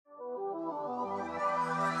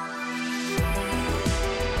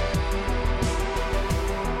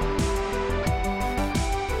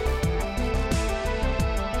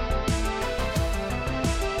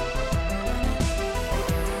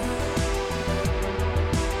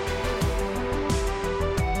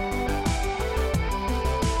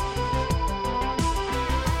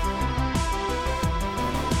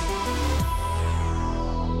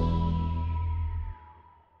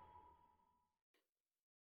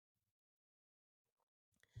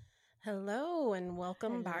Hello and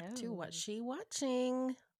welcome back to Hello. What's She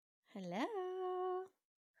Watching? Hello.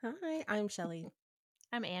 Hi, I'm Shelly.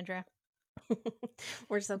 I'm Andra.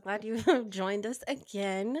 We're so glad you have joined us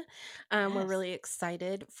again. We're Yes. really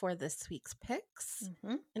excited for this week's picks,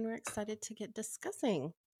 hmm and we're excited to get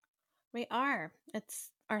discussing. We are. It's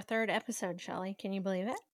our third episode, Shelly. Can you believe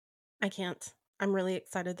it? I can't. I'm really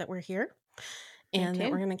excited that we're here Me and that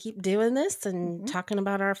too. we're going to keep doing this and hmm talking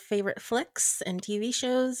about our favorite flicks and TV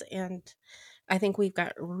shows. And I think we've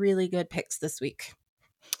got really good picks this week.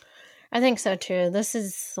 I think so too. This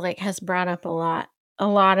is has brought up a lot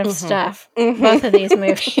of Mhm. stuff. Mhm. Both of these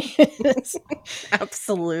movies.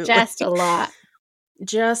 Absolutely. Just a lot.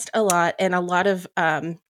 Just a lot, and a lot of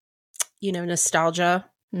nostalgia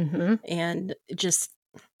hmm and just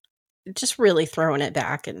really throwing it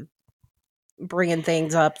back and bringing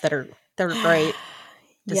things up that are great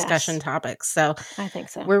discussion Yes, topics. So I think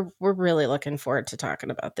so. we're really looking forward to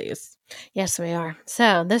talking about these. Yes, we are.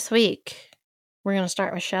 So this week we're going to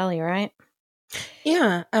start with Shelly, right?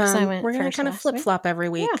 Yeah, 'Cause I went we're gonna first kind of last week. flip-flop every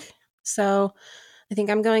Yeah. week. So I think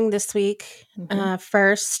I'm going this week Mhm.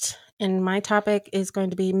 first, and my topic is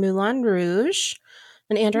going to be Moulin Rouge.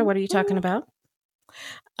 And Andrea, what are you talking about?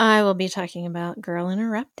 I will be talking about Girl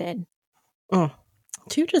Interrupted.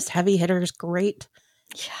 Two just heavy hitters, great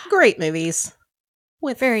Yeah. movies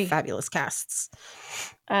with Very. fabulous casts.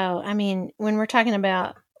 Oh, I mean, when we're talking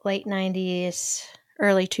about late 90s,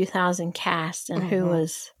 early 2000 cast and who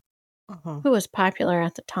was popular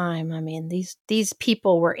at the time, I mean, these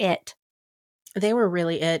people were it. They were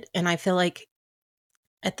really it. And I feel like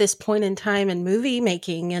at this point in time in movie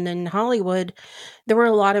making and in Hollywood, there were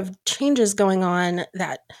a lot of changes going on,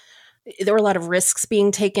 that there were a lot of risks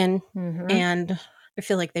being taken. Mhm. And I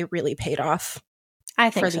feel like they really paid off I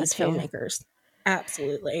think for so these too. filmmakers.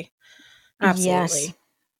 Absolutely. Yes.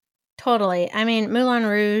 Totally. I mean, Moulin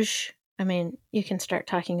Rouge, I mean, you can start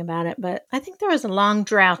talking about it, but I think there was a long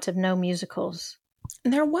drought of no musicals.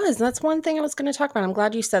 There was. That's one thing I was going to talk about. I'm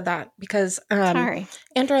glad you said that, because Sorry.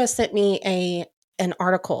 Andrea sent me an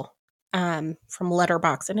article from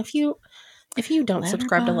Letterbox, and if you don't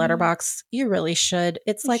subscribe to Letterbox, you really should.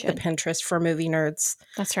 It's You like the should. Pinterest for movie nerds,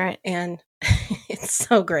 That's right. and it's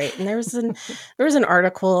so great. And there was an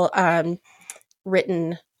article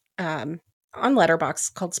written on Letterbox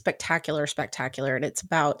called Spectacular, and it's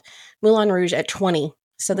about Moulin Rouge at 20.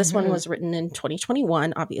 So this one was written in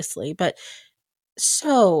 2021, obviously, but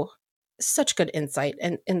such good insight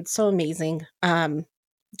and so amazing.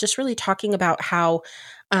 Just really talking about how,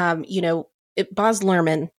 Baz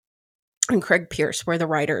Luhrmann and Craig Pierce were the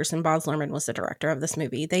writers, and Baz Luhrmann was the director of this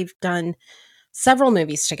movie. They've done several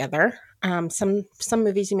movies together. Some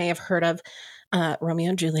movies you may have heard of, Romeo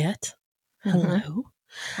and Juliet. Hello.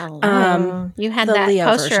 Hello. You had The that Leo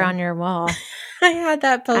poster version. on your wall. I had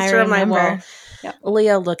that I poster on my wall. remember. Yep.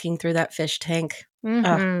 Leo looking through that fish tank.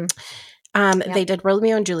 Yep. They did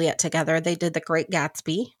Romeo and Juliet together. They did The Great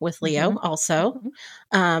Gatsby with Leo also.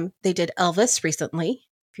 They did Elvis recently.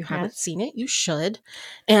 If you haven't seen it, you should.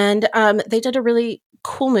 And they did a really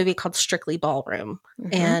cool movie called Strictly Ballroom.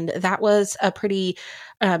 And that was a pretty,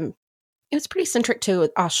 it was pretty centric to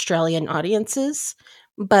Australian audiences.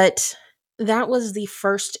 But that was the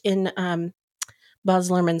first in Baz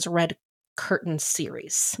Luhrmann's Red Curtain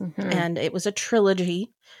series. And it was a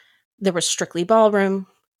trilogy. There was Strictly Ballroom,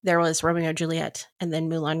 there was Romeo and Juliet, and then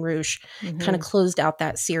Moulin Rouge kind of closed out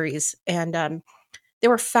that series. And they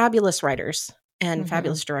were fabulous writers and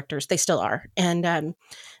fabulous directors. They still are. And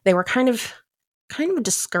they were kind of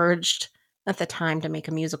discouraged at the time to make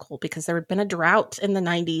a musical, because there had been a drought in the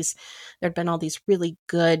 90s. There had been all these really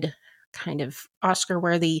good kind of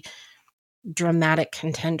Oscar-worthy dramatic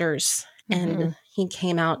contenders. And he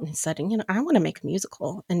came out and said, I want to make a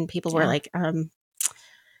musical. And people were like,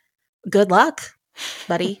 good luck,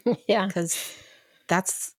 buddy. Yeah. Because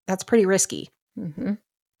that's pretty risky.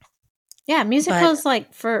 Yeah, musicals,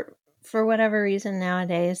 for whatever reason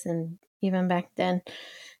nowadays, and even back then,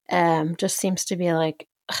 just seems to be like,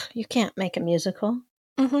 you can't make a musical.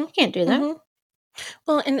 You can't do that.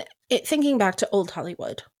 Well, and thinking back to old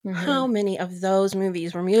Hollywood, how many of those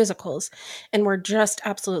movies were musicals and were just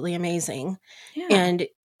absolutely amazing. Yeah. And,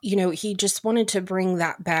 he just wanted to bring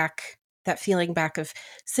that back, that feeling back of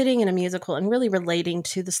sitting in a musical and really relating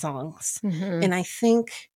to the songs. And I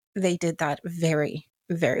think they did that very,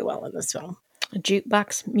 very well in this film. A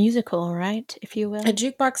jukebox musical, right? If you will. A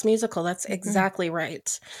jukebox musical. That's exactly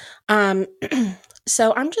right.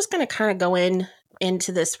 So I'm just going to kind of go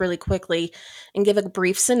into this really quickly and give a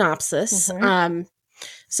brief synopsis.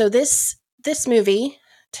 So this movie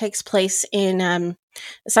takes place in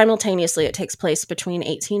Simultaneously, it takes place between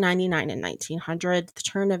 1899 and 1900, the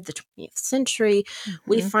turn of the 20th century.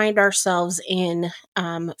 We find ourselves in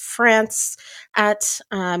France at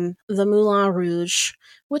the Moulin Rouge,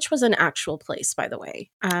 which was an actual place, by the way.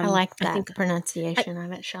 I like that pronunciation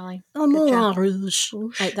of it, Shelley. Moulin Rouge.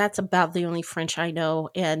 That's about the only French I know,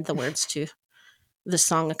 and the words to the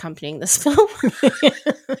song accompanying this film.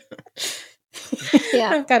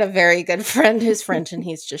 Yeah. I've got a very good friend who's French, and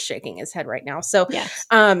he's just shaking his head right now. So, yes.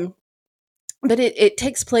 But it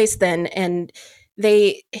takes place then, and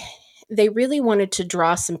they really wanted to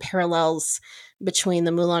draw some parallels between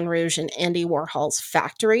the Moulin Rouge and Andy Warhol's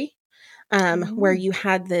factory, where you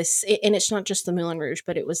had this, and it's not just the Moulin Rouge,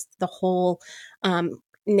 but it was the whole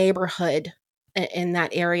neighborhood in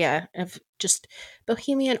that area of just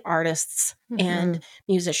bohemian artists and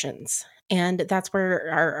musicians. And that's where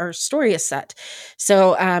our story is set.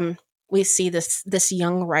 So we see this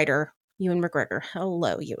young writer, Ewan McGregor.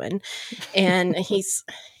 Hello, Ewan. And he's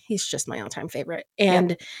just my all-time favorite.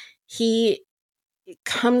 And he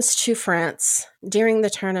comes to France during the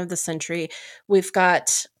turn of the century. We've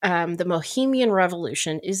got the Bohemian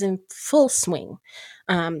Revolution is in full swing.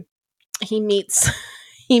 He meets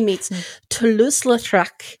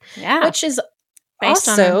Toulouse-Lautrec, which is based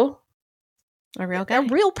also on a real guy, a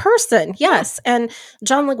real person. Yes, and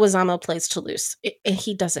John Leguizamo plays Toulouse.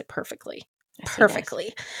 He does it perfectly. Yes,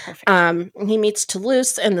 perfectly. Perfect. He meets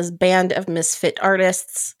Toulouse and this band of misfit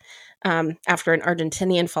artists after an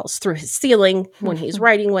Argentinian falls through his ceiling when he's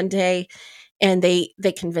writing one day, and they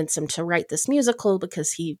convince him to write this musical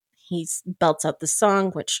because he belts out the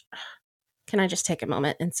song, which, can I just take a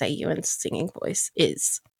moment and say Ewan's singing voice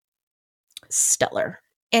is stellar.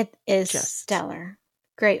 It is stellar.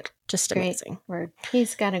 Great. Just amazing. Great word.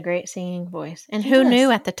 He's got a great singing voice. And who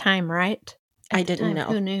knew at the time, right? I didn't know.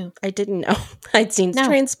 Who knew? I didn't know. I'd seen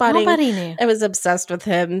Trainspotting. Nobody knew. I was obsessed with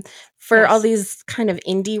him for all these kind of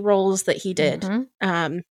indie roles that he did.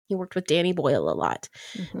 He worked with Danny Boyle a lot.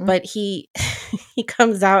 But he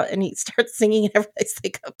comes out and he starts singing and everybody's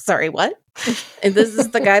like, oh, sorry, what? And this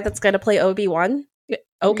is the guy that's going to play Obi-Wan?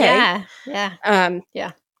 Okay.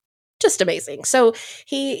 Yeah. Just amazing. So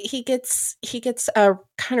he gets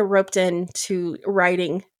kind of roped into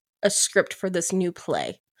writing a script for this new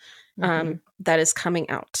play that is coming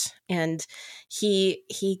out, and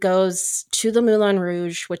he goes to the Moulin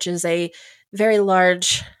Rouge, which is a very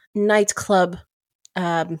large nightclub,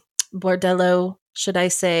 bordello, should I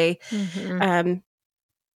say? And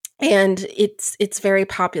it's very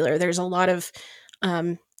popular. There's a lot of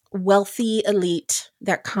wealthy elite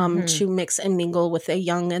that come to mix and mingle with the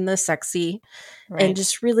young and the sexy, and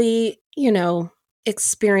just really,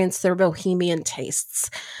 experience their bohemian tastes.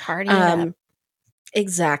 Party it up.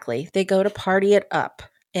 Exactly. They go to party it up.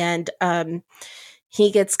 And he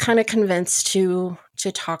gets kind of convinced to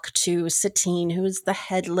talk to Satine, who is the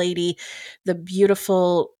head lady, the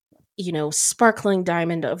beautiful, sparkling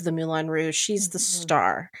diamond of the Moulin Rouge. She's the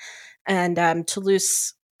star. And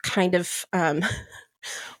Toulouse kind of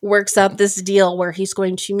works out this deal where he's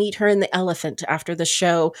going to meet her in the Elephant after the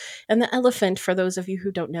show. And the Elephant, for those of you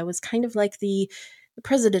who don't know, is kind of like the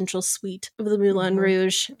presidential suite of the Moulin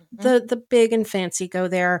Rouge. The big and fancy go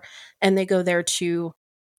there, and they go there to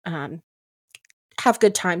have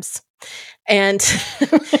good times. And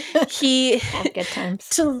he have good times.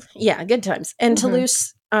 Good times. And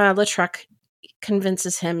Toulouse-Lautrec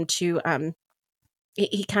convinces him to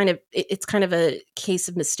it's kind of a case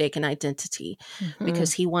of mistaken identity,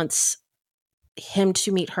 because he wants him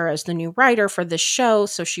to meet her as the new writer for this show,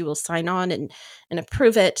 so she will sign on and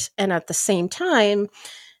approve it. And at the same time,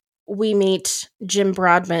 we meet Jim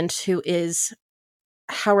Broadbent, who is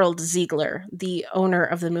Harold Ziegler, the owner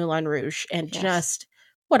of the Moulin Rouge, and just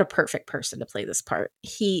what a perfect person to play this part.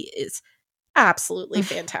 He is absolutely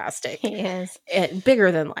fantastic. He is. And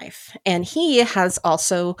bigger than life. And he has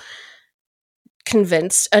also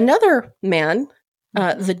convinced another man,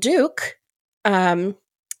 the Duke,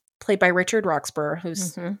 played by Richard Roxburgh,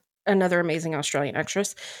 who's another amazing Australian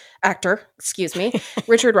actor,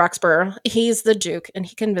 Richard Roxburgh. He's the Duke, and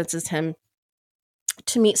he convinces him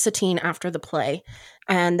to meet Satine after the play,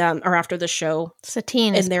 and or after the show.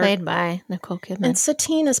 Satine is played by Nicole Kidman. And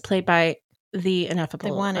Satine is played by the ineffable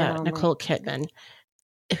Nicole Kidman,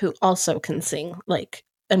 who also can sing like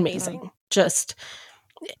amazing. Just,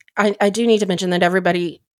 I do need to mention that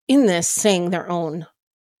everybody in this sang their own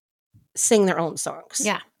songs.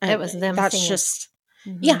 Yeah, it was them. That's singing. Just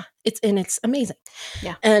it's amazing.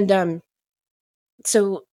 Yeah, and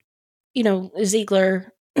so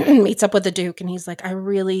Ziegler meets up with the Duke, and he's like,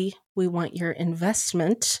 we want your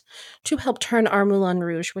investment to help turn our Moulin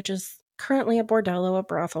Rouge, which is currently a bordello, a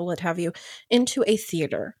brothel, what have you, into a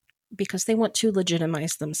theater because they want to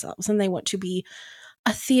legitimize themselves and they want to be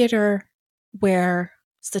a theater where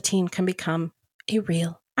Satine can become a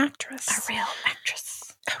real actress. A real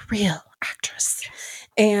actress. A real actress.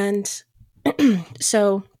 And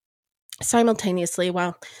so simultaneously,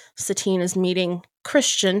 while Satine is meeting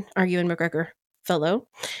Christian, our Ewan McGregor fellow,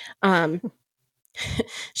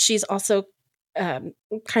 she's also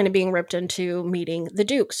kind of being ripped into meeting the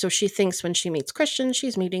Duke. So she thinks when she meets Christian,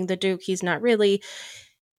 she's meeting the Duke. He's not really.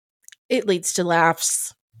 It leads to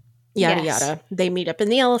laughs, yada, yada. They meet up in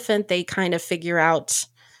the Elephant. They kind of figure out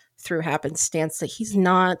through happenstance that he's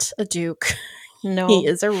not a Duke. No. He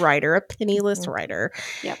is a writer, a penniless writer.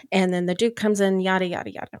 Yep. And then the Duke comes in, yada,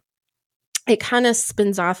 yada, yada. It kind of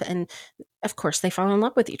spins off, and of course they fall in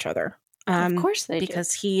love with each other. Of course they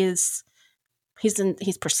because do. He's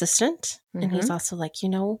persistent, and he's also like,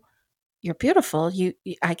 you're beautiful.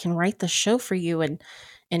 I can write the show for you, and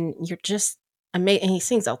you're just amazing. And he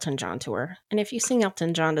sings Elton John to her, and if you sing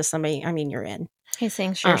Elton John to somebody, I mean, you're in. He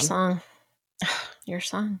sings your song,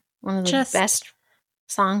 one of the best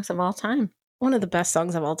songs of all time. One of the best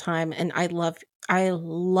songs of all time, and I love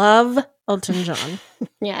Elton John.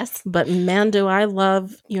 Yes. But man, do I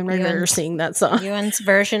love Ewan McGregor singing that song. Ewan's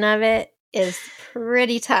version of it is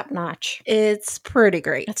pretty top-notch. It's pretty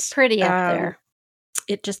great. It's pretty up there.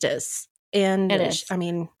 It just is. And it is. I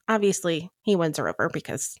mean, obviously, he wins her over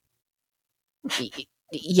because,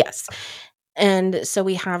 yes. And so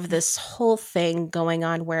we have this whole thing going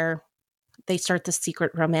on where they start the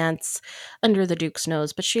secret romance under the Duke's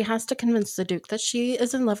nose, but she has to convince the Duke that she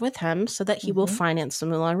is in love with him so that he will finance the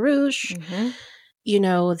Moulin Rouge.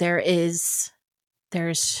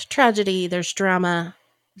 There's tragedy, there's drama,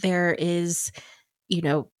 there is,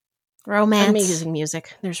 romance, amazing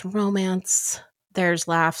music. There's romance, there's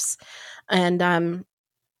laughs, and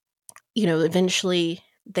eventually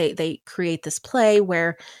they create this play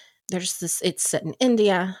where there's this. It's set in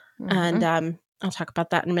India, and I'll talk about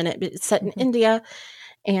that in a minute, but it's set in India,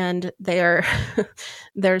 and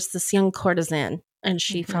there's this young courtesan, and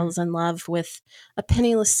she falls in love with a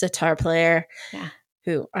penniless sitar player,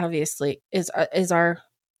 who obviously is our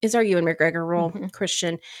Ewan McGregor role,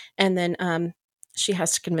 Christian, and then she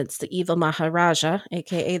has to convince the evil Maharaja,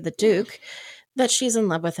 aka the Duke, that she's in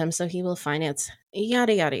love with him, so he will finance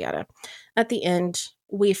yada yada yada. At the end,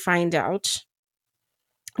 we find out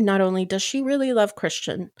not only does she really love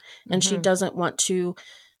Christian, and she doesn't want to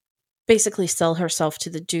basically sell herself to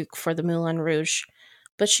the Duke for the Moulin Rouge,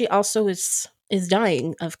 but she also is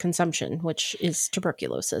dying of consumption, which is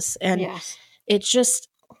tuberculosis. And it's just,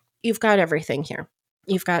 you've got everything here.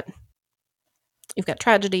 You've got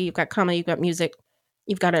tragedy, you've got comedy, you've got music,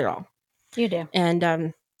 you've got it all. You do.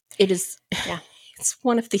 And it is it's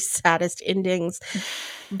one of the saddest endings,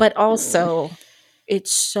 but also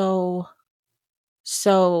it's so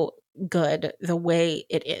good the way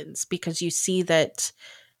it ends, because you see that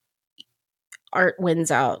art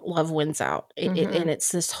wins out, love wins out. And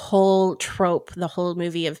it's this whole trope, the whole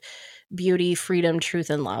movie of beauty, freedom, truth,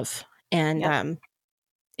 and love. And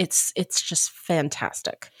it's just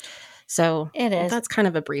fantastic. So it is. That's kind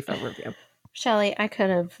of a brief overview. Shelley, I could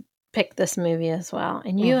have picked this movie as well.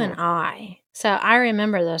 And you and I. So I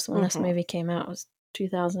remember this when this movie came out. It was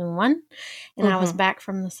 2001. And I was back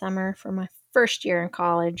from the summer for my first year in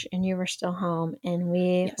college, and you were still home. And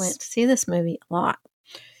we went to see this movie a lot.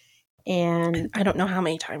 And I don't know how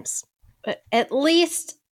many times. But at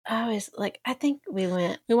least, I think we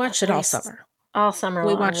watched it all summer. All summer.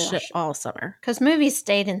 We watched it all summer. Because movies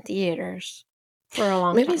stayed in theaters for a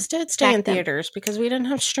long time. Movies did stay in theaters because we didn't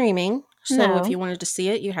have streaming. So if you wanted to see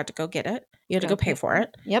it, you had to go get it. You had to go pay for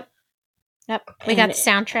it. Yep. We got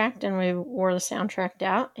soundtracked, and we wore the soundtrack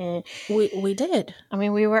out. And we did. I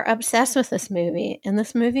mean, we were obsessed with this movie. And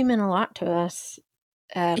this movie meant a lot to us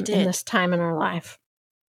in this time in our life.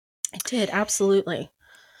 It did, absolutely.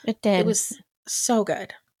 It did. It was so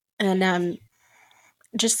good. And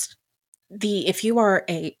just if you're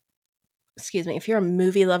a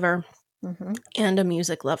movie lover and a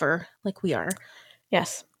music lover like we are.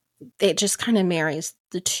 Yes. It just kind of marries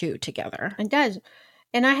the two together. It does.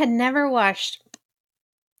 And I had never watched,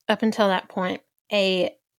 up until that point,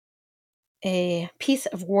 a piece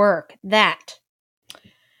of work that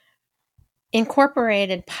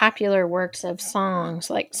incorporated popular works of songs,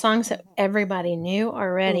 like songs that everybody knew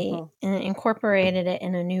already, and incorporated it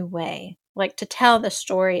in a new way. Like, to tell the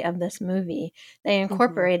story of this movie, they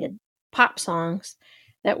incorporated pop songs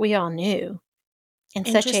that we all knew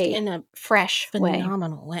in a fresh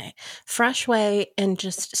phenomenal way. Fresh way, and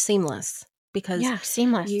just seamless. Because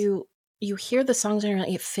seamless. you hear the songs and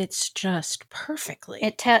it fits just perfectly.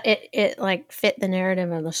 It like fit the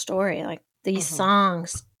narrative of the story. Like these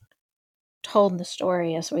songs told the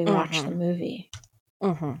story as we watched the movie.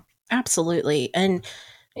 Absolutely. And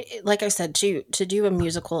like I said, to do a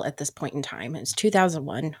musical at this point in time, it's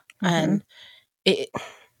 2001, and it,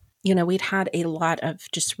 we'd had a lot of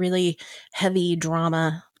just really heavy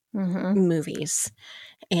drama movies.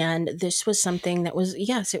 And this was something that was,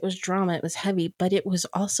 yes, it was drama, it was heavy, but it was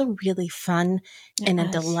also really fun and a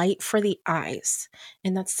delight for the eyes.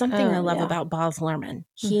 And that's something I love about Baz Luhrmann.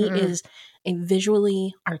 He is a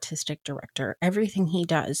visually artistic director. Everything he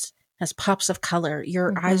does has pops of color.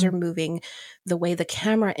 Your eyes are moving. The way the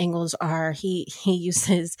camera angles are, he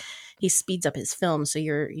speeds up his film. So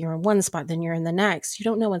you're in one spot, then you're in the next. You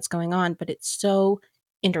don't know what's going on, but it's so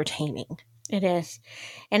entertaining. It is.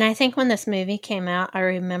 And I think when this movie came out, I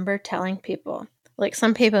remember telling people, like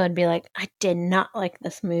some people would be like, I did not like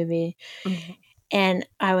this movie. And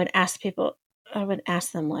I would ask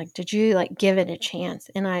them like, did you like give it a chance?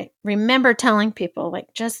 And I remember telling people like,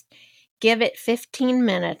 just give it 15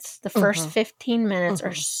 minutes. The first 15 minutes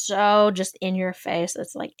are so just in your face.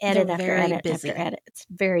 It's like edit after edit after edit. It's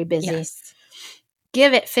very busy. Yes.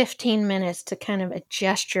 Give it 15 minutes to kind of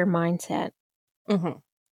adjust your mindset.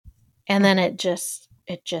 And then it just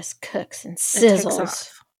cooks and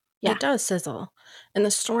sizzles. Yeah. It does sizzle. And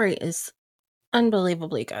the story is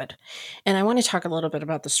unbelievably good. And I want to talk a little bit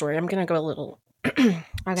about the story. I'm going to go a little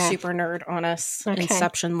super nerd on us,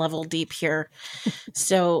 Inception level deep here.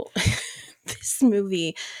 So this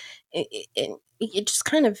movie, it just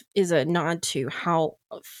kind of is a nod to how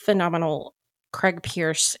phenomenal Craig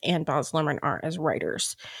Pearce and Baz Luhrmann are as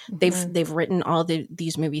writers. They've written all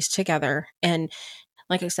these movies together, and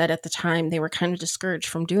like I said, at the time, they were kind of discouraged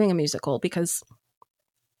from doing a musical because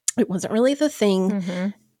it wasn't really the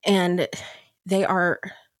thing. And they're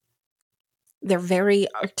very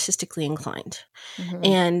artistically inclined.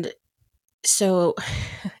 And so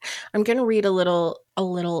I'm going to read a little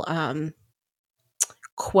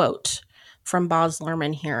quote from Baz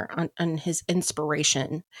Luhrmann here on his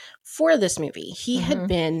inspiration for this movie. He had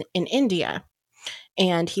been in India,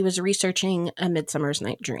 and he was researching A Midsummer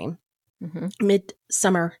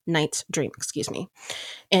Night's Dream, excuse me.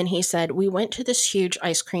 And he said, we went to this huge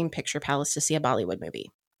ice cream picture palace to see a Bollywood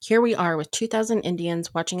movie. Here we are with 2,000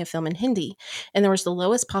 Indians watching a film in Hindi, and there was the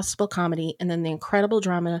lowest possible comedy, and then the incredible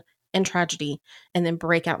drama and tragedy, and then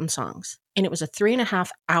breakout in songs. And it was a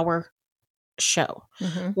 3.5-hour show.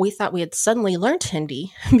 We thought we had suddenly learned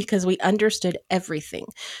Hindi because we understood everything.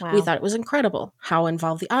 Wow. We thought it was incredible how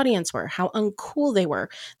involved the audience were, how uncool they were.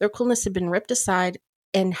 Their coolness had been ripped aside,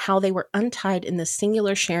 and how they were untied in the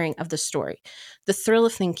singular sharing of the story. The thrill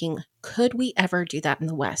of thinking, could we ever do that in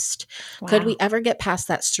the West? Wow. Could we ever get past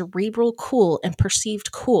that cerebral cool and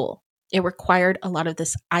perceived cool? It required a lot of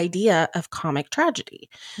this idea of comic tragedy.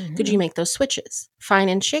 Could you make those switches? Fine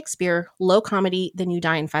in Shakespeare, low comedy, then you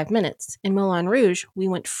die in 5 minutes. In Moulin Rouge, we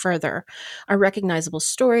went further. Our recognizable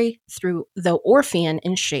story, though Orphean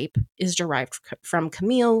in shape, is derived from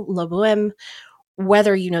Camille, La Boheme.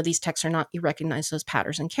 Whether you know these texts or not, you recognize those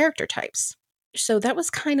patterns and character types. So that was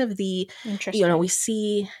kind of the, we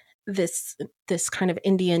see this kind of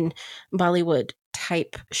Indian Bollywood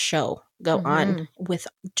type show go on with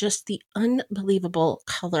just the unbelievable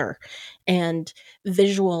color and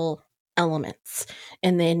visual elements.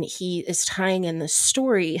 And then he is tying in the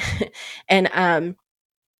story. And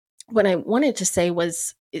what I wanted to say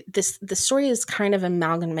was the story is kind of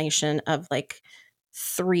amalgamation of like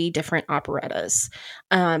 3 different operettas.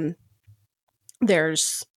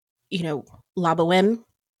 There's, La Boheme,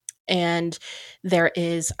 and there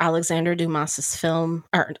is Alexander Dumas's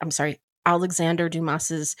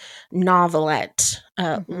novelette,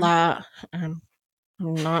 I'm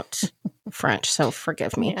not French, so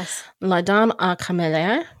forgive me. Yes. La Dame à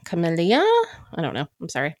Camélia, I don't know, I'm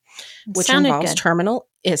sorry, which involves terminal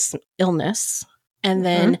illness. And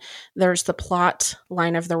then there's the plot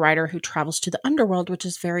line of the writer who travels to the underworld, which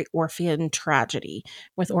is very Orphean tragedy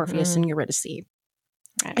with Orpheus and Eurydice.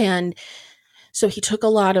 Right. And so he took a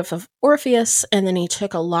lot of Orpheus, and then he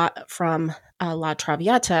took a lot from La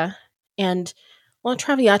Traviata. And La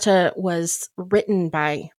Traviata was written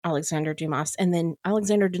by Alexander Dumas, and then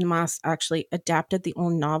Alexander Dumas actually adapted the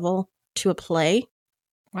old novel to a play,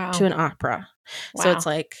 to an opera. Wow. So it's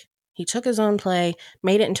like he took his own play,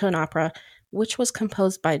 made it into an opera, which was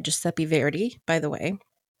composed by Giuseppe Verdi, by the way.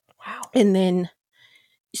 Wow. And then,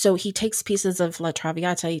 so he takes pieces of La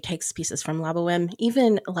Traviata, he takes pieces from La Boheme,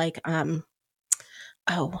 even like,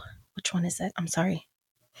 which one is it? I'm sorry.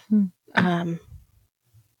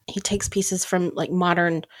 He takes pieces from like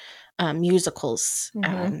modern musicals.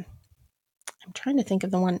 I'm trying to think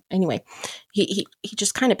of the one. Anyway, he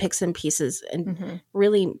just kind of picks in pieces and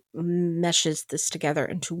really meshes this together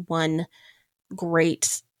into one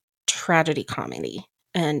great tragedy comedy,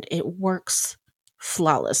 and it works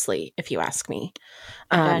flawlessly, if you ask me.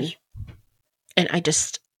 It does. And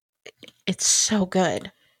it's so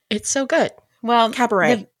good. It's so good. Well,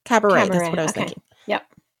 Cabaret. That's what I was thinking. Yep.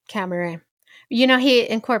 Cabaret. You know,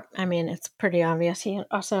 it's pretty obvious. He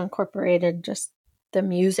also incorporated just the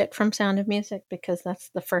music from Sound of Music, because that's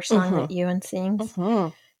the first song that Ewan sings.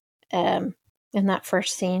 In that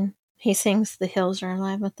first scene, he sings "The Hills Are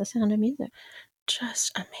Alive with the Sound of Music."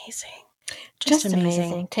 Just amazing. Just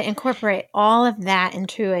amazing to incorporate all of that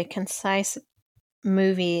into a concise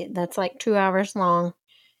movie that's like 2 hours long,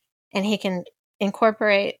 and he can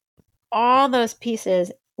incorporate all those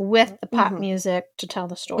pieces with the pop music to tell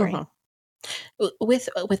the story.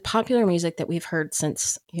 With popular music that we've heard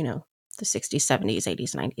since, the 60s, 70s,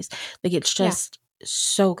 80s, 90s. Like, it's just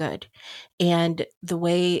so good. And the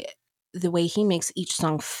way he makes each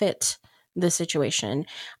song fit the situation.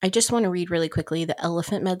 I just want to read really quickly the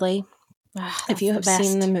Elephant Medley. If you have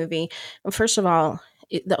seen the movie, first of all,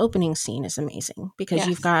 the opening scene is amazing, because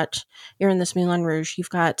you're in this Moulin Rouge. You've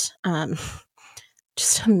got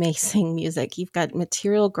just amazing music. You've got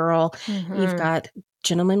Material Girl. You've got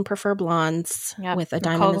Gentlemen Prefer Blondes with a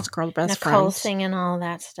diamond as girl best friend. Nicole singing all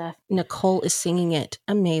that stuff. Nicole is singing it.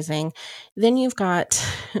 Amazing. Then you've got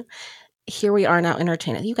Here We Are Now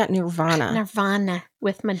Entertainment. You've got Nirvana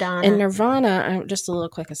with Madonna. And Nirvana, just a little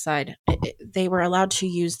quick aside, they were allowed to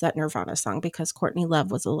use that Nirvana song because Courtney Love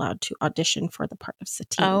was allowed to audition for the part of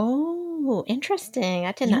Satine. Oh, interesting.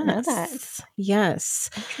 I did not know that.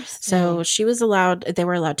 Yes. So they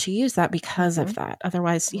were allowed to use that because of that.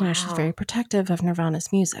 Otherwise, she's very protective of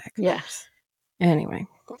Nirvana's music. Yes. Anyway,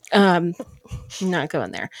 I'm not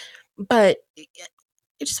going there. But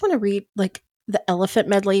I just want to read the Elephant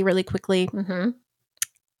Medley really quickly.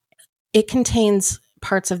 It contains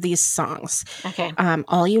parts of these songs. Okay.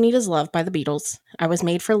 All You Need Is Love by the Beatles. I Was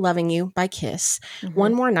Made for Loving You by Kiss.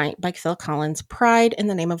 One More Night by Phil Collins. Pride in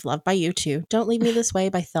the Name of Love by U2. Don't Leave Me This Way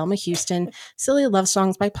by Thelma Houston. Silly Love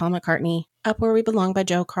Songs by Paul McCartney. Up Where We Belong by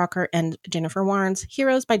Joe Cocker and Jennifer Warnes.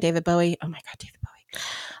 Heroes by David Bowie. Oh my God, David Bowie.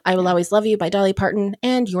 I Will Always Love You by Dolly Parton.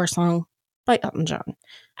 And Your Song by Elton John.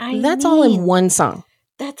 That's all in one song.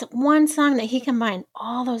 That's one song that he combined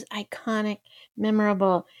all those iconic,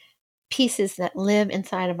 memorable pieces that live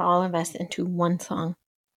inside of all of us into one song.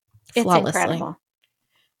 It's incredible.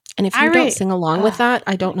 And if you don't sing along with that,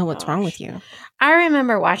 I don't know what's wrong with you. I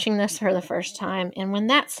remember watching this for the first time, and when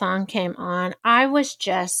that song came on, I was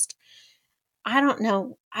just, I don't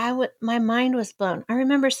know, my mind was blown. I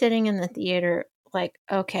remember sitting in the theater like,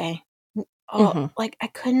 okay, like I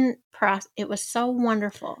couldn't process. It was so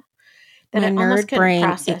wonderful that my I almost couldn't brain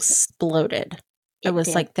process exploded. It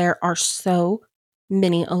was like, there are so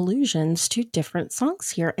many allusions to different songs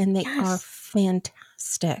here, and they are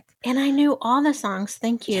fantastic. And I knew all the songs.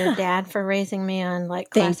 Thank you, Dad, for raising me on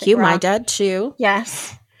Thank you, rock. my dad too.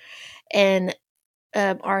 Yes, and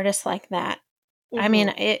artists like that. I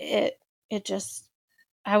mean, it just,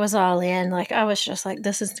 I was all in. Like, I was just like,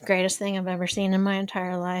 this is the greatest thing I've ever seen in my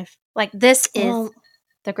entire life. Like, this is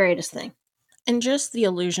the greatest thing. And just the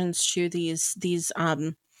allusions to these these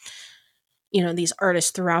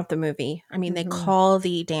artists throughout the movie. I mean, they call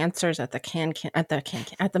the dancers at the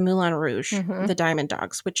Moulin Rouge the Diamond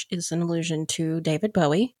Dogs, which is an allusion to David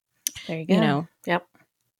Bowie. There you go. Yep.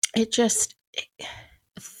 It just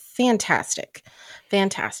fantastic.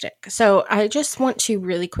 So I just want to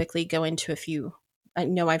really quickly go into a few. I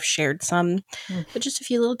know I've shared some, but just a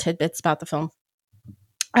few little tidbits about the film.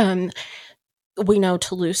 We know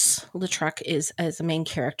Toulouse-Lautrec is as a main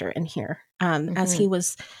character in here, as he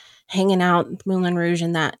was hanging out in Moulin Rouge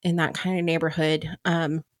in that kind of neighborhood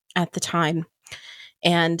at the time.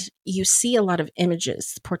 And you see a lot of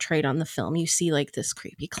images portrayed on the film. You see this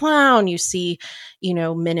creepy clown. You see,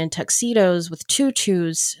 men in tuxedos with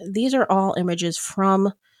tutus. These are all images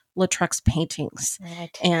from Lautrec's paintings.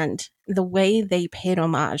 Right. And the way they paid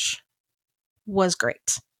homage was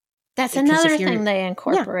great. That's another thing they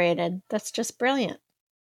incorporated. Yeah. That's just brilliant.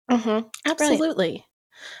 Absolutely.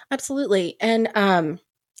 Absolutely. And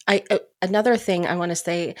another thing I want to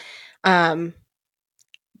say,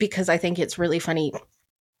 because I think it's really funny.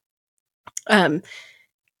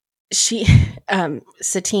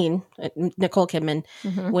 Satine, Nicole Kidman,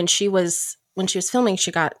 when she was filming,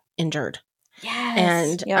 she got injured. Yes.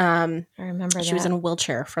 And I remember she was in a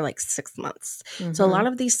wheelchair for 6 months. So a lot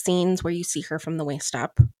of these scenes where you see her from the waist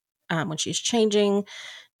up, when she's changing,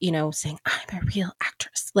 saying, I'm a real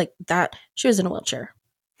actress, like that, she was in a wheelchair.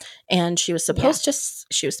 and she was supposed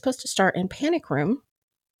to start in Panic Room,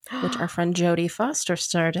 which our friend Jodie Foster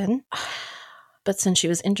starred in. But since she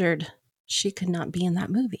was injured, she could not be in that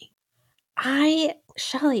movie.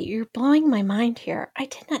 Shelley, you're blowing my mind here. I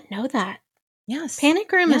did not know that. Yes.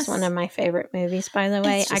 Panic Room is one of my favorite movies, by the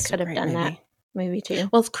way. I could have done that movie too.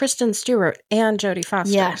 Well, it's Kristen Stewart and Jodie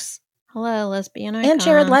Foster. Yes. Hello, lesbian icons. And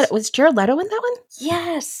Jared Leto. Was Jared Leto in that one?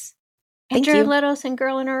 Yes. And Jared Leto's in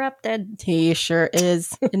Girl Interrupted. He sure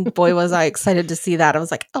is. And boy, was I excited to see that. I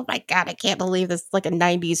was like, oh my God, I can't believe this. It's like a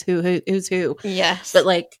 90s who's who. Yes. But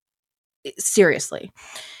like, seriously.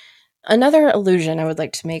 Another allusion I would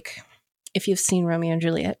like to make, if you've seen Romeo and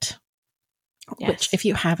Juliet, which if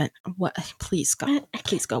you haven't, please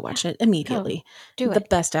go watch it immediately. Do it. The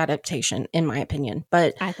best adaptation, in my opinion.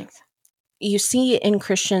 But I think so. You see in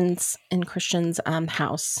Christian's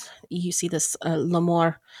house, you see this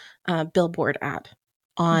L'Amour billboard ad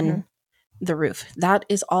on the roof. That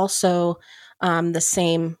is also the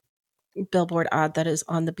same billboard ad that is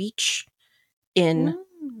on the beach in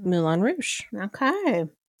Moulin Rouge. Okay.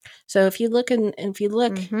 So if you look,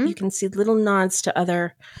 you can see little nods to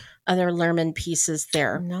other Lerman pieces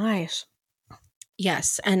there. Nice.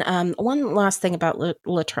 Yes, and one last thing about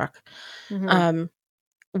Lautrec.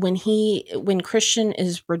 When Christian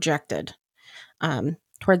is rejected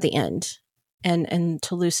toward the end, and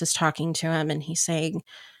Toulouse is talking to him, and he's saying,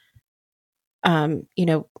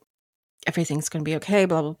 everything's going to be okay,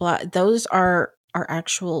 blah blah blah. Those are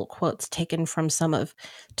actual quotes taken from some of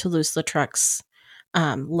Toulouse-Lautrec's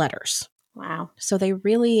letters. Wow! So they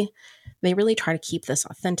really try to keep this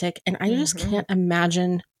authentic, and I just can't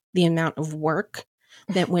imagine the amount of work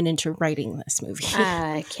that went into writing this movie.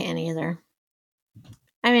 I can't either.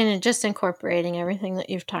 I mean, just incorporating everything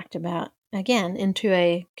that you've talked about, again, into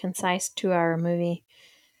a concise 2-hour movie.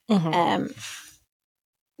 The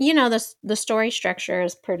story structure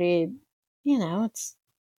is pretty, it's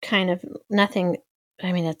kind of nothing.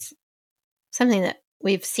 I mean, it's something that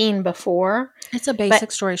we've seen before. It's a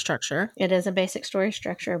basic story structure. It is a basic story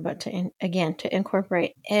structure, but to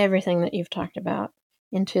incorporate everything that you've talked about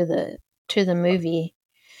into the movie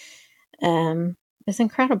is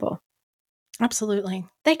incredible. Absolutely.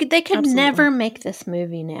 They could never make this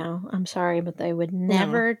movie now. I'm sorry, but they would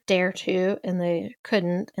never dare to, and they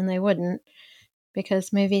couldn't, and they wouldn't,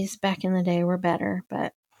 because movies back in the day were better.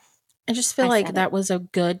 But I just feel like that was a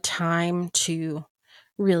good time to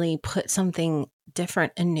really put something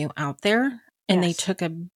different and new out there, and they took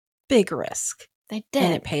a big risk. They did,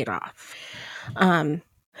 and it paid off. And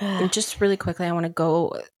just really quickly, I want to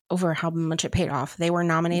go over how much it paid off. They were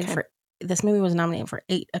nominated for. This movie was nominated for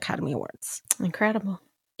 8 Academy Awards. Incredible.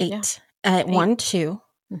 8. It won 2.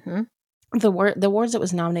 The awards it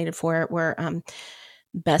was nominated for were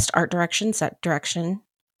Best Art Direction, Set Direction.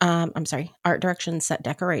 Art Direction, Set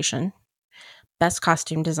Decoration. Best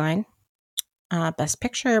Costume Design. Best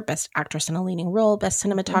Picture, Best Actress in a Leading Role, Best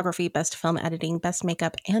Cinematography, Best Film Editing, Best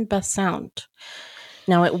Makeup, and Best Sound.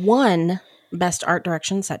 Now it won Best Art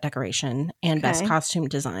Direction, Set Decoration, and Best Costume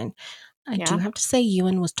Design. I do have to say,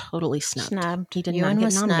 Ewan was totally snubbed. He did not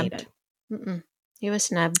get nominated. He was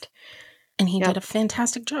snubbed. And he did a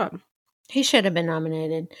fantastic job. He should have been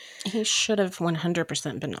nominated. He should have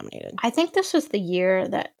 100% been nominated. I think this was the year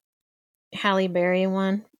that Halle Berry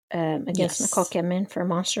won against Nicole Kidman for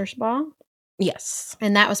Monsters Ball. Yes.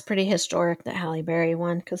 And that was pretty historic that Halle Berry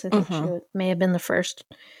won, because I think she may have been the first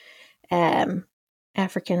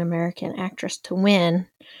African-American actress to win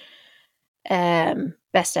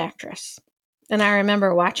Best Actress. And I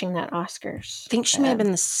remember watching that Oscars. I think she may have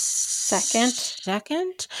been the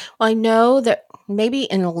second. Well, I know that maybe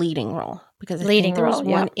in a leading role, because I think there was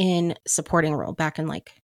one in supporting role back in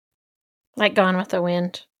like Gone with the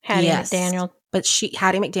Wind. Hattie McDaniel. But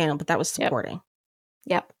Hattie McDaniel, but that was supporting.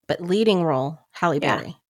 Yep. But leading role, Halle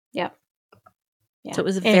Berry. Yep. So it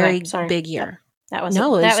was a very big year. Yep.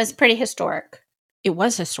 That was pretty historic. It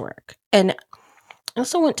was historic. And I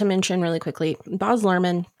also want to mention really quickly, Baz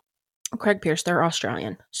Luhrmann, Craig Pearce, they're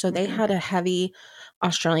Australian. So they had a heavy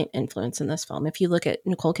Australian influence in this film. If you look at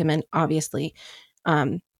Nicole Kidman, obviously,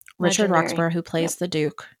 Richard Roxburgh, who plays the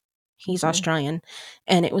Duke, he's Australian.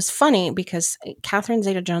 And it was funny because Catherine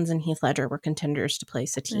Zeta-Jones and Heath Ledger were contenders to play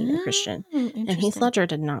Satine and Christian. And Heath Ledger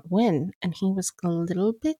did not win. And he was a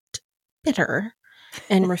little bit bitter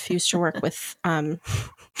and refused to work with Baz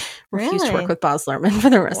Luhrmann for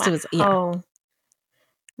the rest of his All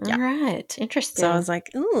right. Interesting. So I was like,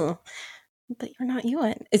 ooh, but you're not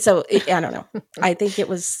Ewan. So I don't know. I think that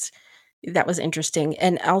was interesting.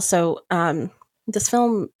 And also, this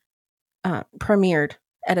film premiered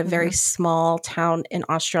at a very small town in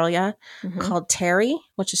Australia called Terry,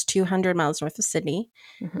 which is 200 miles north of Sydney.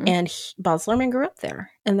 And Baz Luhrmann grew up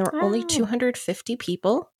there. And there were only 250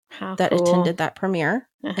 people that attended that premiere.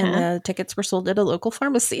 And the tickets were sold at a local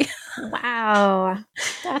pharmacy. Wow.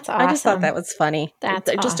 That's awesome. I just thought that was funny.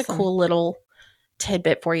 That's just awesome. A cool little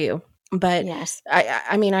tidbit for you. But yes,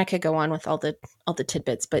 I mean, I could go on with all the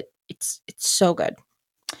tidbits, but it's so good.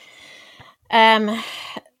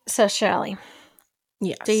 So Shelley,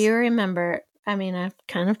 yes, do you remember? I mean, I've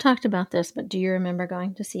kind of talked about this, but do you remember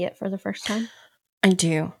going to see it for the first time? I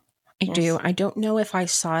do. I do. I don't know if I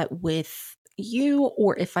saw it with you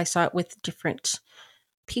or if I saw it with different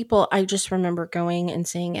people. I just remember going and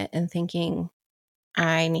seeing it and thinking,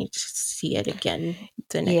 I need to see it again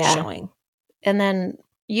the next showing. And then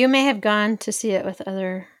you may have gone to see it with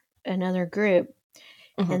another group.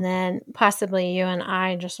 And then possibly you and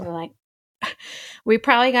I just were like, we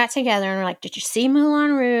probably got together and were like, did you see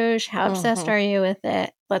Moulin Rouge? How obsessed are you with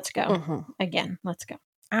it? Let's go again. Let's go.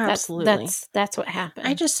 Absolutely. That's what happened.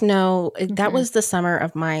 I just know that was the summer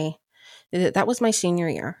of that was my senior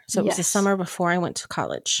year. So it was the summer before I went to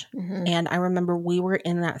college. And I remember we were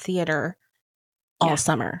in that theater all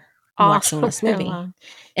summer watching this movie.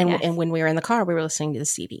 And when we were in the car, we were listening to the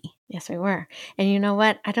CD. Yes, we were. And you know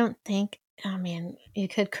what? I mean, you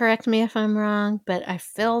could correct me if I'm wrong, but I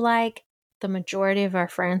feel like the majority of our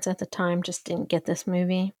friends at the time just didn't get this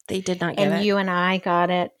movie. They did not get it. And you and I got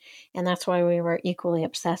it. And that's why we were equally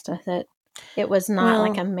obsessed with it. It was not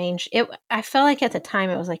like a I felt like at the time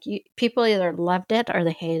it was like people either loved it or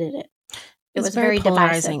they hated it. It was very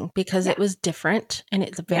polarizing divisive. because it was different and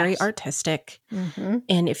it's very artistic.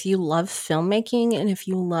 And if you love filmmaking and if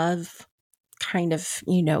you love kind of,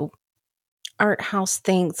 art house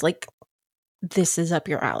things, like this is up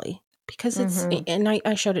your alley. Because it's, and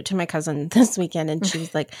I showed it to my cousin this weekend and she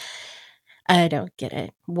was like, I don't get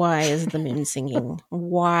it. Why is the moon singing?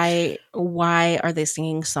 Why are they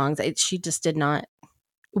singing songs? She just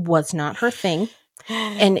was not her thing.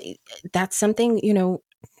 And that's something, you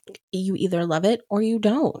either love it or you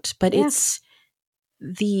don't. But it's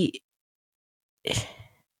I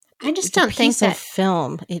just don't think that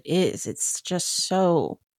film it is. It's just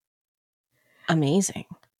so amazing.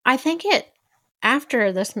 I think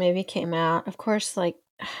after this movie came out, of course, like,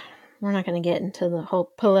 we're not going to get into the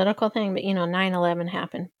whole political thing, but 9/11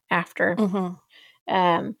 happened after.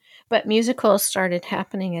 But musicals started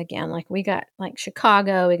happening again. Like we got like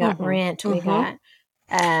Chicago, we got Rent, we got.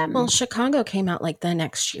 Well, Chicago came out like the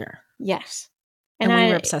next year. Yes, and we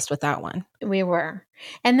were obsessed with that one. We were,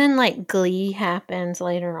 and then like Glee happens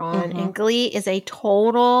later on, and Glee is a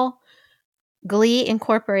total. Glee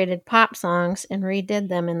incorporated pop songs and redid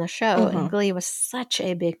them in the show, and Glee was such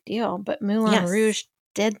a big deal. But Moulin Rouge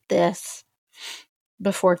did this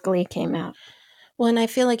before Glee came out. Well, and I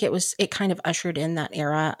feel like it kind of ushered in that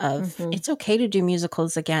era of it's okay to do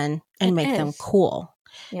musicals again and make them cool.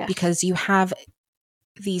 Yes. Because you have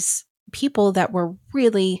these people that were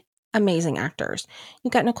really amazing actors.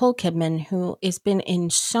 You've got Nicole Kidman, who has been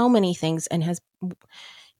in so many things and has...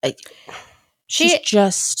 She's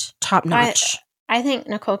just top notch. I think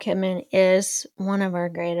Nicole Kidman is one of our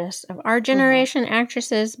greatest of our generation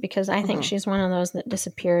actresses because I think she's one of those that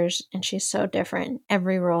disappears and she's so different in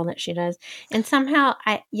every role that she does. And somehow,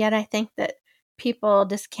 I think that people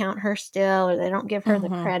discount her still or they don't give her the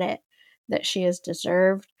credit that she has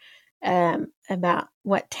deserved about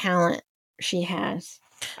what talent she has.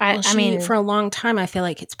 I mean, for a long time, I feel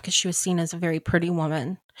like it's because she was seen as a very pretty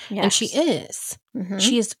woman. Yes. And she is.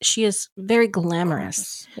 She is very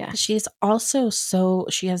glamorous. Yeah. She is also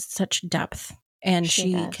she has such depth and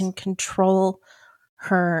she can control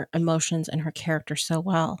her emotions and her character so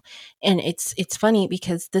well. And it's funny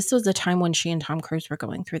because this was a time when she and Tom Cruise were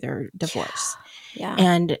going through their divorce. Yeah.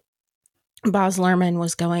 And Baz Luhrmann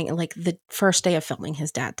was going, like, the first day of filming,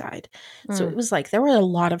 his dad died. So it was like there were a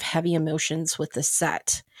lot of heavy emotions with the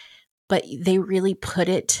set, but they really put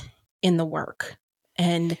it in the work.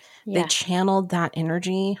 And they channeled that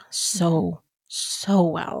energy so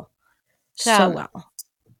well. So well.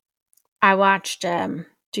 I watched, do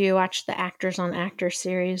you watch the Actors on Actors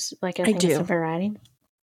series? Like, I think it's a variety.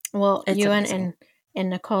 Well, it's you amazing. and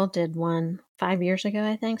Nicole did one 5 years ago,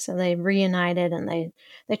 I think. So they reunited and they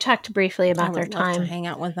talked briefly about their time. I would love to hang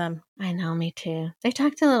out with them. I know, me too. They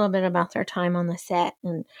talked a little bit about their time on the set,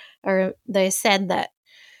 or they said that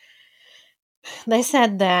they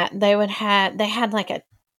had like a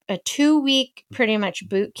 2-week pretty much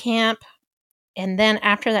boot camp. And then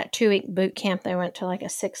after that 2-week boot camp, they went to like a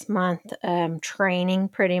 6-month training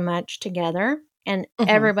pretty much together. And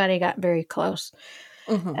everybody got very close.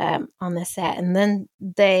 on the set. And then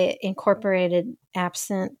they incorporated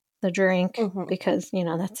absinthe, the drink, because,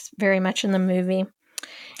 that's very much in the movie.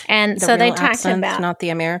 And the so they real talked absinthe, about... Not the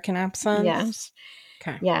American absinthe? Yes.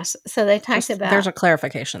 Okay. Yes. So they talked about... There's a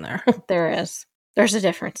clarification there. There is. There's a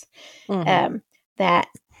difference. That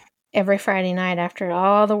every Friday night, after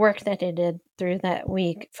all the work that they did through that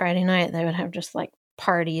week, Friday night, they would have just like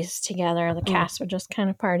parties together. The cast would just kind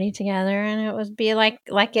of party together, and it would be like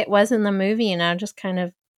it was in the movie, just kind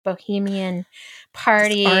of bohemian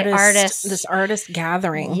party, this artist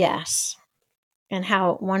gathering. Yes. And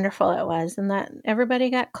how wonderful it was, and that everybody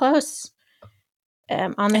got close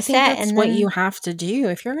on the set. That's what you have to do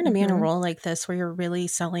if you're going to be in a role like this, where you're really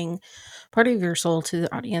selling part of your soul to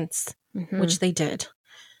the audience, which they did.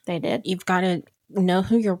 They did. You've got to know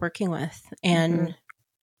who you're working with, and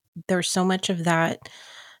there's so much of that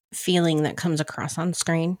feeling that comes across on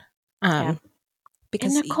screen.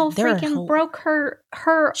 Because and Nicole freaking broke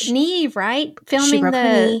her knee, right? Filming she broke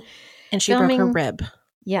her knee, and she broke her rib.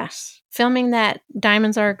 Yes, filming that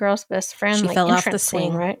 "Diamonds Are a Girl's Best Friend." She fell off the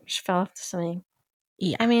swing, right? She fell off the swing.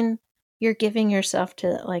 Yeah, I mean, you're giving yourself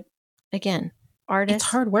to again, artists,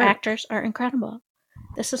 it's hard work. Actors are incredible.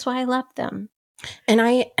 This is why I love them.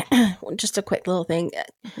 And just a quick little thing.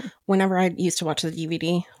 Whenever I used to watch the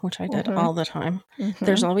DVD, which I did all the time,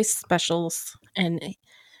 there's always specials, and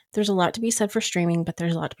there's a lot to be said for streaming, but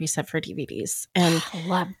there's a lot to be said for DVDs. And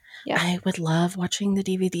I would love watching the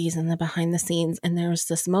DVDs and the behind the scenes. And there was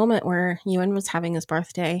this moment where Ewan was having his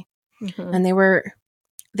birthday, and they were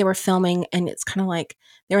filming, and it's kind of like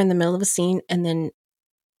they're in the middle of a scene, and then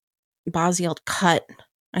Boz yelled, "Cut."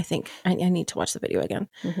 I think I need to watch the video again.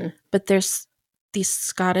 But there's these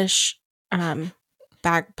Scottish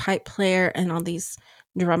bagpipe player and all these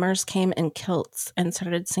drummers came in kilts and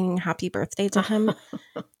started singing happy birthday to him.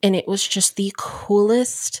 And it was just the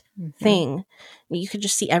coolest thing. You could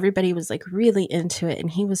just see everybody was like really into it, and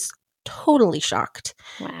he was totally shocked.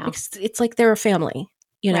 Wow. Because it's like they're a family,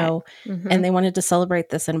 know, and they wanted to celebrate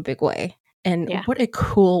this in a big way. And what a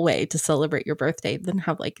cool way to celebrate your birthday than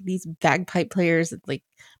have like these bagpipe players and like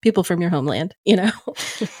people from your homeland,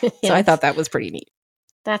 So I thought that was pretty neat.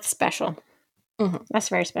 That's special. That's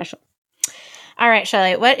very special. All right,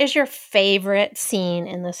 Shelley, what is your favorite scene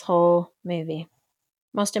in this whole movie?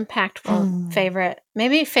 Most impactful,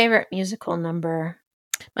 favorite musical number?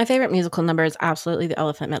 My favorite musical number is absolutely the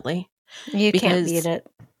Elephant Medley. You can't beat it.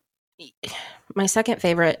 My second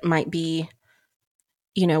favorite might be,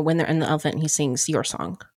 when they're in the elephant and he sings Your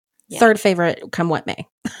Song. Yeah. Third favorite, Come What May.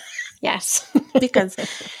 Yes. Because,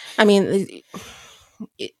 the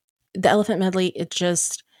Elephant Medley, it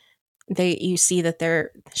just... you see that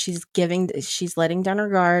she's letting down her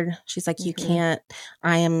guard. She's like, you can't,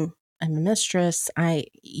 I'm a mistress.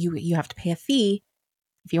 You have to pay a fee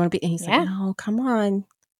if you want to be. And he's like, no, come on.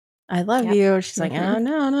 I love you. She's like, oh,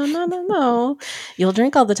 no. You'll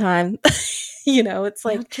drink all the time. It's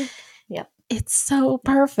like, it's so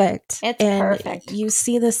perfect. It's perfect. You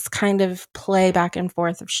see this kind of play back and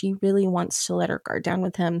forth if she really wants to let her guard down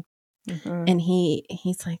with him. And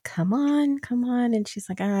he's like, come on. And she's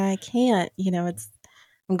like, I can't,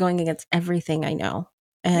 I'm going against everything I know.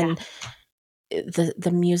 And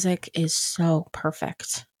the music is so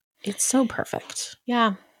perfect. It's so perfect.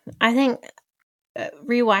 Yeah. I think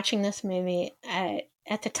rewatching this movie,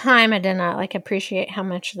 at the time, I did not appreciate how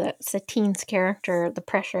much Satine's character, the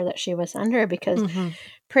pressure that she was under, because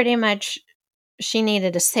pretty much she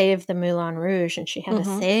needed to save the Moulin Rouge, and she had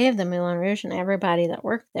to save the Moulin Rouge and everybody that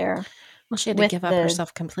worked there. Well, she had to give up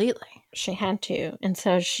herself completely. She had to. And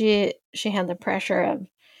so she had the pressure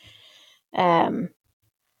of,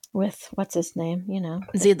 with, what's his name,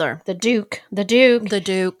 Ziedler. The Duke.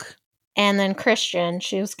 And then Christian.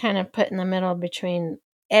 She was kind of put in the middle between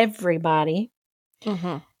everybody.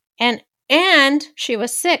 And she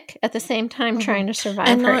was sick at the same time, trying to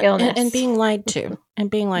survive her illness. And being lied to. Yes,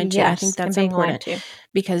 I think that's important.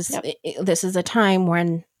 Because this is a time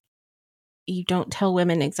when you don't tell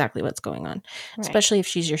women exactly what's going on. Right. Especially if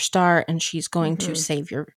she's your star and she's going to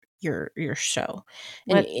save your show.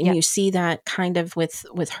 And you see that kind of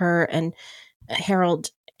with her and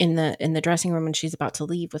Harold in the dressing room when she's about to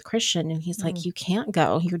leave with Christian. And he's like, you can't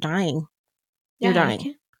go. You're dying. You're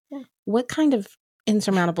dying. Yeah. What kind of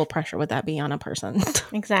insurmountable pressure would that be on a person?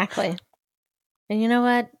 Exactly. And you know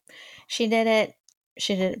what? She did it.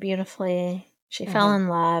 She did it beautifully. She fell in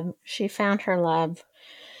love. She found her love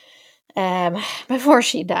before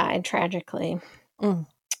she died, tragically.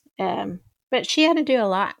 But she had to do a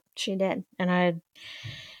lot. She did. And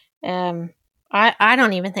I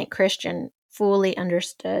don't even think Christian fully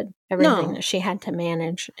understood everything that she had to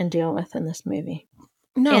manage and deal with in this movie.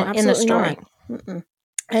 No, absolutely in the story. not.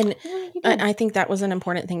 And I think that was an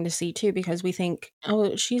important thing to see too, because we think,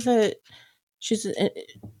 oh, she's she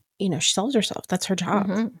sells herself. That's her job.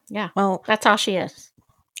 Mm-hmm. Yeah. Well, that's all she is.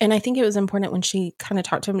 And I think it was important when she kind of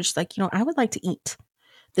talked to him. She's like, I would like to eat.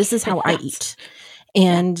 This is how I eat.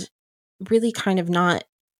 And really kind of not,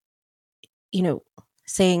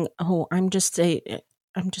 saying, oh, I'm just a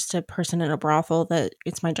person in a brothel that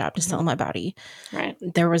it's my job to sell my body. Right.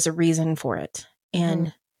 There was a reason for it.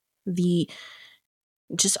 And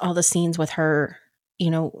just all the scenes with her,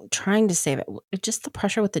 trying to save it, just the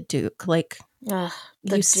pressure with the Duke, like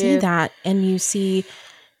you see that, and you see,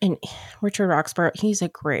 and Richard Roxburgh, he's a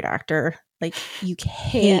great actor. Like, you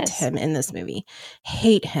hate him in this movie.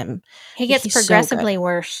 Hate him. He gets progressively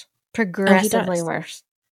worse. Progressively worse.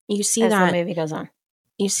 You see as that the movie goes on.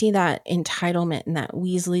 You see that entitlement and that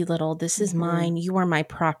Weasley little, this is mine, you are my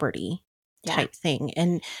property type thing.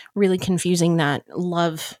 And really confusing that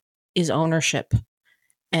love is ownership.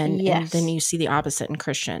 And then you see the opposite in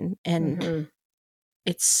Christian. And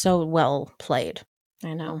it's so well played.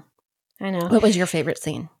 I know. What was your favorite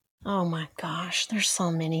scene? Oh my gosh, there's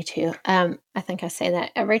so many too. I think I say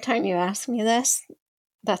that every time you ask me this.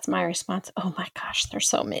 That's my response. Oh my gosh, there's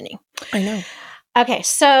so many. I know. Okay,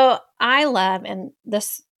 so I love, and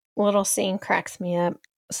this little scene cracks me up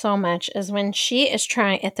so much, is when she is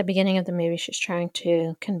trying, at the beginning of the movie, she's trying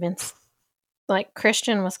to convince, like,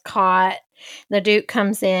 Christian was caught. The Duke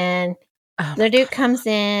comes in.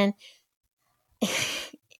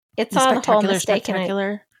 It's all the whole mistake.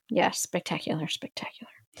 Spectacular. Yes, spectacular.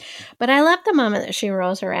 But I love the moment that she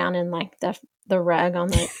rolls around in, like, the rug on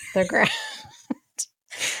the ground.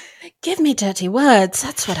 Give me dirty words.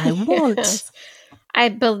 That's what I want. Yes. I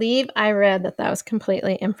believe I read that was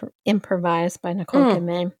completely improvised by Nicole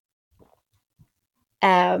Kidman.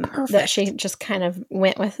 That she just kind of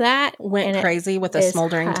went with that. Went crazy with a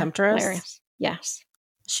smoldering temptress. Hilarious. Yes.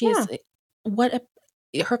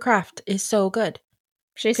 Her craft is so good.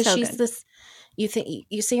 She's good. This, you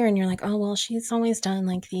see her and you're like, oh, well, she's always done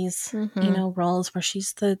like these, roles where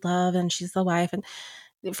she's the love and she's the wife. And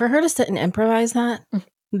for her to sit and improvise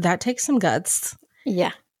that takes some guts.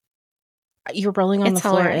 Yeah. You're rolling on the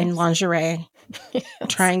floor in lingerie,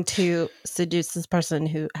 trying to seduce this person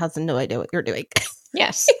who has no idea what you're doing.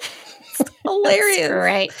 Yes. It's hilarious. That's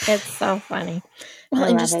great. It's so funny. Well,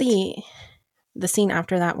 and just the scene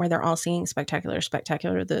after that where they're all singing Spectacular,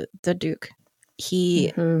 the Duke,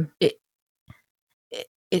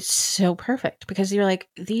 it's so perfect, because you're like,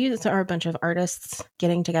 these are a bunch of artists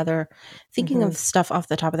getting together, thinking of stuff off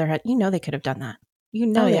the top of their head. They could have done that. They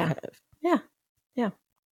could have. Yeah.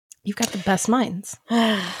 You've got the best minds.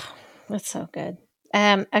 That's so good.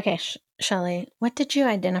 Okay, Shelley, what did you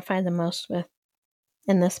identify the most with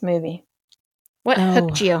in this movie? What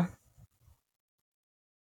hooked you?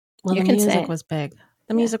 Well, the music was big.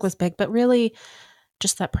 The music was big, but really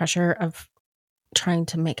just that pressure of trying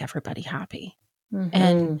to make everybody happy.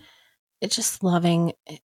 And it's just loving,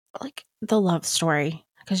 like, the love story,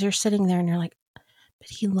 because you're sitting there and you're like, but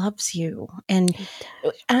he loves you. And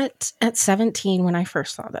at 17, when I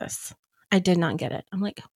first saw this, I did not get it. I'm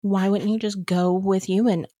like, why wouldn't you just go with you?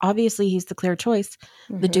 And obviously he's the clear choice.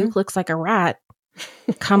 The Duke looks like a rat.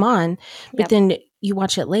 Come on. But then you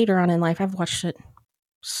watch it later on in life. I've watched it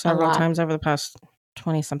several times over the past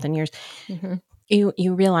 20 something years.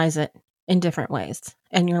 You realize it in different ways.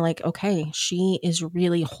 And you're like, okay, she is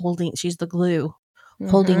really she's the glue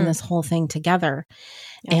holding this whole thing together.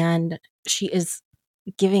 And she is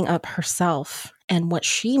giving up herself and what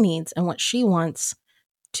she needs and what she wants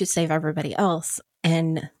to save everybody else.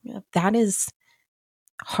 And that is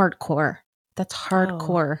hardcore. That's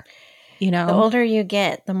hardcore. The older you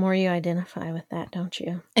get, the more you identify with that, don't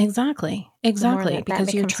you? Exactly.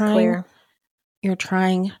 Because you're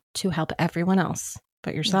trying to help everyone else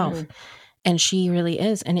but yourself. And she really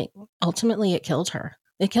is. And ultimately it killed her.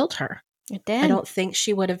 It did. I don't think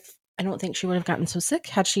she would have gotten so sick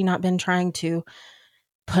had she not been trying to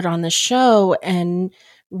put on the show and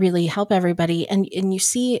really help everybody. And you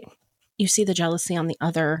see the jealousy on the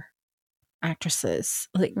other actresses,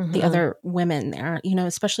 like the other women there,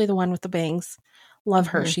 especially the one with the bangs. Love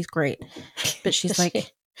her. She's great. But she's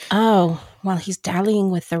like, oh, well, he's dallying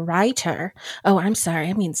with the writer. Oh, I'm sorry.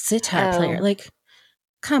 I mean, sitar player. Like,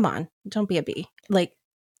 come on. Don't be a bee. Like,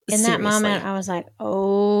 in seriously. That moment, I was like,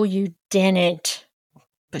 oh, you didn't.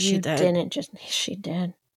 But she did. She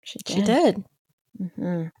did. She did.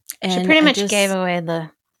 And she pretty much gave away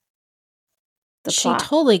the plot. She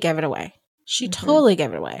totally gave it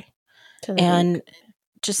away. And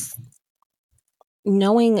just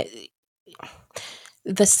knowing,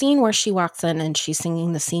 the scene where she walks in and she's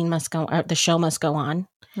singing the show must go on,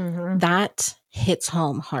 that hits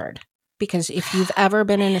home hard. Because if you've ever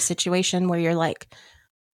been in a situation where you're like,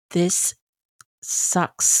 this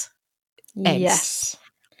sucks eggs. Yes.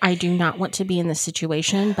 I do not want to be in this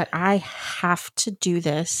situation, but I have to do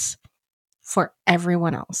this for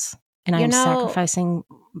everyone else. And I'm sacrificing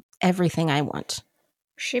everything I want.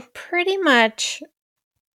 She pretty much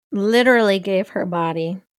literally gave her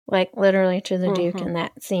body, like literally to the Duke in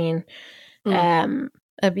that scene,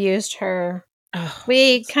 abused her.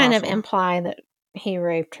 We kind of imply that he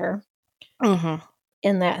raped her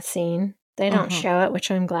in that scene. They don't show it, which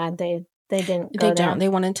I'm glad they didn't go They down. don't. They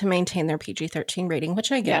wanted to maintain their PG-13 rating,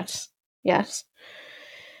 which I get. Yes.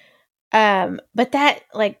 But that,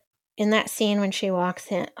 like, in that scene when she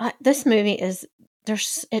walks in, this movie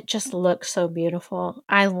it just looks so beautiful.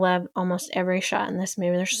 I love almost every shot in this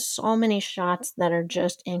movie. There's so many shots that are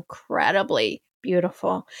just incredibly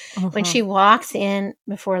beautiful. When she walks in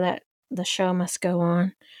before the show must go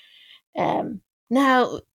on.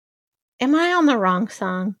 Now, am I on the wrong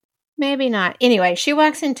song? Maybe not. Anyway, she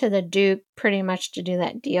walks into the Duke pretty much to do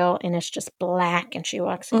that deal, and it's just black, and she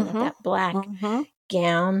walks in with that black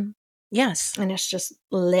gown. Yes. And it's just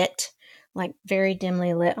lit, like very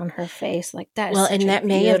dimly lit on her face. Like that is well, such and a that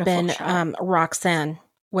may have beautiful been shot. Roxanne,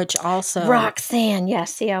 which also Roxanne,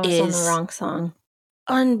 yes. See, I was on the wrong song.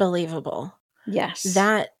 Unbelievable. Yes.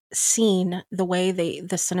 That scene, the way the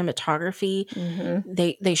cinematography,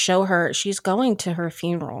 they show her, she's going to her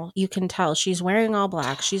funeral. You can tell she's wearing all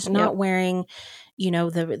black. She's not wearing,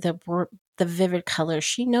 the vivid colors.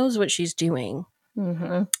 She knows what she's doing.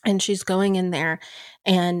 And she's going in there,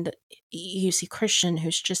 and you see Christian,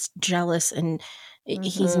 who's just jealous, and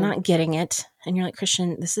he's not getting it. And you're like,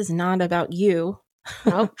 Christian, this is not about you.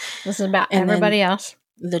 Nope. This is about everybody else.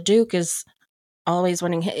 The Duke is always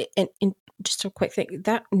wanting, and just a quick thing,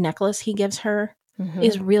 that necklace he gives her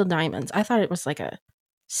is real diamonds. I thought it was like a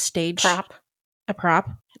stage prop. A prop.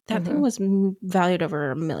 That thing was valued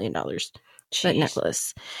over $1 million. That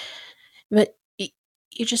necklace. But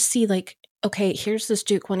you just see, like, okay, here's this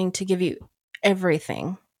Duke wanting to give you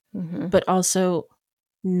everything, but also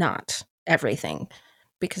not everything,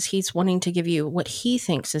 because he's wanting to give you what he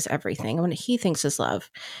thinks is everything, what he thinks is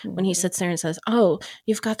love. When he sits there and says, oh,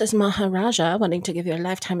 you've got this Maharaja wanting to give you a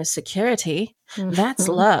lifetime of security, that's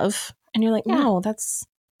love. And you're like, no, that's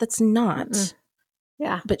not.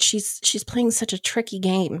 Yeah. But she's playing such a tricky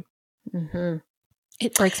game.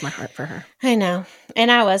 It breaks my heart for her. I know.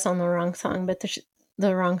 And I was on the wrong song, but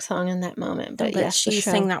the wrong song in that moment. But yes, she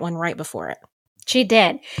sang that one right before it. She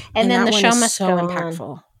did. And then the show must go impactful.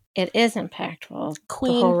 On. It is impactful.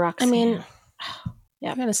 Queen. The whole Roxanne. I mean,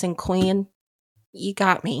 I'm going to sing Queen. You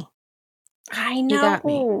got me. I know. You got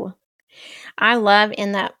me. I love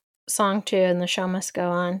in that song too, and the show must go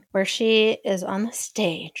on, where she is on the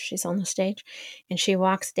stage. She's on the stage, and she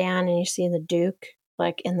walks down, and you see the Duke,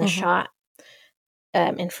 like in the shot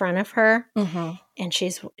in front of her. And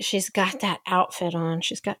she's got that outfit on.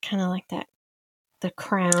 She's got kind of like the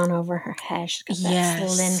crown over her head. She's got that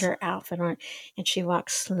slender outfit on, and she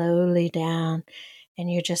walks slowly down,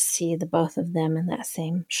 and you just see the both of them in that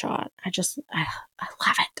same shot. I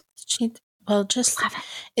love it. Love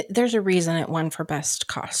it. There's a reason it won for best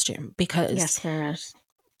costume, because yes, there is.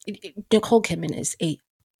 Nicole Kidman is a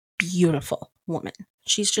beautiful woman.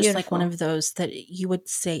 She's just like one of those that you would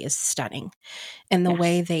say is stunning, and the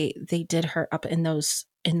way they did her up in those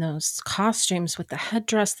costumes with the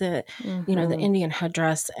headdress, the Indian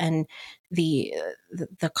headdress, and the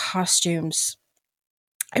costumes.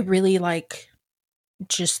 I really like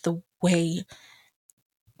just the way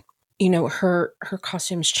her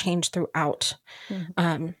costumes change throughout.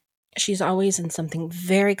 She's always in something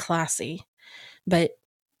very classy, but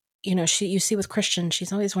you see with Christian,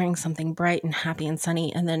 she's always wearing something bright and happy and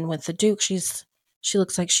sunny, and then with the Duke, she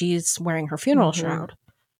looks like she's wearing her funeral shroud.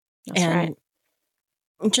 That's right.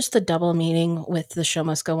 Just the double meaning with the show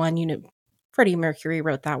must go on. Freddie Mercury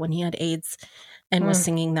wrote that when he had AIDS and was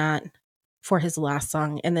singing that for his last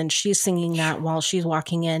song, and then she's singing that while she's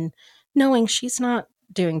walking in, knowing she's not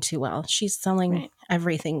doing too well. She's selling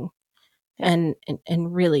everything and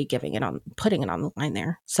really putting it on the line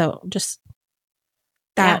there. So just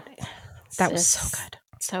that was so good.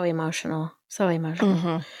 So emotional.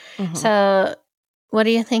 So what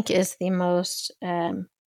do you think is the most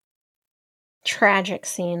tragic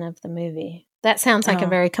scene of the movie? That sounds like a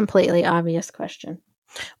very completely obvious question.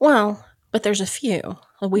 Well, but there's a few.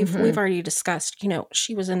 We've already discussed,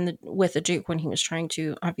 she was with the Duke when he was trying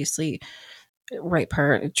to obviously rape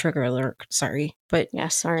her. Trigger alert, sorry. But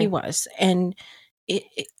he was. And it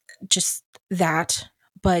just that.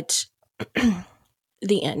 But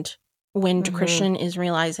the end, when Mhm. Christian is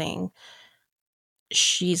realizing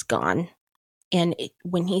she's gone. And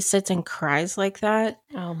when he sits and cries like that,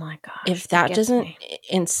 oh my gosh, if that that gets doesn't me.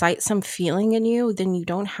 incite some feeling in you, then you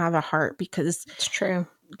don't have a heart, because It's true.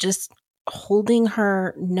 just holding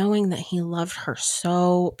her, knowing that he loved her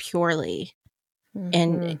so purely,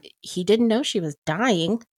 and Mhm. he didn't know she was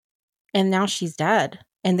dying, and now she's dead.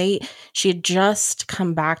 And she had just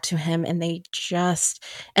come back to him, and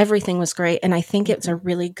everything was great. And I think it's a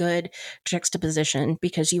really good juxtaposition,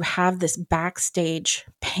 because you have this backstage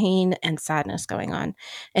pain and sadness going on,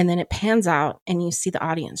 and then it pans out and you see the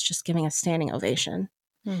audience just giving a standing ovation.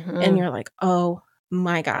 And you're like, oh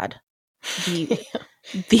my God, the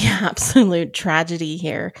absolute tragedy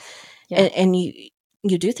here. Yeah. And you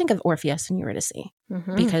do think of Orpheus and Eurydice,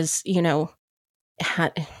 because,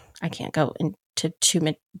 I can't go into too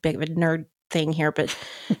big of a nerd thing here, but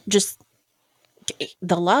just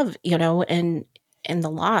the love, and the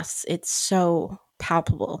loss, it's so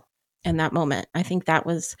palpable in that moment. I think that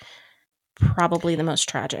was probably the most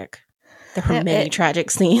tragic. There were many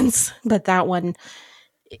tragic scenes, but that one,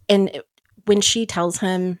 and when she tells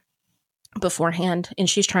him beforehand and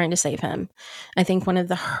she's trying to save him, I think one of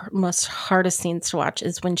the most hardest scenes to watch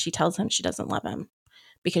is when she tells him she doesn't love him,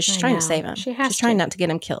 because she's trying to save him. She's trying not to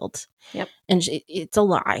get him killed. Yep. And it's a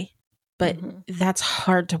lie, but that's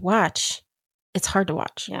hard to watch. It's hard to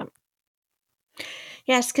watch. Yep.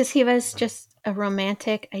 Yes, because he was just a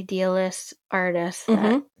romantic, idealist artist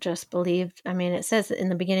that just believed. I mean, it says in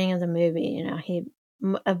the beginning of the movie, he,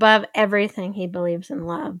 above everything, he believes in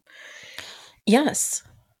love. Yes.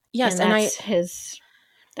 Yes. And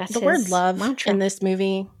that's the word love mantra in this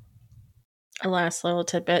movie, a last little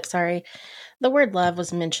tidbit, sorry. The word love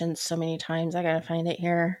was mentioned so many times. I gotta find it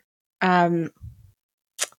here. Oh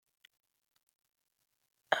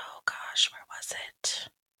gosh, where was it?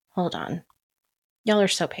 Hold on. Y'all are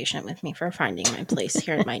so patient with me for finding my place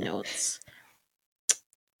here in my notes.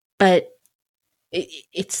 But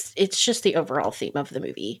it's just the overall theme of the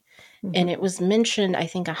movie. And it was mentioned, I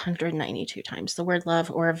think, 192 times, the word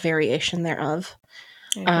love, or a variation thereof.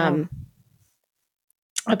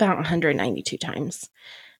 About 192 times,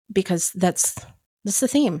 because that's the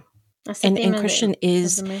theme. That's the theme and of Christian of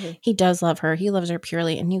the movie. He does love her. He loves her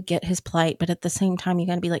purely, and you get his plight. But at the same time, you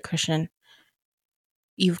got to be like, Christian,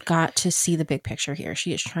 you've got to see the big picture here.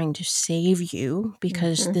 She is trying to save you,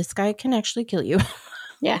 because this guy can actually kill you.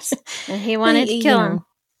 Yes. And he wanted to kill him.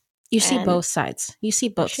 You see both sides. You see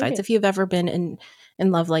both sides. If you've ever been in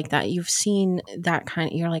love like that, you've seen that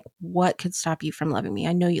kind of, you're like, what could stop you from loving me?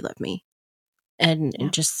 I know you love me. And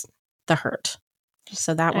just the hurt.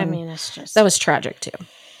 So that one, it's just, that was tragic too.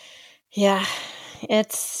 Yeah.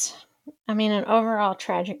 It's, an overall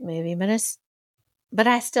tragic movie, but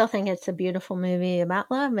I still think it's a beautiful movie about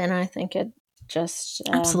love. And I think it just,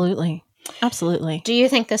 Absolutely. Do you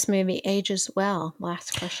think this movie ages well?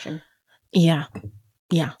 Last question. Yeah.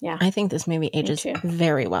 I think this movie ages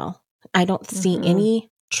very well. I don't see any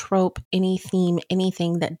trope, any theme,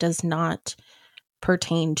 anything that does not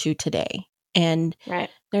pertain to today. And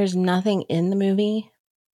there's nothing in the movie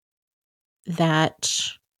that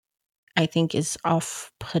I think is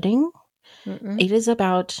off-putting. It is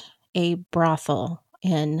about a brothel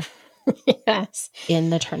in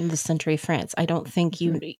the turn of the century France. I don't think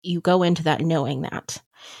you go into that knowing that.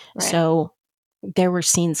 So there were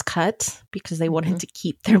scenes cut because they wanted to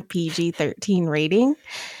keep their PG-13 rating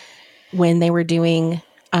when they were doing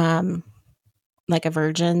like a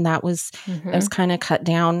virgin. That was kind of cut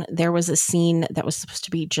down. There was a scene that was supposed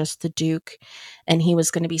to be just the Duke, and he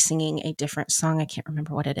was going to be singing a different song. I can't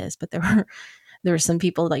remember what it is, but there were some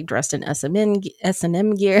people like dressed in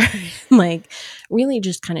S&M gear, like really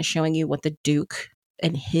just kind of showing you what the Duke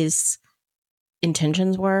and his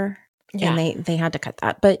intentions were. Yeah. And they had to cut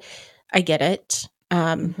that, but I get it.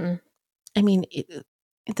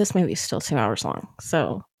 This movie is still 2 hours long,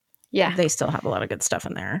 so they still have a lot of good stuff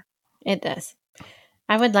in there. It does.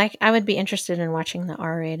 I would be interested in watching the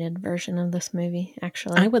R-rated version of this movie,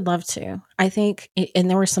 actually. I would love to. I think, and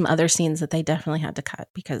there were some other scenes that they definitely had to cut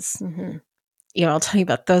because, I'll tell you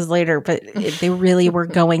about those later, but they really were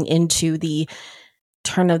going into the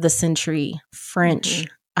turn of the century French,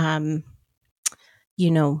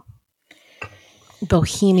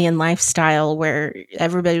 bohemian lifestyle where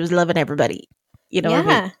everybody was loving everybody. What I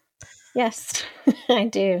mean? Yes, I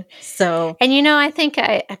do. So, and I think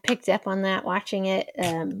I picked up on that watching it.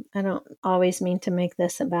 I don't always mean to make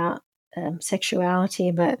this about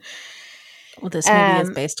sexuality, but this movie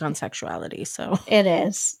is based on sexuality, so it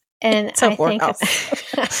is. And I think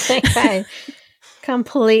I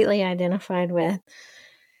completely identified with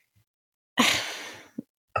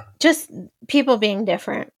just people being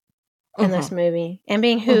different in this movie and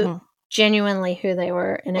being genuinely who they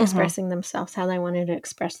were and expressing themselves how they wanted to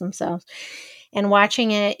express themselves. And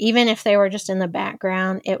watching it, even if they were just in the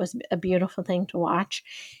background, it was a beautiful thing to watch.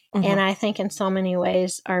 And I think in so many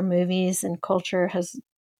ways, our movies and culture has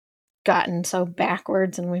gotten so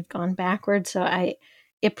backwards and we've gone backwards. So I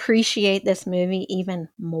appreciate this movie even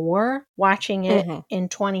more watching it in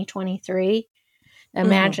 2023.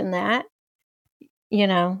 Imagine that. You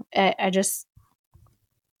know, I just,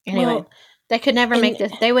 anyway, they could never make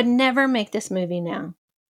this. They would never make this movie now.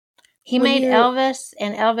 He made Elvis,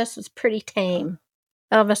 and Elvis was pretty tame.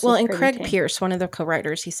 Elvis was pretty Craig tame. Pierce, one of the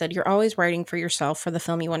co-writers, he said, "You're always writing for yourself for the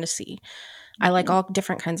film you want to see." I like all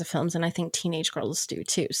different kinds of films, and I think teenage girls do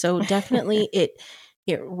too. So definitely it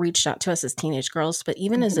reached out to us as teenage girls, but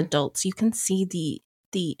even as adults, you can see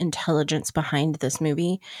the intelligence behind this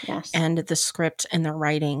movie and the script and the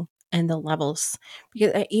writing and the levels.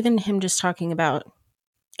 Because even him just talking about,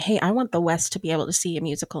 hey, I want the West to be able to see a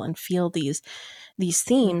musical and feel these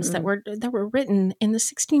themes that were written in the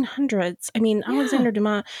 1600s. I mean, Alexander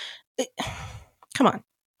Dumas, come on.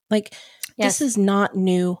 Like, this is not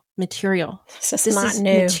new material. This is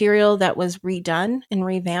new material that was redone and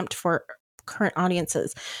revamped for current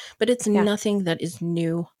audiences. But it's nothing that is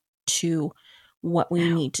new to what we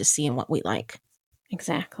need to see and what we like.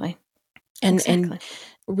 Exactly. And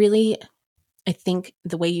really, I think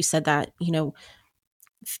the way you said that, you know,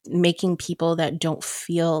 making people that don't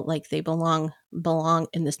feel like they belong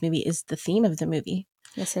in this movie is the theme of the movie.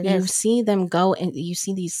 Yes, it is. You see them go and you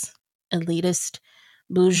see these elitist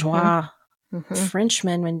bourgeois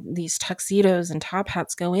Frenchmen in these tuxedos and top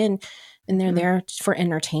hats go in, and they're there for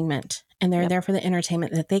entertainment, and they're there for the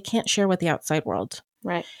entertainment that they can't share with the outside world.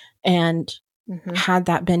 Right. And had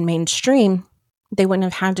that been mainstream, they wouldn't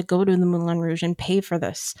have had to go to the Moulin Rouge and pay for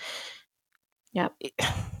this. Yep.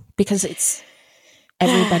 Because it's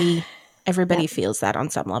everybody feels that on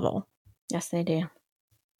some level. Yes, they do.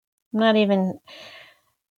 Not even,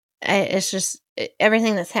 it's just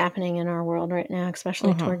everything that's happening in our world right now,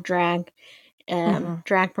 especially toward drag,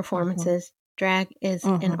 drag performances. Drag is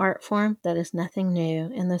an art form that is nothing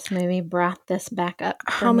new, and this movie brought this back up.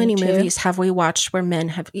 How many movies have we watched where men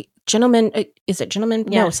have gentlemen? Is it Gentlemen?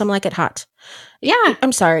 Yes. No, Some Like It Hot. Yeah,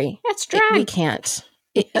 I'm sorry, it's drag. We can't.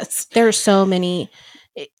 There are so many.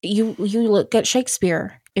 You look at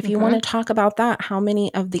Shakespeare. If you want to talk about that, how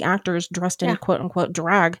many of the actors dressed in quote unquote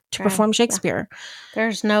drag to perform Shakespeare?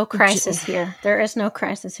 There's no crisis here. There is no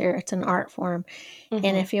crisis here. It's an art form. And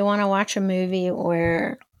if you want to watch a movie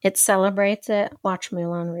where it celebrates it, watch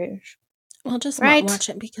Moulin Rouge. Well, just not watch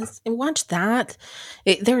it because watch that.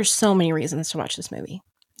 There are so many reasons to watch this movie.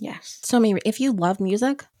 Yes. So many. If you love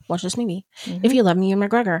music, watch this movie. If you love Ewan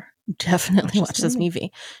McGregor, definitely watch this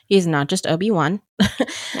movie. He's not just Obi-Wan.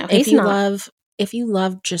 No, he's not. If you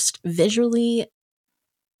love just visually,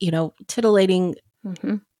 you know, titillating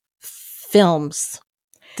films,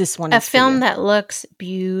 this one is a film that looks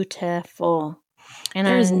beautiful. And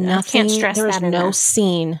there's nothing. Can't stress there's that no enough.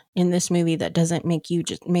 Scene in this movie that doesn't make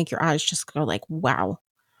your eyes just go like, wow.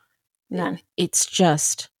 None. It's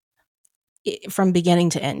just from beginning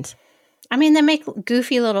to end. I mean, they make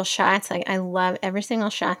goofy little shots. Like, I love every single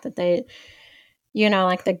shot that they, you know,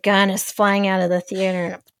 like the gun is flying out of the theater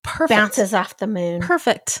and it bounces off the moon.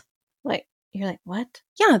 Perfect. Like, you're like, what?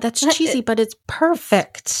 Yeah, that's cheesy, but it's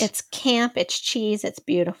perfect. It's camp, it's cheese, it's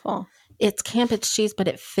beautiful. It's camp, it's cheese, but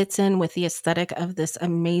it fits in with the aesthetic of this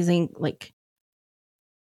amazing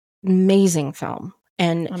film.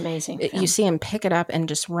 And amazing you see him pick it up and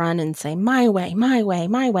just run and say, my way, my way,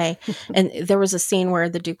 my way. And there was a scene where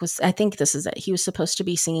the Duke was, I think this is it. He was supposed to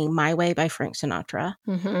be singing My Way by Frank Sinatra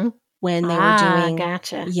when they were doing.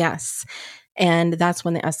 Gotcha. Yes. And that's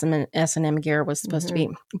when the S&M gear was supposed to be.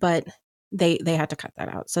 But they had to cut that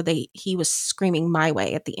out. So he was screaming My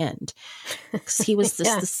Way at the end. Because he was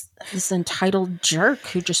this entitled jerk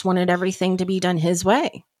who just wanted everything to be done his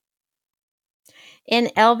way. In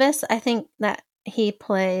Elvis, I think that he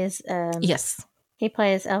plays yes. He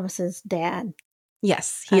plays Elvis's dad.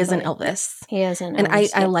 Yes, he is an Elvis. He is an Elvis. And I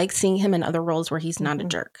yeah. like seeing him in other roles where he's not a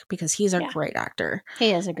jerk because he's a great actor.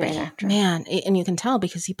 He is a great actor. Man, and you can tell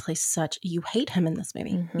because he plays you hate him in this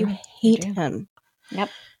movie. You hate him. Yep.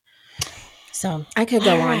 So I could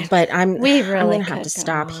go on, but I'm going to have to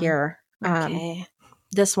stop here. Okay.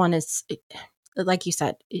 This one is, like you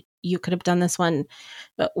said, you could have done this one,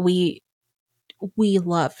 but we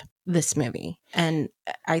love this movie, and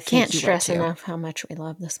I think can't stress enough how much we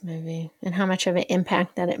love this movie and how much of an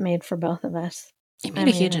impact that it made for both of us. It made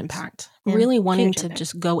a huge impact. Really wanting to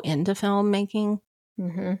just go into filmmaking.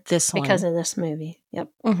 This one because of this movie. Yep.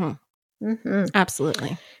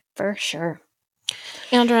 Absolutely. For sure.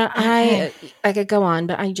 Andra, Okay. I could go on,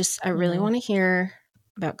 but I really want to hear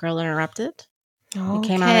about Girl Interrupted. Okay. It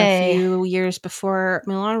came out a few years before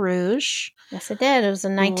Moulin Rouge. Yes, it did. It was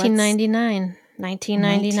in 1999.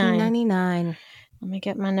 1999. Let me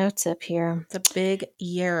get my notes up here. It's a big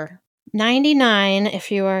year. 99,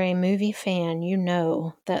 if you are a movie fan, you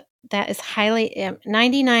know that is highly...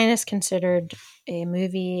 99 is considered a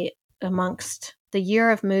movie amongst the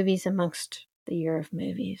year of movies amongst the year of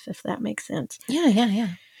movies, if that makes sense. Yeah.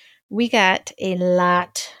 We got a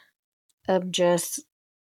lot of just...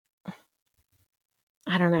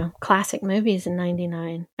 I don't know, classic movies in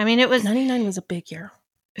 99. I mean, it was... 99 was a big year.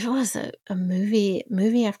 It was a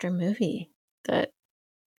movie after movie that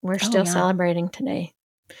we're still celebrating today.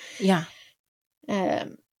 Yeah.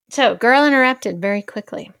 So, Girl Interrupted, very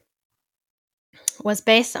quickly, was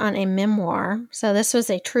based on a memoir. So, this was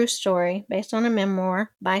a true story based on a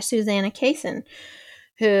memoir by Susanna Kaysen,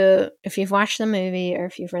 who, if you've watched the movie or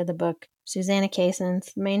if you've read the book, Susanna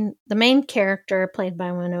Kaysen's the main character, played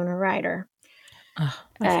by Winona Ryder. Oh,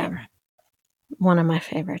 my favorite. One of my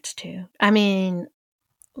favorites too. I mean,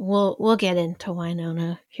 we'll get into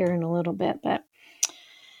Winona here in a little bit, but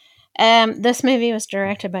this movie was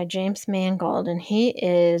directed by James Mangold, and he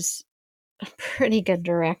is a pretty good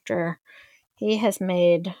director. He has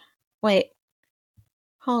made... Wait,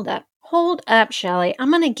 hold up, Shelley.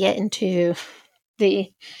 I'm going to get into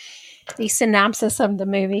the synopsis of the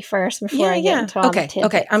movie first before I get into all the tidbits.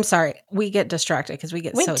 Okay, I'm sorry. We get distracted because we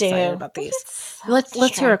get so excited about these.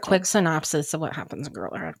 Let's hear a quick synopsis of what happens in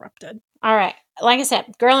Girl Interrupted. All right. Like I said,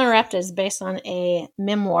 Girl Interrupted is based on a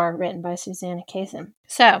memoir written by Susanna Kaysen.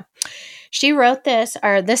 So, she wrote this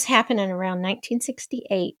happened in around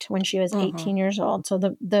 1968 when she was 18 years old. So,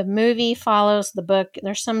 the movie follows the book.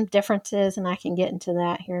 There's some differences, and I can get into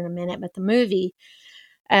that here in a minute. But the movie,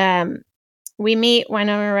 we meet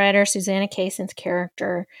Winona Ryder, Susanna Kaysen's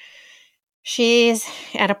character. She's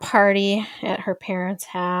at a party at her parents'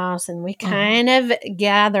 house, and we kind of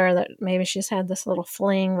gather that maybe she's had this little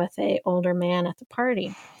fling with an older man at the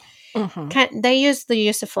party. They use the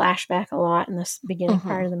use of flashback a lot in this beginning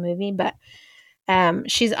part of the movie, but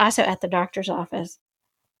she's also at the doctor's office.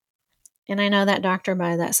 And I know that doctor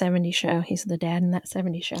by that 70s show. He's the dad in that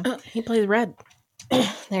 70s show. Oh, he plays Red.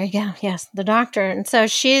 There you go. Yes, the doctor. And so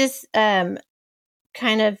she's kind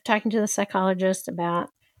of talking to the psychologist about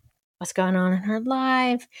what's going on in her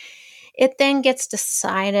life. It then gets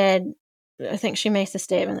decided, I think she makes a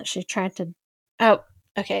statement that she tried to... Oh,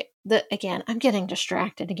 okay. Again, I'm getting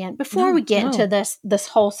distracted again. Before we get into this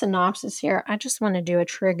whole synopsis here, I just want to do a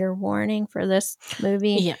trigger warning for this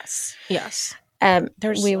movie. Yes.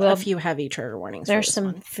 There's a few heavy trigger warnings. There's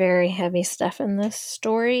some very heavy stuff in this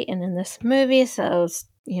story and in this movie. So,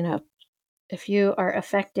 if you are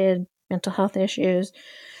affected, mental health issues,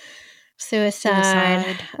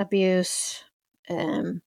 suicide, abuse,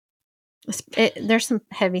 there's some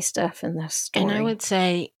heavy stuff in this story. And I would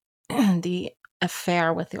say the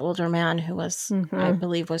affair with the older man who was, I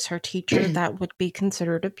believe, was her teacher, that would be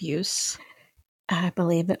considered abuse. I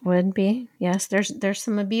believe it would be. Yes, there's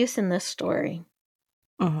some abuse in this story.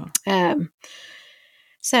 So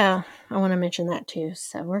I want to mention that too.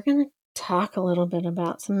 So we're going to talk a little bit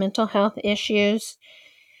about some mental health issues.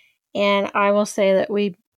 And I will say that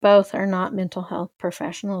we both are not mental health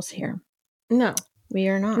professionals here. No. We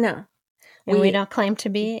are not. No. And we don't claim to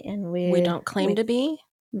be. And we don't claim to be.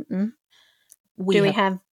 Do we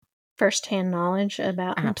have firsthand knowledge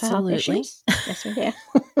about mental health issues? Yes, we do.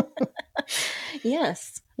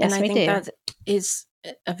 Yes. Yes, and I we think do. that is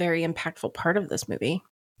a very impactful part of this movie.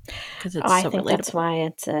 Because it's I so think relatable. that's why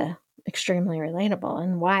it's extremely relatable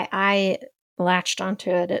and why I latched onto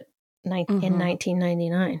it in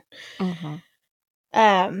 1999.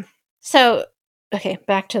 So, okay,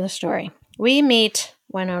 back to the story. We meet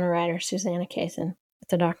Winona Ryder, Susanna Kaysen, at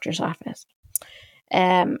the doctor's office.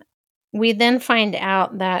 We then find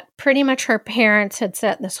out that pretty much her parents had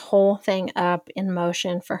set this whole thing up in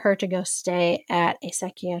motion for her to go stay at a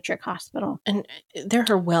psychiatric hospital. And they're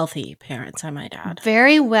her wealthy parents, I might add.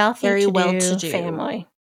 Very wealthy, very well-to-do family.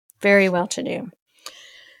 Very well-to-do.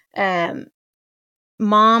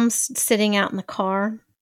 Mom's sitting out in the car.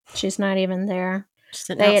 She's not even there. She's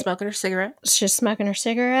sitting out smoking her cigarette. She's smoking her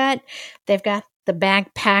cigarette. They've got the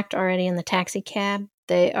bag packed already in the taxi cab.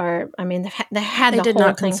 They are, I mean, they had the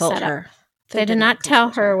whole thing set up. They did not tell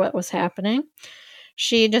her what was happening.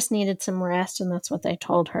 She just needed some rest, and that's what they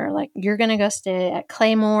told her. Like, you're going to go stay at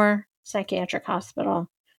Claymore Psychiatric Hospital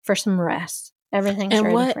for some rest. Everything's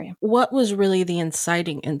ready for you. What was really the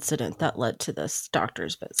inciting incident that led to this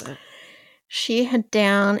doctor's visit? She had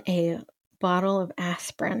down a bottle of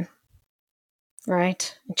aspirin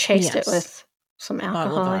Right. And chased it with some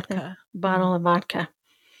alcohol, I think. Bottle of vodka.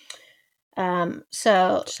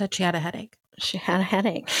 So she said she had a headache. She had a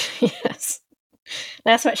headache. Yes.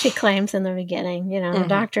 That's what she claims in the beginning. The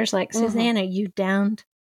doctor's like, Susanna, you downed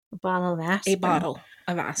a bottle of aspirin. A bottle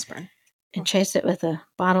of aspirin. And chased it with a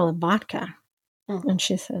bottle of vodka. And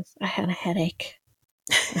she says, I had a headache.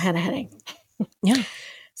 Yeah.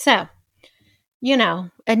 So,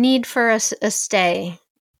 a need for a stay.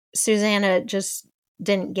 Susanna just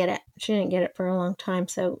didn't get it. She didn't get it for a long time.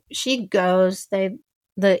 So she goes.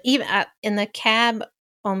 Even in the cab,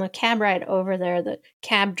 on the cab ride over there, the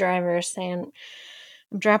cab driver is saying,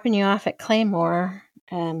 I'm dropping you off at Claymore.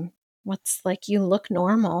 You look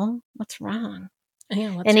normal. What's wrong?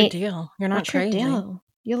 Yeah, what's your deal? You're not crazy. Your deal?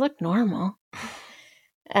 You look normal.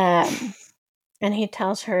 And he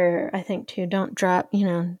tells her, I think, too, don't drop,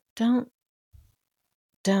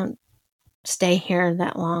 don't stay here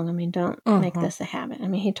that long. I mean, don't make this a habit. I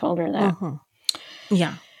mean, he told her that.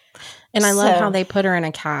 Yeah. And I love how they put her in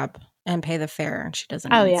a cab and pay the fare, and she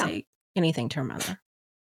doesn't even say anything to her mother.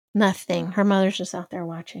 Nothing. Her mother's just out there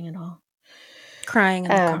watching it all. Crying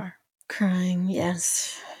in the car. Crying,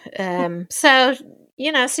 yes. So,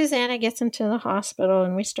 Susanna gets into the hospital,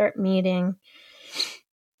 and we start meeting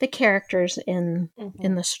the characters in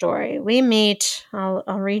the story. We meet, I'll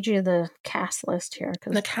read you the cast list here.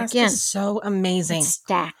 The cast is so amazing. It's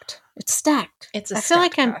stacked. I feel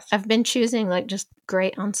like I've been choosing like just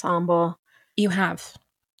great ensemble. You have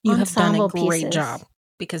done a great job,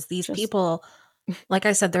 because these people, like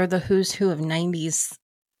I said, they're the who's who of 90s.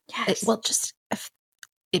 Yes.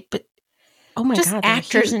 But oh my God,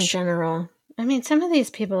 actors in general. I mean, some of these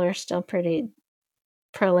people are still pretty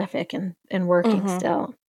prolific and working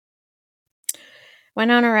still.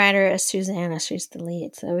 Winona Ryder as Susanna. She's the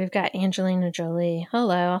lead. So we've got Angelina Jolie.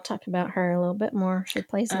 Hello. I'll talk about her a little bit more. She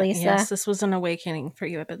plays Lisa. Yes, this was an awakening for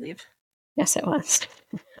you, I believe. Yes, it was.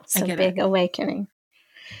 It's a big awakening.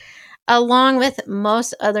 Along with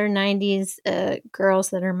most other 90s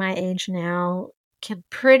girls that are my age now, can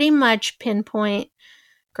pretty much pinpoint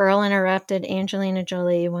Moulin Interrupted, Angelina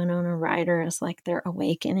Jolie, Winona Ryder as like their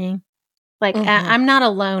awakening. Like, I'm not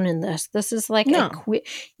alone in this. This is like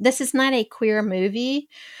this is not a queer movie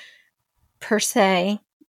per se,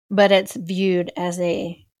 but it's viewed as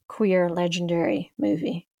a queer legendary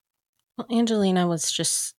movie. Well, Angelina was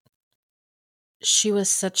she was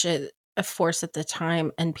such a force at the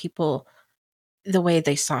time, and people, the way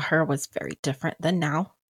they saw her was very different than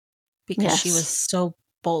now, because she was so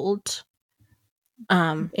bold.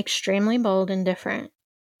 Extremely bold and different.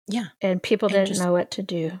 Yeah. And people didn't know what to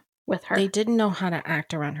do with her. They didn't know how to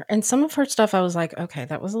act around her. And some of her stuff, I was like, okay,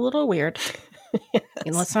 that was a little weird. Yes.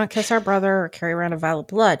 And let's not kiss our brother or carry around a vial of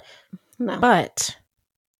blood. No. But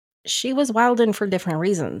she was wilding for different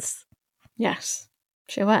reasons. Yes,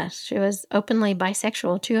 she was. She was openly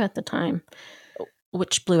bisexual, too, at the time.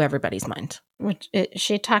 Which blew everybody's mind.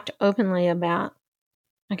 She talked openly about.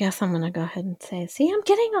 I guess I'm going to go ahead and say, see, I'm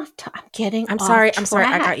getting off I'm sorry.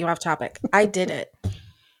 I got you off topic. I did it.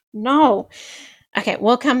 No. Okay,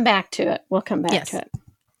 we'll come back to it. To it.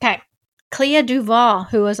 Okay. Clea Duvall,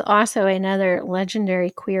 who was also another legendary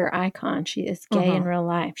queer icon. She is gay in real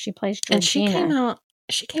life. She plays Georgina. And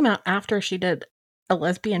she came out after she did a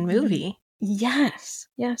lesbian movie. Yes.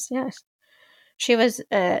 She was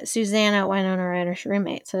Susanna, Winona Ryder's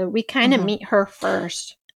roommate. So we kind of meet her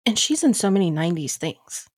first. And she's in so many 90s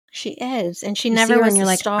things. She is. And she never was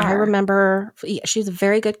a star. I remember. She's a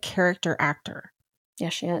very good character actor.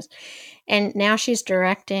 Yes, she is. And now she's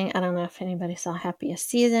directing. I don't know if anybody saw Happiest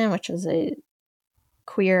Season, which was a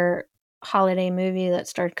queer holiday movie that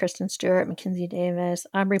starred Kristen Stewart, Mackenzie Davis,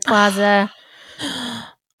 Aubrey Plaza.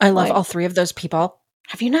 I love all three of those people.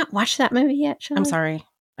 Have you not watched that movie yet, Shelley? I'm sorry.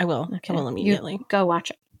 I will. Okay. I will immediately. Go watch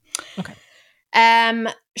it. Okay.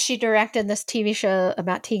 She directed this TV show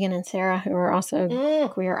about Tegan and Sarah, who are also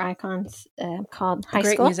queer icons, called High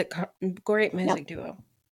School. Great music duo.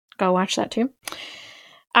 Go watch that too.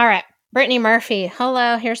 All right. Brittany Murphy.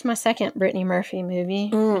 Hello. Here's my second Brittany Murphy movie.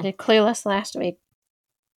 I did Clueless last week.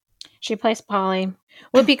 She plays Polly.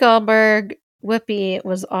 Whoopi Goldberg. Whoopi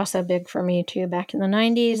was also big for me too back in the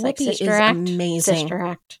 90s. Whoopi like Sister is Act. Amazing. Sister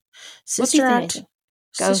Act.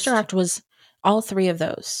 Sister Act was all three of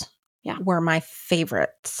those. Yeah. Were my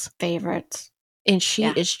favorites. And she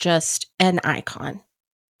is just an icon.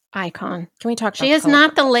 Can we talk about She is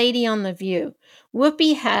not the lady on The View.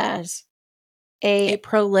 Whoopi has a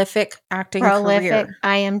prolific acting career.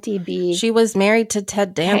 IMDb. She was married to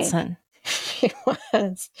Ted Danson. She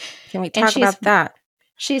was. Can we talk about that?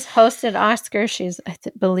 She's hosted Oscars. She's, I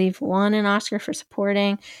believe, won an Oscar for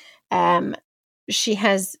supporting. She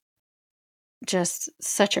has just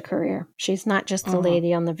such a career. She's not just the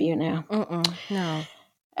lady on The View now. No.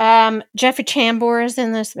 Jeffrey Tambor is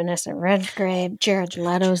in this. Vanessa Redgrave. Jared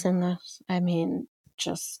Leto's in this. I mean,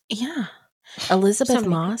 just... Yeah. Elizabeth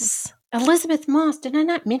Moss. People. Elizabeth Moss. Did I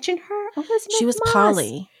not mention her? Elizabeth She was Moss.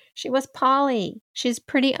 Polly. She was Polly. She's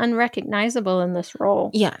pretty unrecognizable in this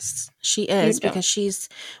role. Yes, she is, because she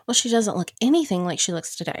doesn't look anything like she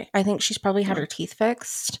looks today. I think she's probably had her teeth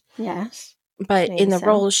fixed. Yes. But in the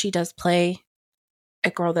role, she does play a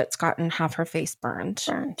girl that's gotten half her face burned.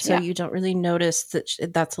 So you don't really notice that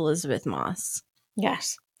that's Elizabeth Moss.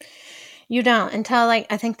 Yes. You don't until, like,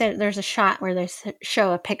 I think that there's a shot where they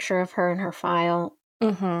show a picture of her in her file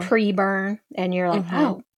pre-burn, and you're like,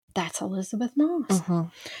 oh, that's Elizabeth Moss.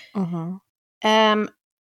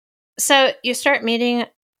 So you start meeting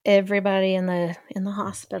everybody in the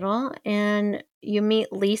hospital, and you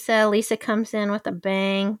meet Lisa. Lisa comes in with a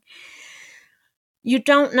bang. You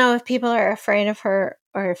don't know if people are afraid of her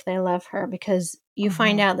or if they love her, because you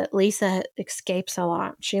find out that Lisa escapes a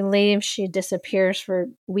lot. She leaves, she disappears for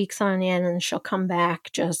weeks on end, and she'll come back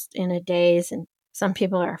just in a daze, and some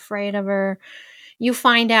people are afraid of her. You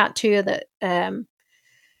find out, too, that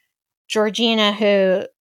Georgina, who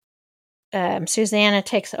Susanna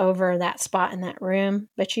takes over that spot in that room,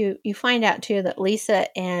 but you find out, too, that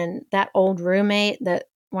Lisa and that old roommate that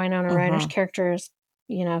Winona Ryder's character is,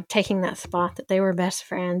 taking that spot, that they were best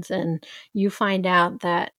friends, and you find out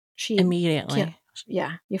that she... Immediately.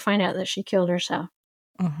 You find out that she killed herself.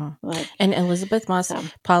 And Elizabeth Moss,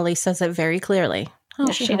 Polly says it very clearly. Oh,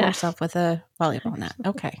 Yeah, she she hit does. herself with a volleyball net.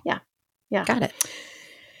 Okay. Yeah. Got it.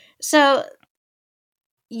 So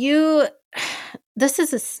this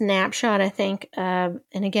is a snapshot, I think, and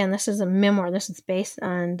again, this is a memoir. This is based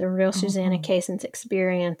on the real Susanna Kaysen's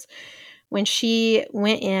experience when she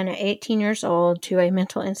went in at 18 years old to a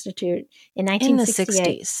mental institute in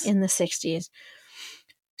 1968. In the 60s.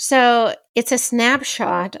 So it's a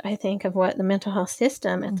snapshot, I think, of what the mental health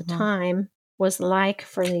system at the time was like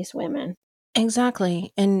for these women.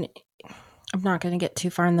 Exactly. And I'm not going to get too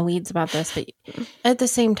far in the weeds about this, but at the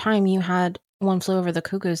same time, you had One Flew Over the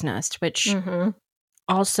Cuckoo's Nest, which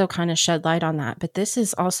also kind of shed light on that. But this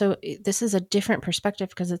is a different perspective,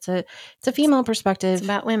 because it's a female perspective. It's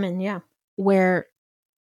about women, yeah. Where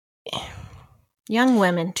young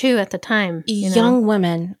women, too, at the time. Young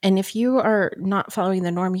women. And if you are not following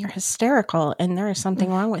the norm, you're hysterical, and there is something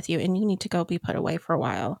wrong with you, and you need to go be put away for a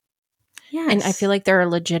while. Yes. And I feel like there are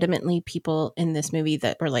legitimately people in this movie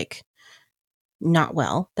that were, like, not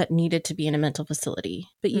well, that needed to be in a mental facility.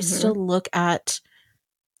 But you still look at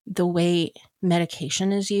the way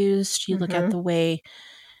medication is used. You look at the way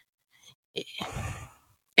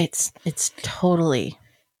it's totally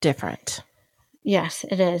different. Yes,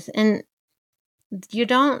 it is. And you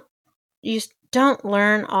don't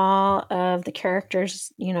learn all of the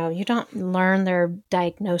characters, you don't learn their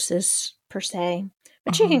diagnosis per se,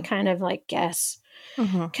 but you can kind of, like, guess,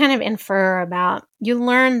 kind of infer about. You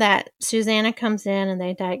learn that Susanna comes in and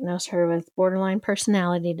they diagnose her with borderline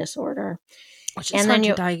personality disorder. Which is hard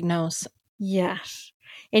to diagnose. Yes.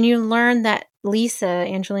 And you learn that Lisa,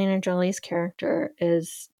 Angelina Jolie's character,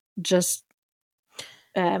 is just,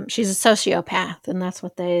 she's a sociopath, and that's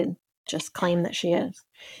what they just claim that she is.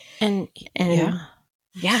 And yeah.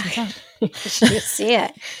 You see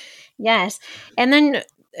it. Yes. And then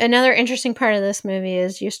another interesting part of this movie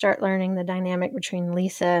is you start learning the dynamic between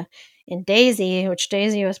Lisa and Daisy, which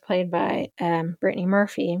Daisy was played by Brittany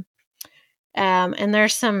Murphy. And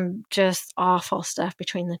there's some just awful stuff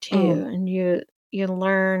between the two. And you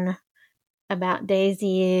learn about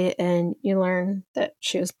Daisy, and you learn that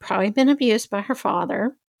she was probably been abused by her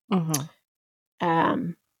father.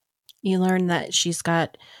 You learn that she's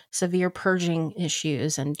got severe purging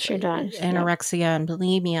issues, and she does, anorexia and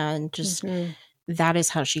bulimia, and just that is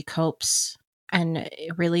how she copes. And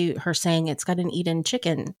really, her saying it's got an eat-in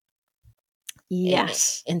chicken,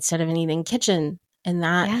 instead of an eating kitchen, and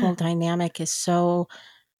that whole dynamic is so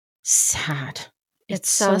sad. It's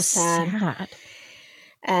so sad.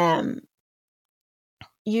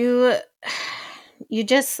 You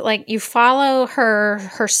just, like, you follow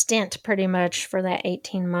her stint pretty much for that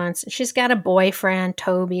 18 months. She's got a boyfriend,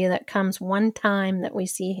 Toby, that comes one time that we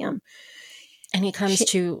see him. And he comes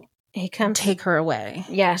to take her away.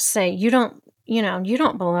 Yes, say, you don't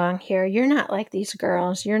belong here. You're not like these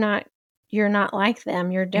girls. You're not like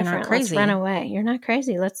them. You're different. You're not crazy. Let's run away. You're not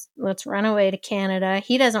crazy. Let's run away to Canada.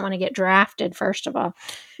 He doesn't want to get drafted, first of all.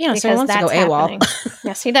 Yeah, so he wants to go AWOL.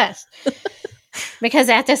 Yes, he does. Because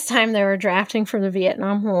at this time they were drafting for the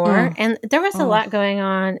Vietnam War, and there was a lot going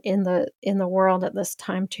on in the world at this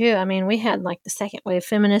time too. I mean, we had like the second wave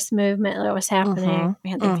feminist movement that was happening.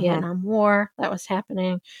 We had the Vietnam War that was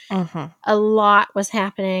happening. A lot was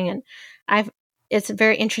happening, and it's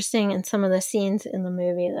very interesting in some of the scenes in the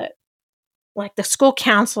movie that, like the school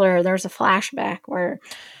counselor, there's a flashback where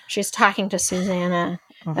she's talking to Susanna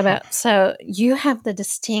about, so you have the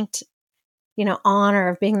distinct, honor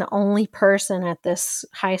of being the only person at this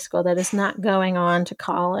high school that is not going on to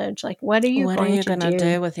college. Like, what are you going to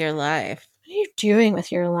do with your life? What are you doing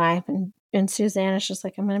with your life? And Susanna's just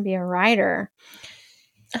like, I'm going to be a writer.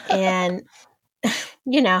 And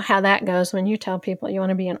you know how that goes when you tell people you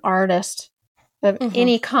want to be an artist of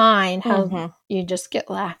any kind, how you just get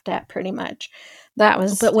laughed at pretty much. That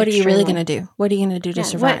was. But what are you really going to do? What are you going to do to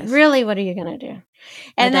survive? What are you going to do?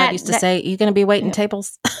 And my dad used to say, "You're going to be waiting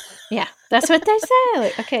tables." Yeah, that's what they say.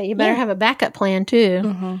 Like, okay, you better have a backup plan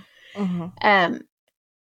too.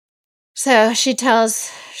 So she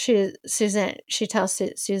tells Susanna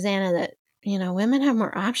that, women have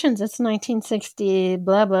more options. It's 1960,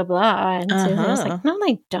 blah blah blah. And Susanna's like, no,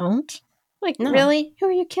 they don't. Like, really? Who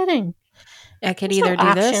are you kidding? I could either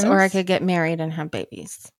do this or I could get married and have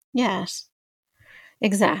babies. Yes,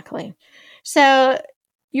 exactly. So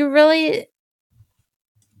you really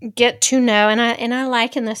get to know, and I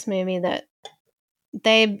like in this movie that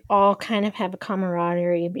they all kind of have a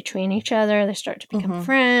camaraderie between each other. They start to become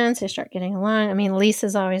friends. They start getting along. I mean,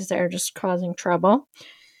 Lisa's always there just causing trouble.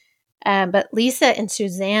 But Lisa and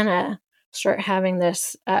Susanna start having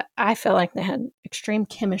this, I feel like they had extreme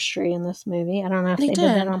chemistry in this movie. I don't know if they did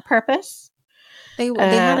that on purpose. They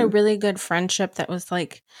had a really good friendship that was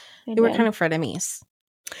like, they were kind of frenemies.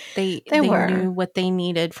 They knew what they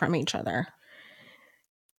needed from each other.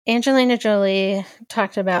 Angelina Jolie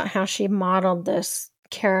talked about how she modeled this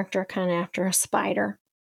character kind of after a spider,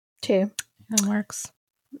 too. That works.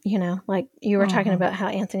 Like you were talking about how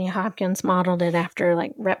Anthony Hopkins modeled it after,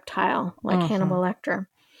 like, reptile, like Hannibal Lecter.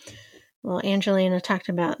 Well, Angelina talked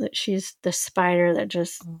about that she's the spider that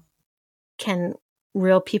just can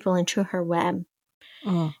reel people into her web.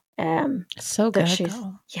 So good.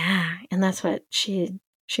 Yeah, and that's what she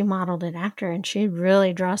modeled it after, and she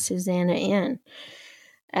really draws Susanna in.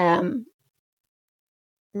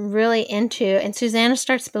 Really into, and Susanna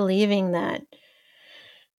starts believing that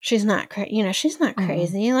she's not she's not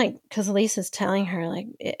crazy, like, because Lisa's telling her, like,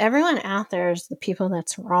 everyone out there is the people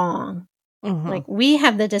that's wrong. Like, we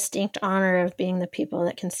have the distinct honor of being the people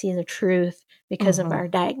that can see the truth because of our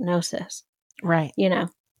diagnosis, right?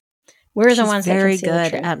 We're the ones that can see the truth. She's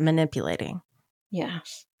very good at manipulating.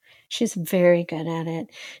 Yes. She's very good at it.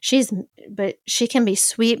 But she can be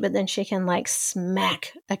sweet, but then she can, like,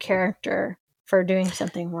 smack a character for doing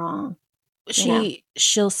something wrong.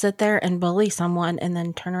 She'll sit there and bully someone and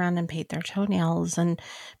then turn around and paint their toenails and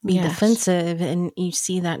be defensive, and you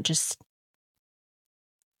see that just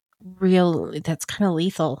that's kind of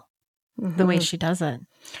lethal, the way she does it.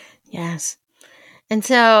 Yes. And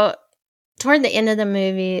so toward the end of the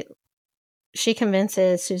movie, Lisa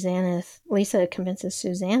convinces Susanna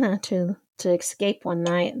to escape one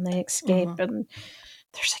night, and they escape, and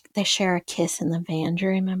they share a kiss in the van. Do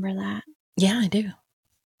you remember that? Yeah, I do.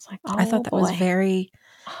 It's like, I thought that was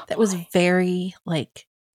very, like,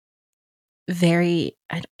 very,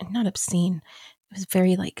 not obscene. It was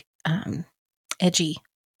very, like, edgy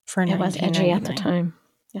for 1999. It was edgy at the time.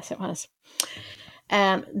 Yes, it was.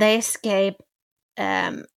 They escape.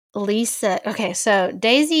 Lisa. Okay, so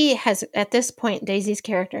Daisy has, at this point, Daisy's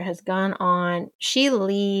character has gone on. She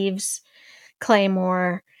leaves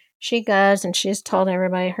Claymore. She goes and she's told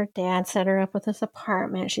everybody her dad set her up with this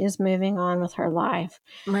apartment. She is moving on with her life.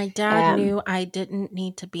 My dad knew I didn't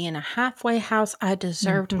need to be in a halfway house. I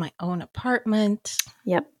deserved my own apartment.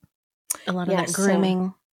 Yep. A lot of that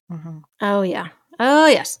grooming. Oh, yeah. Oh,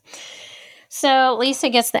 yes. So Lisa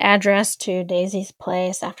gets the address to Daisy's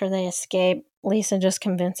place after they escape. Lisa just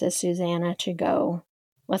convinces Susanna to go.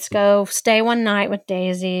 Let's go stay one night with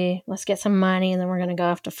Daisy. Let's get some money, and then we're going to go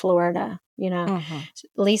off to Florida.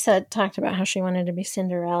 Lisa talked about how she wanted to be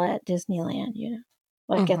Cinderella at Disneyland,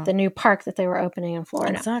 like at the new park that they were opening in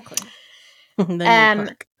Florida. Exactly. The new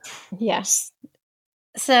park. Yes.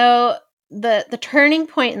 So the turning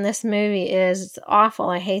point in this movie is, it's awful.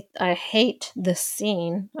 I hate this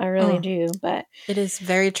scene. I really do, but it is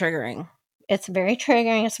very triggering. It's very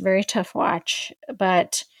triggering. It's a very tough watch,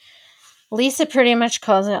 but Lisa pretty much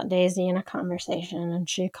calls out Daisy in a conversation, and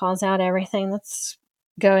she calls out everything that's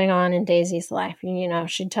going on in Daisy's life.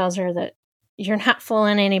 She tells her that you're not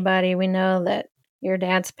fooling anybody. We know that your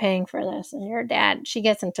dad's paying for this, and your dad, she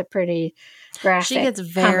gets into pretty graphic She gets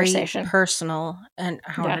very personal and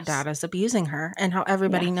how her dad is abusing her and how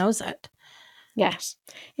everybody knows it. Yes.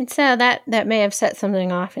 And so that may have set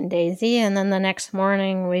something off in Daisy. And then the next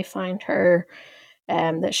morning we find her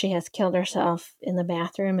that she has killed herself in the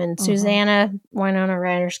bathroom. And Susanna, Winona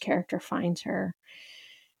Ryder's character, finds her.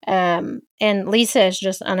 And Lisa is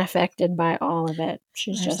just unaffected by all of it.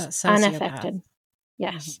 She's just unaffected.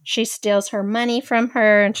 Yes. She steals her money from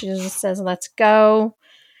her and she just says, let's go.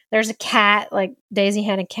 There's a cat. Like Daisy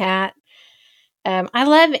had a cat. I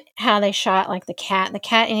love how they shot like the cat. The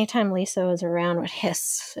cat, anytime Lisa was around, would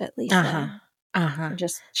hiss at Lisa. I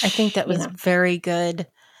think that was very good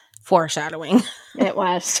foreshadowing. It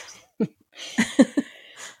was.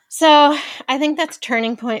 So I think that's a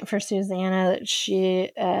turning point for Susanna. That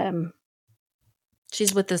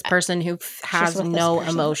she's with this person who has no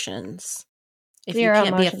emotions. If you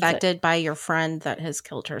can't be affected by your friend that has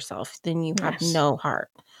killed herself, then you have no heart.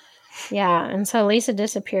 Yeah, and so Lisa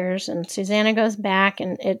disappears, and Susanna goes back,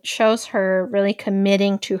 and it shows her really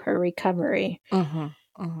committing to her recovery through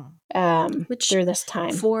this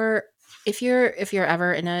time. For if you're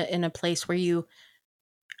ever in a place where you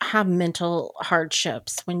have mental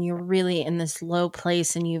hardships, when you're really in this low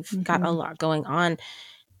place and you've got a lot going on,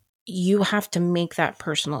 you have to make that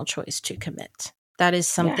personal choice to commit. That is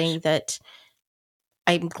something that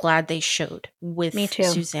I'm glad they showed with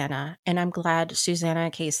Susanna. And I'm glad Susanna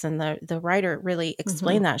Kaysen, the writer, really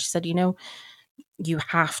explained that. She said, you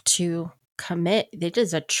have to commit. It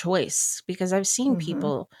is a choice, because I've seen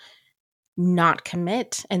people not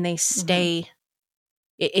commit and they stay.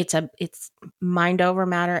 It's mind over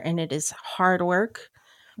matter and it is hard work.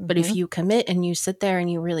 But if you commit and you sit there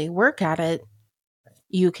and you really work at it,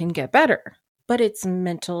 you can get better. But it's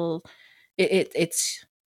mental. It's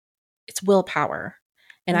willpower.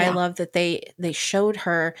 And I love that they showed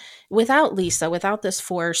her without Lisa, without this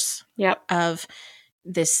force of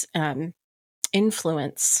this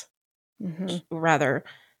influence, rather,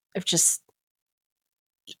 of just,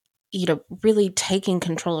 really taking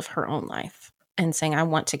control of her own life and saying, I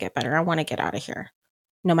want to get better. I want to get out of here,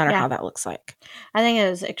 no matter how that looks like. I think it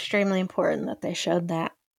was extremely important that they showed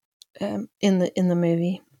that in the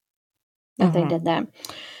movie, that they did that.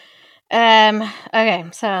 Okay,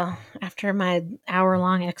 so after my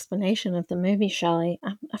hour-long explanation of the movie, Shelley,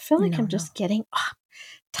 I feel like I'm just getting off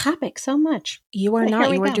topic so much. You are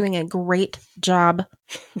not. You are doing a great job.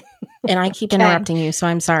 And I keep interrupting you, so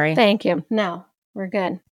I'm sorry. Thank you. No, we're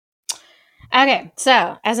good. Okay,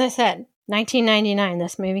 so as I said, 1999,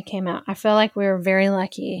 this movie came out. I feel like we were very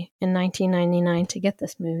lucky in 1999 to get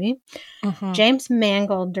this movie. James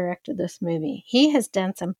Mangold directed this movie. He has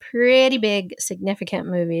done some pretty big, significant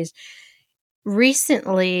movies.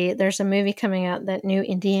 Recently, there's a movie coming out, that new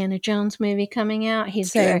Indiana Jones movie coming out.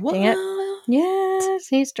 He's directing it. Yes,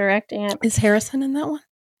 he's directing it. Is Harrison in that one?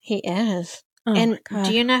 He is. Oh, and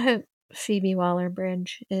do you know who Phoebe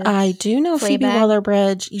Waller-Bridge is? I do know Phoebe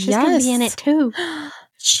Waller-Bridge. She's going to be in it too.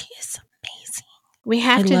 She is amazing. We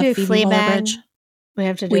have to do Fleabag. We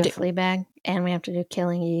have to do Fleabag, and we have to do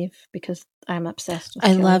Killing Eve, because I'm obsessed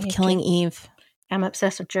with Killing Eve. I'm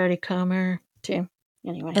obsessed with Jodie Comer too.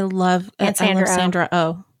 Anyway, I love Sandra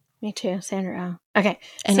Oh. Me too, Sandra Oh. Okay,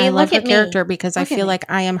 and I love her character, because I feel like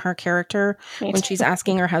I am her character when she's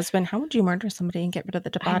asking her husband, "How would you murder somebody and get rid of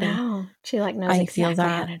the body?" I know. She knows exactly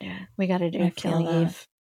how to do it. We got to do Killing Eve.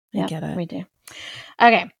 I get it. We do.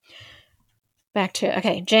 Okay. Back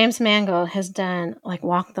to James Mangold has done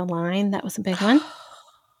Walk the Line. That was a big one.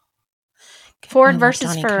 Ford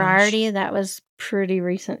versus Ferrari. That was pretty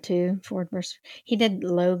recent too. He did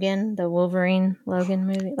Logan, the Wolverine Logan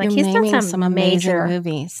movie. He's done some amazing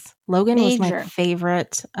movies. Logan was my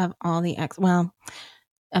favorite of all the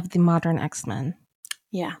of the modern X-Men.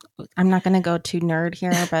 Yeah. I'm not going to go too nerd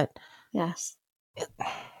here, but yes.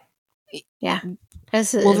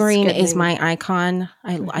 Wolverine is my icon.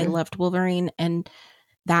 I loved Wolverine, and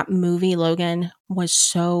that movie Logan was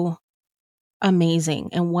so amazing,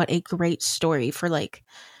 and what a great story for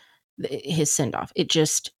his send off. It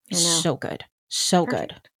just so good.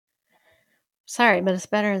 Good. Sorry, but it's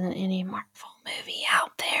better than any Marvel movie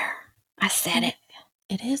out there. I said it.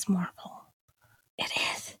 It is Marvel. It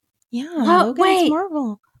is. Yeah. Logan is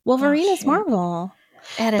Marvel. Wolverine is Marvel.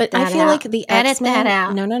 I feel like the X-Men. Edit that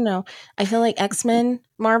out. No. I feel like X-Men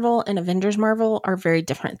Marvel and Avengers Marvel are very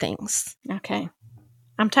different things. Okay.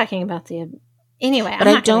 I'm talking about anyway. But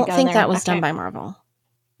I don't think that was done by Marvel.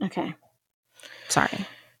 Okay. Sorry.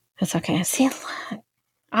 That's okay. See, look.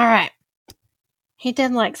 All right. He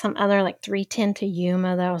did some other 3:10 to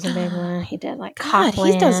Yuma. That was a big one. He did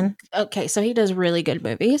Copland. So he does really good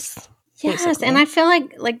movies. Yes, basically. and I feel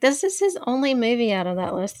like this is his only movie out of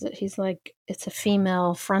that list that he's like, it's a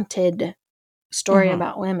female-fronted story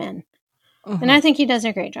about women. And I think he does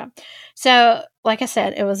a great job. So, like I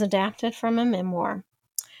said, it was adapted from a memoir.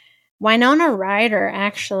 Winona Ryder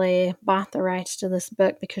actually bought the rights to this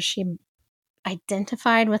book because she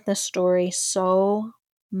identified with the story so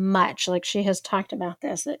much. Like, she has talked about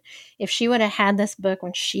this, that if she would have had this book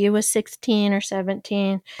when she was 16 or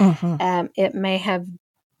 17, it may have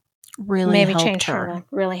really changed her life,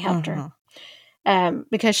 really helped her.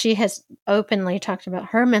 Because she has openly talked about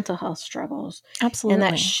her mental health struggles. Absolutely.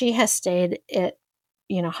 And that she has stayed at,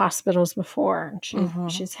 hospitals before.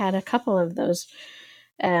 She's had a couple of those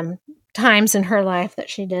times in her life that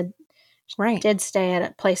she did stay at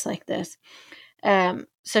a place like this.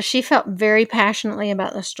 So she felt very passionately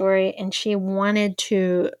about the story, and she wanted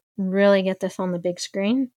to really get this on the big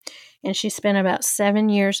screen. And she spent about 7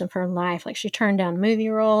 years of her life, like, she turned down movie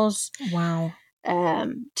roles. Wow.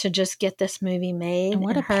 To just get this movie made. And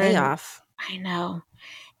what a payoff. I know.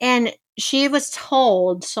 And she was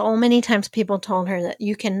told so many times, people told her that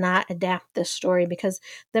you cannot adapt this story because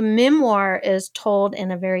the memoir is told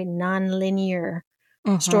in a very non-linear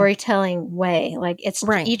storytelling way. Like, it's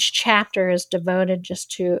each chapter is devoted just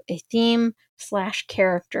to a theme /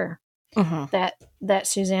 character that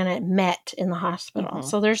Susanna met in the hospital.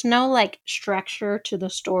 So there's no like structure to the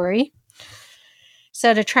story.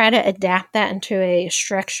 So to try to adapt that into a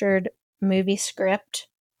structured movie script,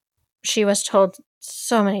 she was told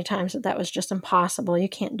so many times that was just impossible. You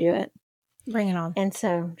can't do it. Bring it on. And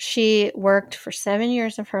so she worked for 7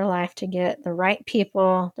 years of her life to get the right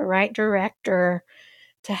people, the right director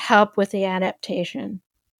to help with the adaptation.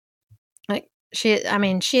 Like, she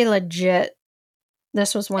legit,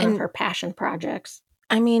 this was one of her passion projects.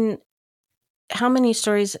 I mean, how many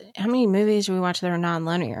movies do we watch that are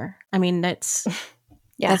non-linear? I mean, that's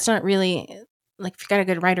that's not really, like, if you got a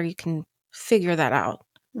good writer, you can figure that out.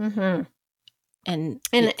 And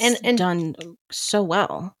it's done so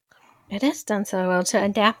well. It is done so well. To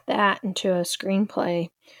adapt that into a screenplay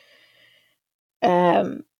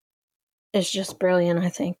is just brilliant, I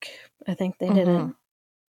think. I think they did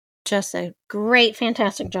just a great,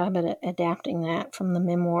 fantastic job at adapting that from the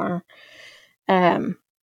memoir. So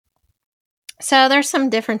there's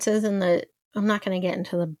some differences I'm not going to get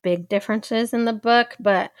into the big differences in the book,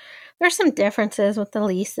 but there's some differences with the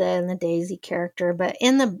Lisa and the Daisy character. But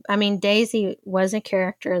Daisy was a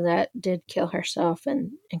character that did kill herself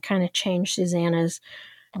and kind of changed Susanna's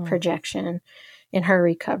projection in her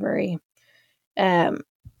recovery.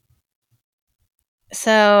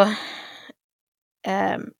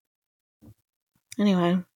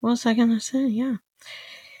 Anyway, what was I going to say?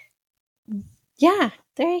 Yeah,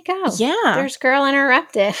 there you go. Yeah. There's Girl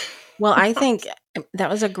Interrupted. Well, I think that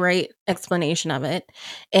was a great explanation of it.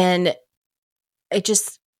 And it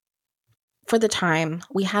just, for the time,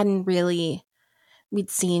 we'd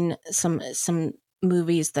seen some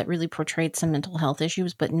movies that really portrayed some mental health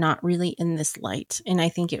issues, but not really in this light. And I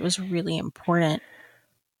think it was really important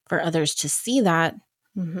for others to see that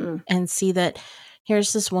and see that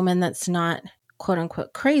here's this woman that's not quote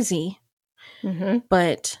unquote crazy,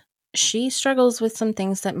 but she struggles with some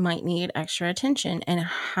things that might need extra attention. And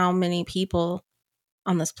how many people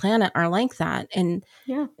on this planet are like that? And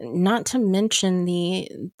not to mention the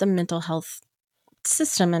mental health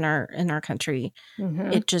system in our country.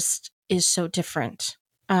 It just is so different,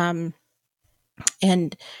 and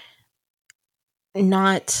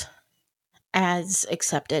not as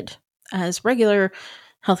accepted as regular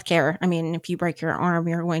healthcare. I mean, if you break your arm,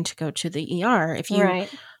 you're going to go to the ER. If you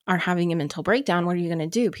are having a mental breakdown, what are you going to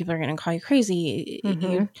do? People are going to call you crazy.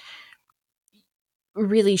 You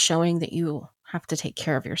really showing that you have to take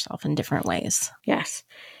care of yourself in different ways. Yes.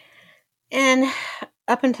 And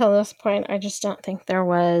up until this point, I just don't think there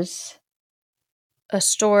was a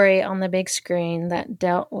story on the big screen that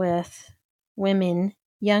dealt with women,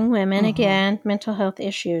 young women, again, mental health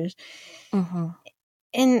issues.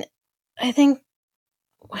 And I think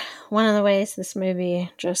one of the ways this movie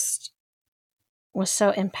just was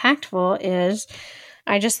so impactful is,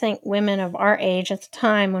 I just think women of our age at the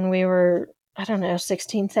time, when we were,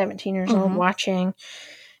 16, 17 years old, watching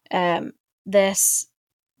this,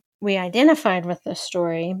 we identified with this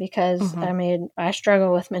story because, I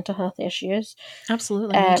struggle with mental health issues.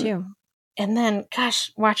 Absolutely, me too. And then,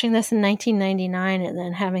 gosh, watching this in 1999 and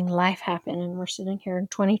then having life happen, and we're sitting here in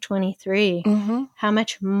 2023, how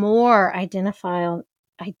much more identifiable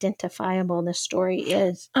this story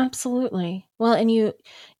is. Absolutely. Well, and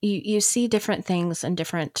you see different things and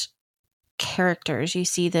different characters. You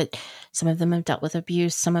see that some of them have dealt with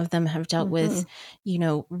abuse, some of them have dealt with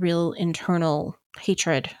real internal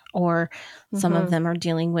hatred, or some of them are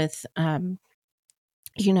dealing with, some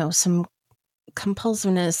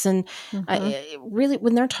compulsiveness. And really,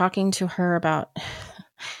 when they're talking to her about,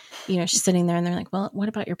 she's sitting there and they're like, well, what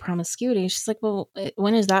about your promiscuity? She's like, well,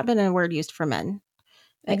 when has that been a word used for men?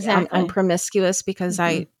 Exactly. I'm promiscuous because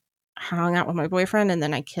I hung out with my boyfriend and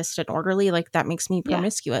then I kissed an orderly. Like, that makes me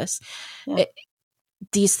promiscuous. Yeah.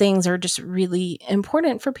 These things are just really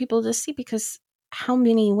important for people to see, because how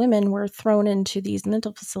many women were thrown into these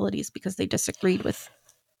mental facilities because they disagreed with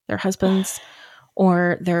their husbands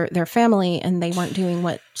or their family, and they weren't doing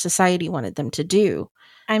what society wanted them to do.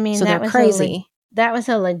 I mean, so they're crazy. That was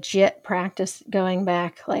a legit practice going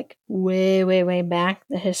back, like way, way, way back.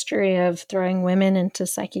 The history of throwing women into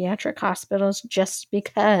psychiatric hospitals just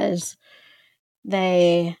because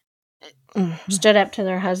they stood up to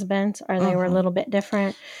their husbands, or they were a little bit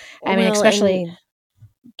different. I mean, especially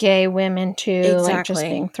gay women too, exactly. like just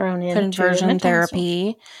being thrown into conversion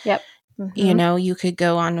therapy. Yep. You could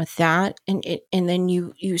go on with that, and then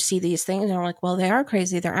you see these things and you're like, well, they are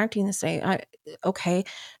crazy, they're acting this way. Okay,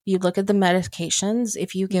 you look at the medications.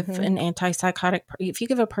 If you give an antipsychotic, if you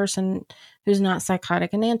give a person who's not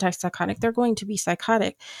psychotic an antipsychotic, they're going to be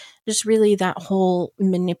psychotic. Just really that whole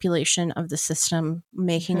manipulation of the system,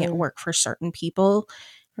 making it work for certain people,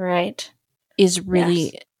 right, is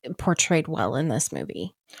really portrayed well in this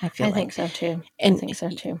movie. I think so too. And I think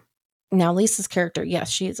so too. Now, Lisa's character,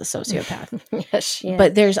 yes, she is a sociopath. Yes, she is.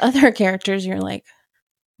 But there's other characters you're like,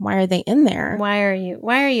 why are they in there? Why are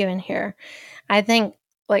you in here? I think,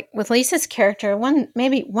 like, with Lisa's character,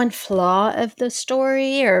 maybe one flaw of the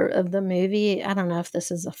story or of the movie, I don't know if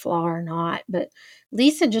this is a flaw or not, but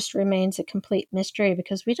Lisa just remains a complete mystery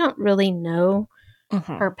because we don't really know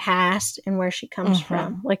her past and where she comes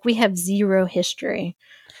from. Like, we have zero history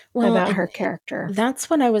about her character. That's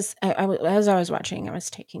what as I was watching, I was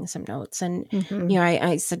taking some notes, and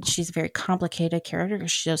I said she's a very complicated character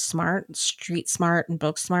because she's smart, street smart, and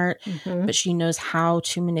book smart, but she knows how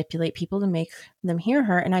to manipulate people to make them hear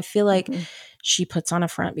her. And I feel like she puts on a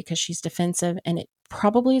front because she's defensive, and it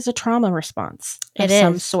probably is a trauma response of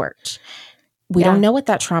some sort. We don't know what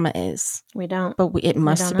that trauma is. We don't, but it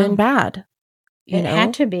must have been bad. It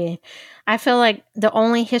had to be. I feel like the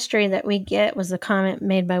only history that we get was the comment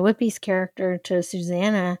made by Whoopi's character to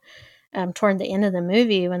Susanna toward the end of the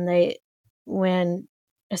movie when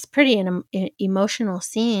it's pretty an emotional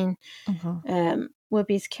scene.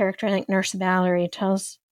 Whoopi's character, I think Nurse Valerie,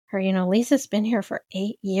 tells her, Lisa's been here for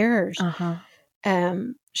 8 years.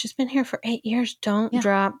 She's been here for 8 years. Don't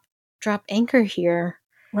drop anchor here.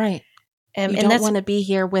 Right. You don't want to be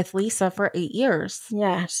here with Lisa for 8 years.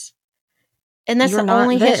 Yes. And that's the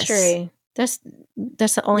only history. That's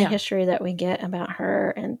the only history that we get about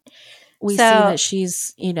her. And we see that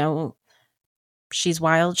she's, she's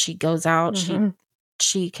wild. She goes out.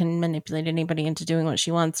 She can manipulate anybody into doing what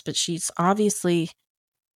she wants. But she's obviously,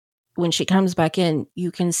 when she comes back in,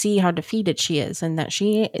 you can see how defeated she is and that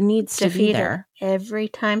she needs to be there. Every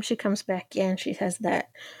time she comes back in, she has that.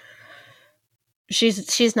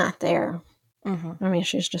 She's not there. I mean,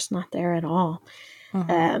 she's just not there at all.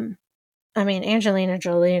 I mean, Angelina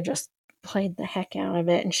Jolie just played the heck out of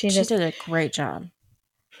it, and she did a great job.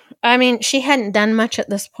 I mean, she hadn't done much at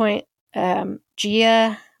this point.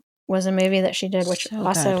 Gia was a movie that she did, which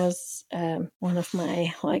also was one of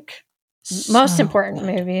my most important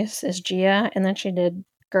movies. Is Gia, and then she did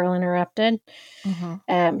Moulin Interrupted.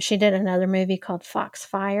 She did another movie called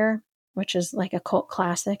Foxfire, which is like a cult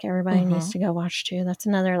classic. Everybody needs to go watch too. That's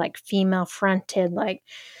another female-fronted,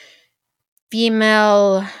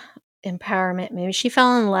 female empowerment movie. She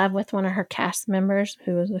fell in love with one of her cast members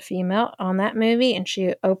who was a female on that movie, and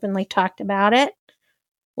she openly talked about it,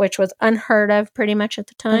 which was unheard of pretty much at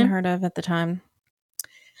the time.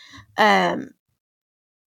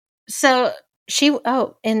 So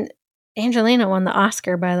and Angelina won the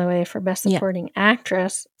Oscar, by the way, for Best Supporting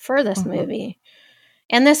Actress for this movie.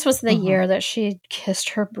 And this was the year that she kissed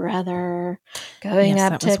her brother going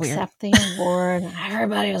up to accept the award. And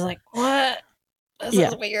everybody was like, what? This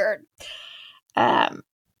is weird. But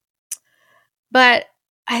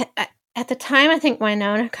I at the time, I think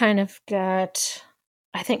Winona kind of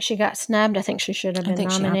she got snubbed. I think she should have been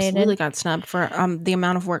nominated. She absolutely got snubbed for the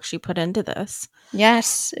amount of work she put into this.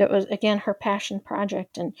 Yes, it was, again, her passion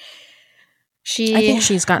project. And I think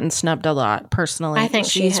she's gotten snubbed a lot, personally. I think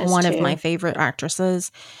she's one of my favorite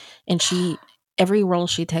actresses. And every role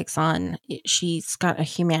she takes on, she's got a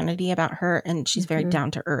humanity about her, and she's very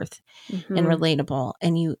down to earth and relatable.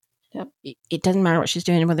 And it doesn't matter what she's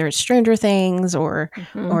doing, whether it's Stranger Things or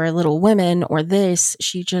Little Women or this,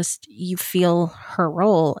 you feel her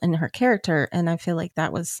role and her character. And I feel like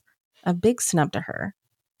that was a big snub to her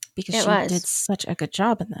because she did such a good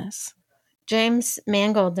job in this. James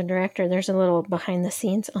Mangold, the director, there's a little behind the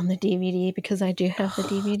scenes on the DVD because I do have the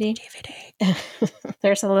DVD.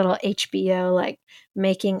 There's a little HBO like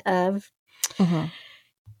making of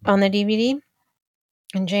on the DVD.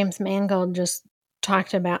 And James Mangold just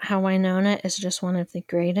talked about how Winona is just one of the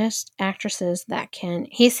greatest actresses that can.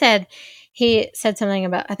 He said something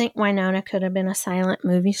about, I think Winona could have been a silent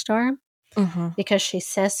movie star because she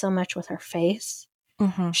says so much with her face.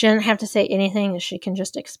 She doesn't have to say anything. She can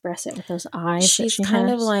just express it with those eyes. She's kind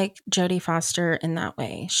of like Jodie Foster in that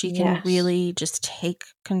way. She can really just take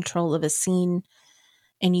control of a scene,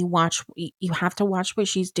 and you have to watch what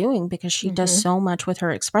she's doing because she does so much with her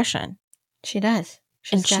expression. She does.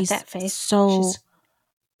 She's got that face. So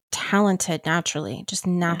talented naturally, just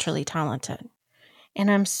naturally talented. And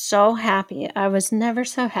I'm so happy. I was never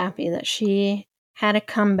so happy that she had a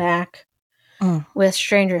comeback with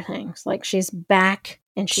Stranger Things. Like, she's back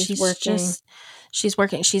and she's working. She's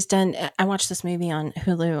working. She's done. I watched this movie on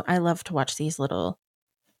Hulu. I love to watch these little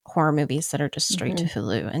horror movies that are just straight to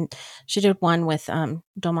Hulu. And she did one with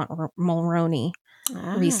Dermot Mulroney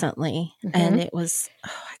recently. And it was, I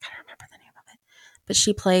gotta remember the name of it. But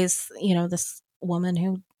she plays, this woman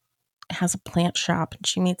who has a plant shop, and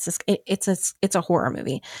she meets this. It's a horror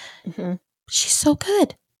movie. She's so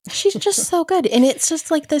good. She's just so good. And it's just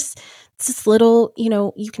like this little,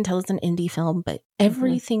 you can tell it's an indie film, but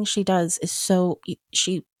everything she does is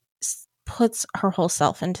she puts her whole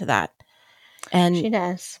self into that. And she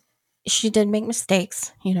does. She did make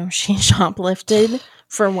mistakes. She shoplifted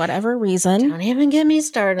for whatever reason. Don't even get me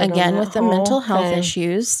started. Again, with the mental health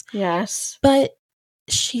issues. Yes. But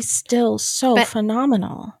she's still so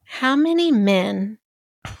phenomenal. How many men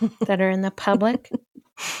that are in the public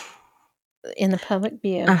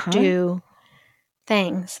view do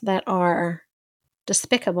things that are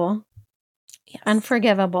despicable,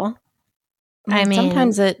 unforgivable? I mean,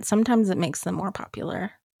 sometimes it makes them more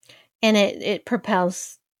popular, and it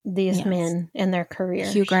propels these men in their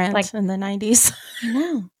careers. Hugh Grant in the 90s. I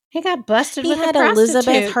know, he got busted. He had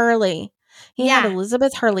Elizabeth Hurley. He had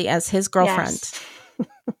Elizabeth Hurley as his girlfriend,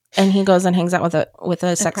 and he goes and hangs out with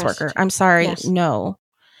a sex worker. I'm sorry, no.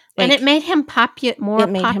 And it made him more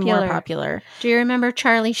popular. Do you remember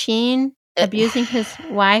Charlie Sheen abusing his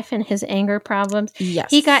wife and his anger problems?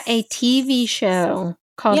 Yes. He got a TV show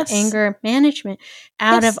called Anger Management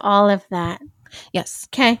out of all of that. Yes.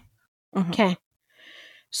 Okay. Okay.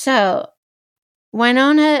 So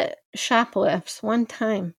Winona shoplifts one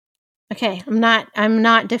time. Okay, I'm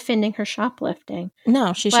not defending her shoplifting.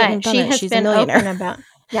 No, she shouldn't have done it. She's a millionaire.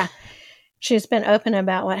 She's been open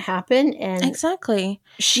about what happened, and exactly.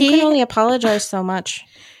 You can only apologize so much.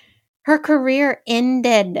 Her career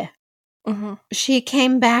ended. She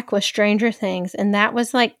came back with Stranger Things, and that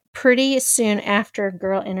was like pretty soon after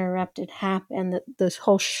Moulin Interrupted happened. That this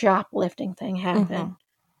whole shoplifting thing happened.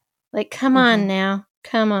 Like, come on now,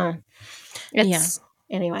 come on.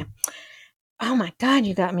 Anyway. Oh my God,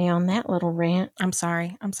 you got me on that little rant. I'm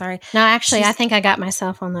sorry. No, actually, I think I got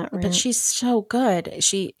myself on that rant. But she's so good.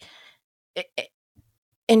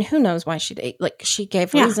 And who knows why she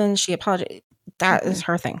gave reasons. She apologized. That is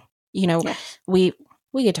her thing. We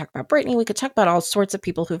could talk about Britney. We could talk about all sorts of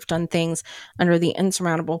people who've done things under the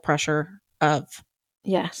insurmountable pressure of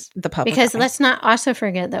the public. Because let's not also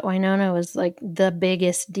forget that Winona was like the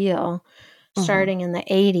biggest deal starting in the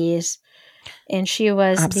 80s. And she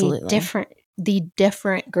was the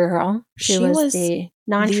different girl. She was the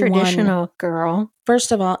non-traditional girl.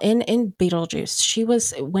 First of all, in Beetlejuice, she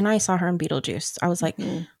was, when I saw her in Beetlejuice, I was like,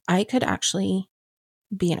 I could actually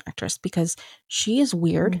be an actress because she is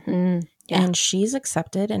weird and she's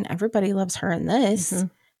accepted and everybody loves her in this.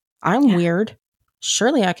 I'm weird.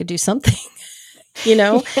 Surely I could do something,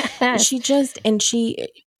 She just, and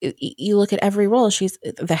you look at every role, she's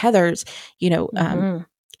the Heathers,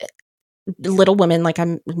 Little Women, like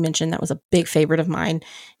I mentioned, that was a big favorite of mine.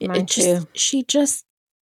 She just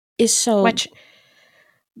is so.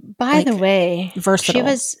 By the way,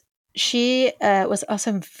 versatile. She was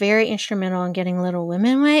also very instrumental in getting Little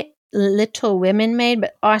Women made,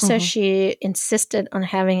 but also she insisted on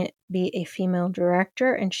having it be a female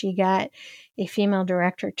director, and she got a female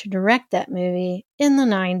director to direct that movie in the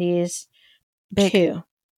 90s. Big.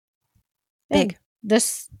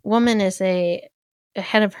 This woman is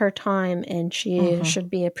ahead of her time, and she should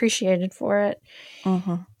be appreciated for it.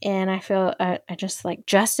 And I feel I just like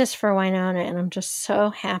justice for Winona, and I'm just so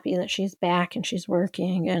happy that she's back and she's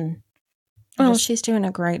working. And she's doing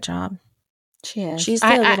a great job. She is. She's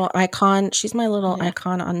the little icon. She's my little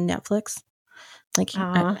icon on Netflix. Like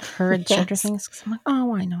her and Stranger Things. I'm like, oh,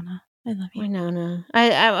 Winona. I love you. Winona.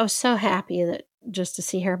 I was so happy that just to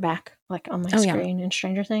see her back, like on my screen in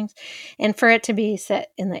Stranger Things, and for it to be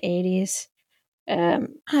set in the 80s.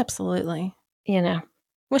 Absolutely. You know,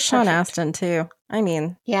 with Sean Astin too. I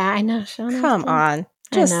mean, yeah, I know Sean. Come on,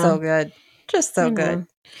 just so good, just so good.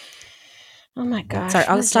 Oh my gosh! Sorry,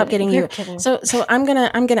 I'll stop getting you. Kidding. So I'm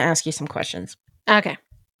gonna ask you some questions. Okay.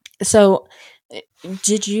 So,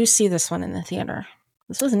 did you see this one in the theater?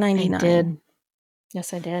 This was 99. I did.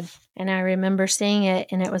 Yes, I did, and I remember seeing it,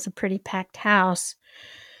 and it was a pretty packed house.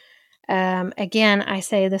 Again, I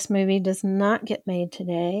say this movie does not get made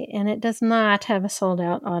today, and it does not have a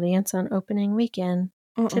sold-out audience on opening weekend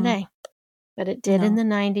today. But it did in the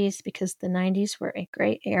 90s, because the 90s were a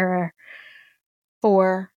great era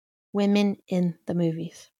for women in the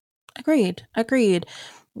movies. Agreed.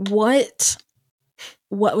 What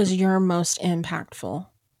was your most impactful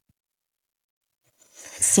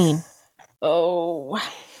scene? Oh,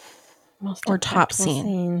 or top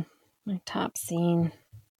scene? My top scene.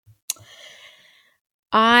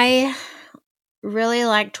 I really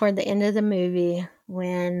like toward the end of the movie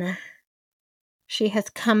when she has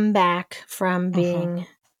come back from being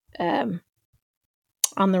on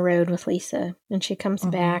the road with Lisa, and she comes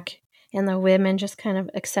back, and the women just kind of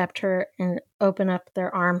accept her and open up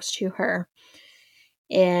their arms to her,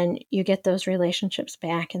 and you get those relationships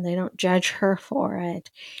back, and they don't judge her for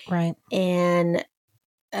it, right? And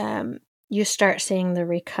you start seeing the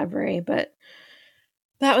recovery. But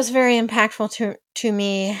that was very impactful to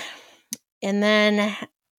me. And then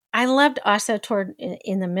I loved also toward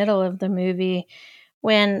in the middle of the movie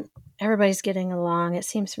when everybody's getting along. It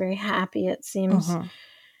seems very happy. It seems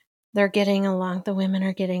they're getting along. The women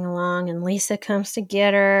are getting along, and Lisa comes to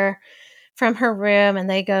get her from her room, and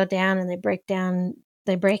they go down and they break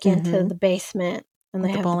into the basement, and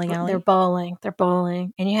they have bowling alley. They're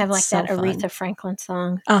bowling, and you have like that Aretha Franklin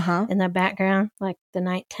song in the background, like the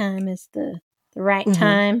nighttime is the right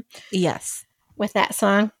time. Yes, with that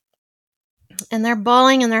song. And they're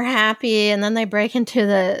bawling and they're happy, and then they break into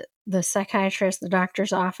the psychiatrist, the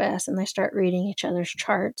doctor's office, and they start reading each other's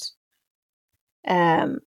charts,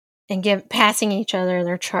 and passing each other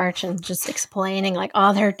their charts and just explaining like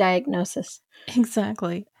all their diagnosis.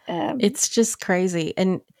 Exactly. It's just crazy.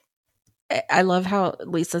 And I love how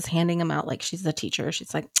Lisa's handing them out like she's the teacher.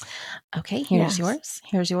 She's like, okay, here's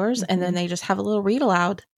yours. And then they just have a little read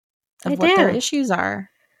aloud of what their issues are.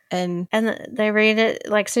 And they read it,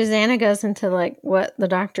 like Susanna goes into like what the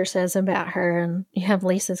doctor says about her, and you have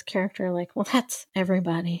Lisa's character like, well, that's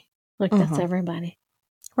everybody. Like that's everybody.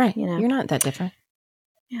 Right. You know, you're not that different.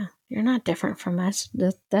 Yeah. You're not different from us.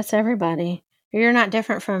 That's everybody. You're not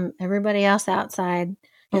different from everybody else outside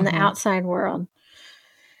in the outside world.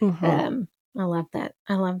 I love that.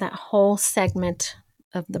 I love that whole segment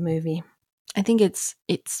of the movie. I think it's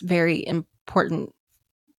very important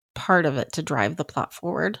part of it to drive the plot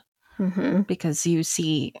forward, because you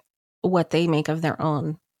see what they make of their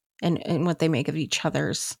own and what they make of each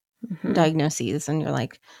other's diagnoses, and you're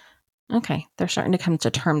like, okay, they're starting to come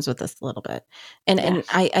to terms with this a little bit. And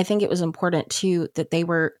I think it was important too that they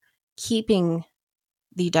were keeping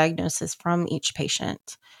the diagnosis from each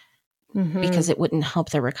patient, because it wouldn't help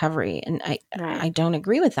their recovery. And I don't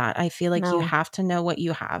agree with that. I feel like you have to know what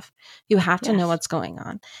you have. You have to know what's going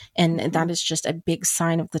on. And that is just a big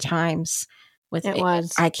sign of the times with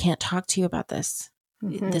I can't talk to you about this.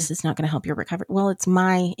 This is not going to help your recovery. Well, it's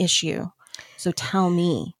my issue. So tell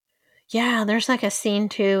me. Yeah, there's like a scene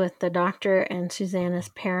too with the doctor and Susanna's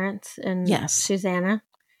parents and Susanna.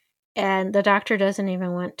 And the doctor doesn't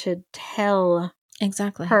even want to tell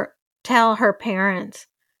her parents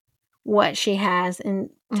what she has, and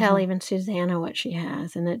tell even Susanna what she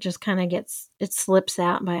has, and it just kind of it slips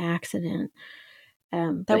out by accident.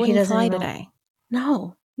 That wouldn't fly today.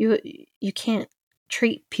 No, you can't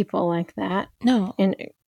treat people like that. No, and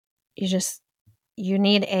you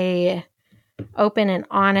need a open and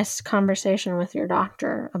honest conversation with your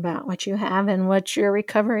doctor about what you have and what your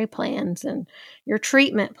recovery plans and your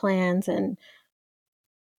treatment plans. And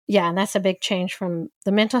yeah, that's a big change from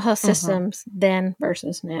the mental health systems then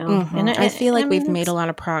versus now. And I feel like we've made a lot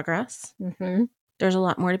of progress. There's a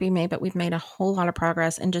lot more to be made, but we've made a whole lot of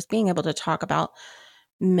progress. And just being able to talk about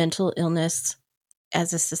mental illness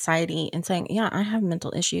as a society and saying, yeah, I have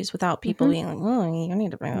mental issues, without people being like, oh, you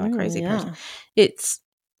need to bring a crazy person. It's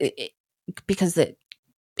because it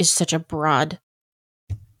is such a broad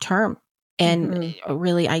term, and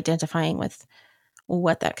really identifying with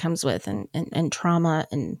what that comes with, and trauma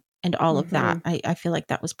and all of that. I feel like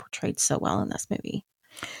that was portrayed so well in this movie.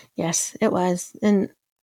 Yes, it was. And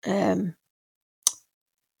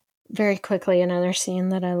very quickly, another scene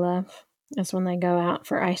that I love That's when they go out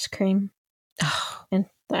for ice cream in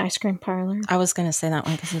the ice cream parlor. I was going to say that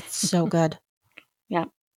one because it's so good. Yeah.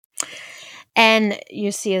 And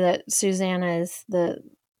you see that Susanna is the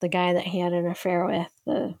guy that he had an affair with.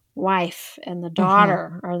 The wife and the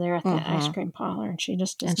daughter are there at the ice cream parlor, and she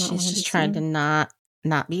just does not want to be seen. And she's just trying to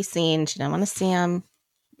not be seen. She didn't want to see him.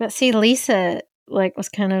 But see, Lisa was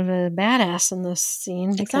kind of a badass in this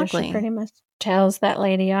scene because she pretty much tells that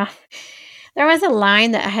lady off. There was a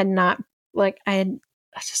line that I had not I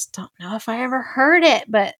just don't know if I ever heard it,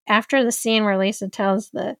 but after the scene where Lisa tells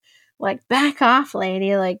the back off lady,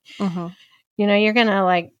 you're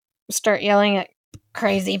gonna start yelling at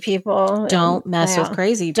crazy people. Don't mess with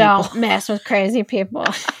crazy people. Don't mess with crazy people.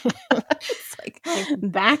 It's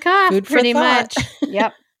back off, pretty much.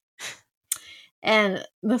 Yep. And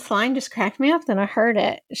this line just cracked me up. Then I heard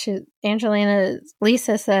it.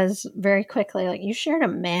 Lisa says very quickly, you shared a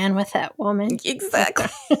man with that woman. Exactly.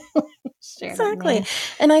 Exactly.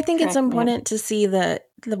 And I think it's important to see that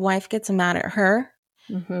the wife gets mad at her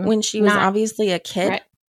when she was obviously a kid. Right.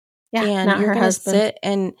 Yeah, and you're going to sit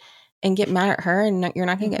and get mad at her, and you're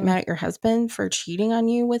not going to get mad at your husband for cheating on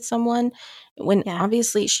you with someone when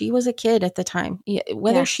obviously she was a kid at the time.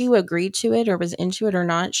 Whether she agreed to it or was into it or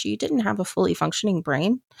not, she didn't have a fully functioning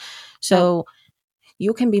brain. So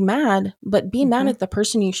you can be mad, but be mad at the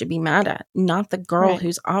person you should be mad at, not the girl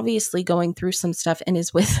who's obviously going through some stuff and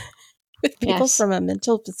is with people from a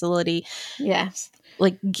mental facility. Yes.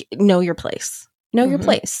 Know your place. Know your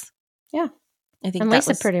place. Yeah. I think and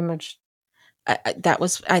Lisa pretty much. I think that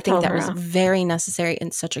was very necessary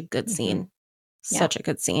and such a good scene. Such a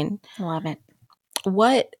good scene. I love it.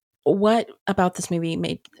 What about this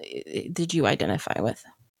movie did you identify with?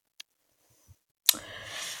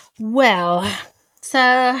 Well, so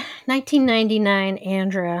 1999,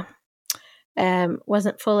 Andrea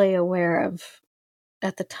wasn't fully aware of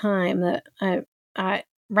at the time that I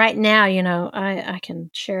right now, I can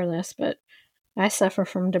share this, but I suffer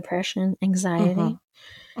from depression, anxiety.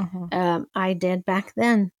 I did back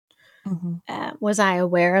then. Was I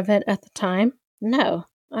aware of it at the time? No,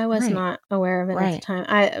 I was not aware of it at the time.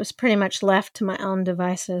 I was pretty much left to my own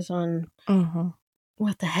devices on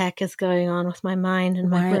what the heck is going on with my mind and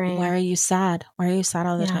my brain. Why are you sad? Why are you sad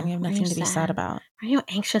all the time? You have nothing to be sad about. Are you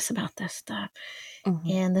anxious about this stuff?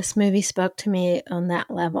 And this movie spoke to me on that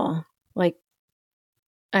level.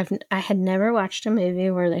 I had never watched a movie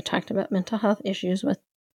where they talked about mental health issues with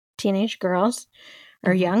teenage girls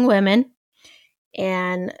or young women,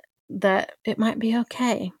 and that it might be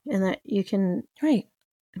okay, and that you can it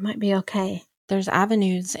might be okay. There's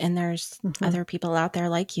avenues, and there's other people out there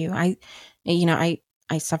like you. I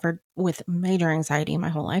suffered with major anxiety my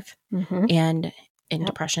whole life and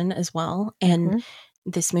depression as well. And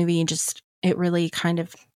this movie it really kind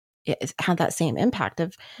of it had that same impact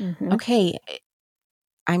of, okay,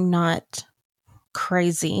 I'm not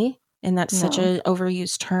crazy. And that's such an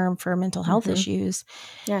overused term for mental health issues.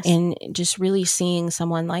 Yes. And just really seeing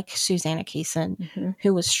someone like Susanna Kaysen,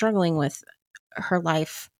 who was struggling with her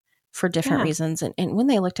life for different reasons. And when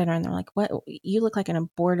they looked at her and they're like, "What? You look like an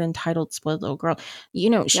bored, entitled, spoiled little girl."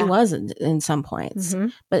 She was in some points,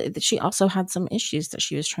 but she also had some issues that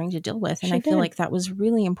she was trying to deal with. And I feel like that was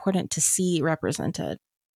really important to see represented.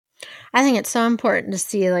 I think it's so important to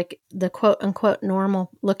see the quote unquote normal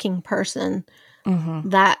looking person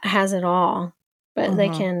that has it all, but they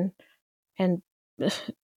can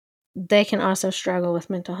also struggle with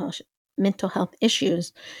mental health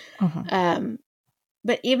issues.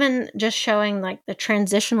 But even just showing the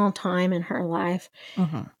transitional time in her life,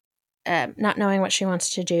 not knowing what she wants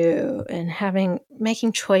to do and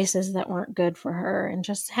making choices that weren't good for her, and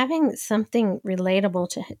just having something relatable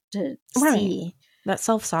to see. That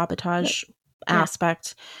self-sabotage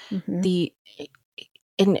aspect.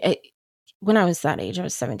 When I was that age, I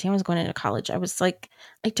was 17, I was going into college. I was like,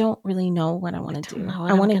 I don't really know what I want to do.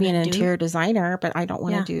 I want to be an interior designer, but I don't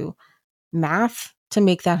want to do math to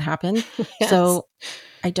make that happen. So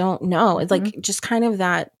I don't know. It's just kind of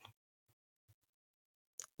that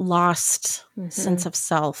lost sense of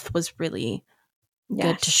self was really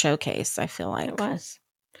good to showcase, I feel like.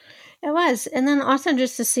 It was. And then also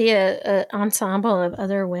just to see a ensemble of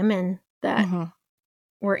other women that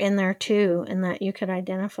were in there too, and that you could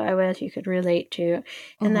identify with, you could relate to,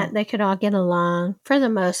 and that they could all get along for the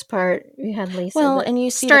most part. You had Lisa. Well, and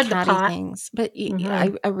you see the catty things, but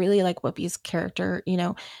I really like Whoopi's character,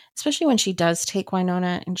 especially when she does take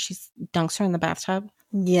Winona and she dunks her in the bathtub.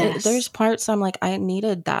 Yes. There's parts I'm like, I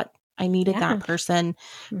needed that. I needed that person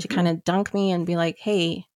to kind of dunk me and be like,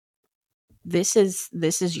 hey, this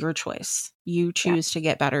is your choice. You choose to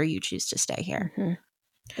get better. You choose to stay here.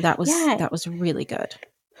 That was really good.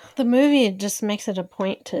 the movie just makes it a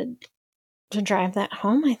point to drive that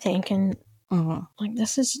home, I think. And like,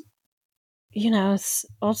 this is, it's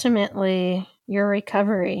ultimately your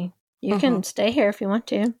recovery. You can stay here if you want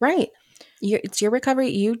to. Right. It's your recovery.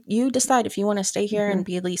 You decide if you want to stay here and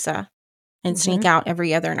be Lisa and sneak out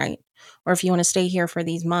every other night, or if you want to stay here for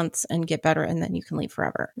these months and get better and then you can leave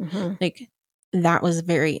forever. Like, that was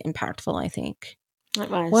very impactful, I think. It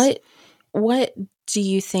was. What do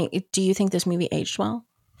you think? Do you think this movie aged well?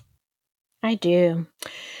 I do.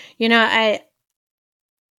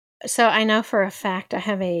 So I know for a fact I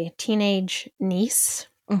have a teenage niece.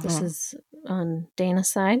 This is on Dana's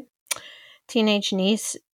side. Teenage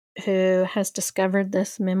niece who has discovered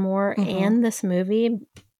this memoir and this movie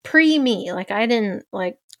pre-me. Like, I didn't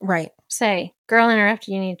say, Girl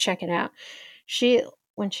Interrupted, you need to check it out.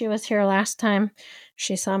 When she was here last time,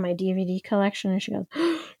 she saw my DVD collection and she goes,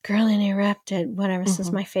 Girl Interrupted, whatever, this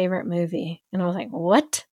is my favorite movie. And I was like,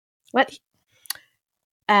 what?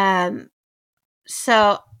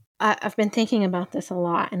 So I've been thinking about this a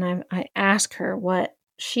lot, and I asked her what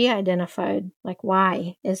she identified, like,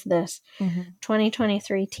 why is this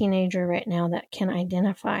 2023 teenager right now that can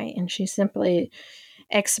identify? And she simply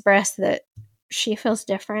expressed that she feels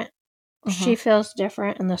different. She feels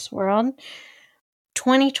different in this world.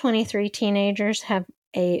 2023 teenagers have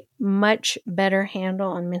a much better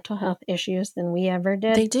handle on mental health issues than we ever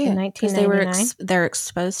did. They do, in 1999. they're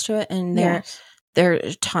exposed to it, and they're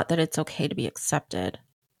taught that it's okay to be accepted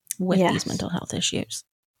with these mental health issues.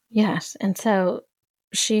 Yes. And so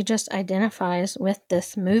she just identifies with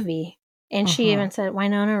this movie. And she even said,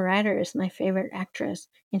 Winona Ryder is my favorite actress.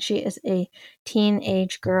 And she is a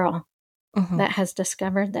teenage girl that has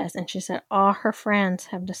discovered this. And she said all her friends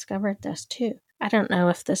have discovered this too. I don't know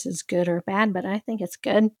if this is good or bad, but I think it's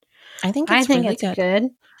good. I think it's really good.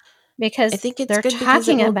 Because I think it's they're good because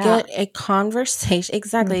it will about get a conversation.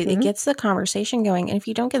 Exactly. It gets the conversation going. And if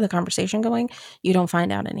you don't get the conversation going, you don't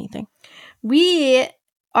find out anything.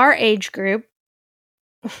 Our age group,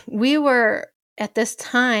 we were at this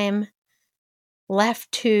time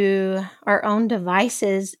left to our own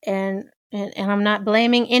devices, and I'm not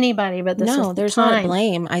blaming anybody, but there's not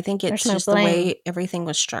blame. I think it's just the way everything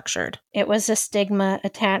was structured. It was a stigma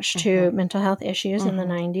attached to mental health issues in the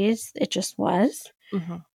 90s. It just was.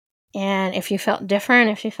 And if you felt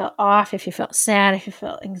different, if you felt off, if you felt sad, if you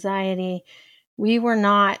felt anxiety, we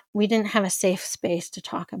didn't have a safe space to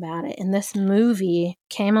talk about it. And this movie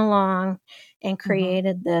came along and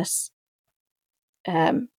created this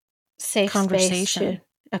safe conversation.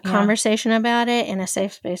 Conversation about it, and a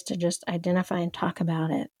safe space to just identify and talk about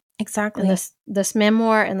it. Exactly. And this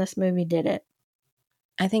memoir and this movie did it.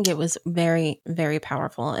 I think it was very, very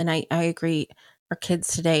powerful. And I agree. Our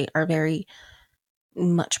kids today are very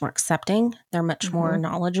much more accepting. They're much more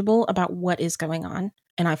knowledgeable about what is going on.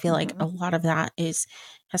 And I feel like a lot of that has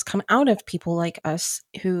come out of people like us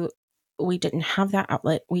who we didn't have that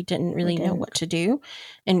outlet. We didn't really know what to do,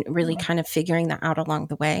 and really kind of figuring that out along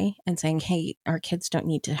the way and saying, hey, our kids don't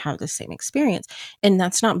need to have the same experience. And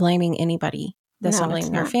that's not blaming anybody. That's not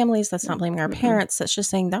blaming our families. That's not blaming our parents. That's just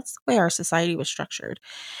saying that's the way our society was structured.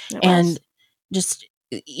 Just,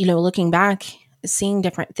 looking back, seeing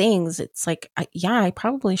different things, it's like, I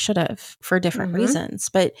probably should have for different reasons.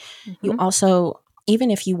 But you also,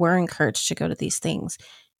 even if you were encouraged to go to these things,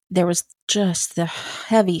 there was just the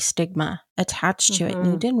heavy stigma attached to it. And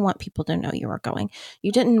you didn't want people to know you were going.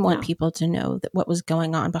 You didn't want people to know that what was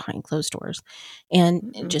going on behind closed doors.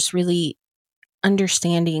 And just really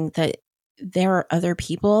understanding that there are other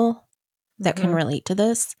people that can relate to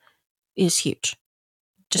this is huge.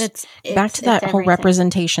 Just back to that whole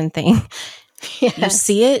representation thing. Yes. You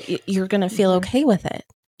see it, you're going to feel okay with it,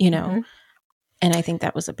 And I think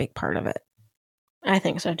that was a big part of it. I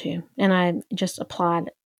think so too. And I just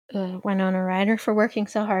applaud Winona Ryder for working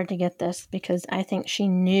so hard to get this, because I think she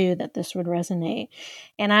knew that this would resonate.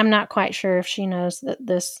 And I'm not quite sure if she knows that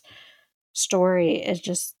this story is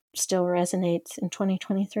just still resonates in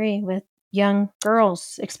 2023 with young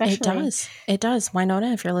girls, especially. It does.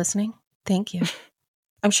 Winona, if you're listening, thank you.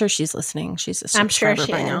 I'm sure she's listening. She's a subscriber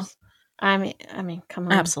by now. I mean, come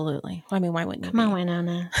on. Absolutely. I mean, why wouldn't you? Come on,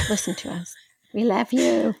 Winona. Listen to us. We love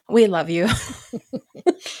you. We love you.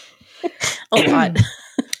 A lot.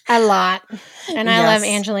 A lot. And I love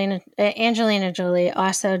Angelina Jolie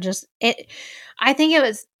also. I think it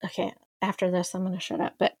was, okay, after this, I'm going to shut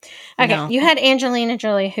up. But, okay, no. You had Angelina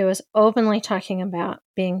Jolie, who was openly talking about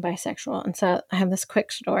being bisexual. And so I have this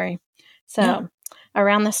quick story. So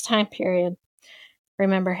around this time period,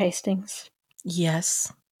 remember Hastings?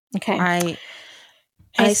 Yes. Okay.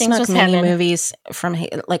 Hastings was many heaven. movies from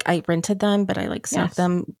like I rented them, but I like snuck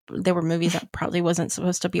them. They were movies I probably wasn't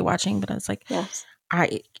supposed to be watching, but I was like,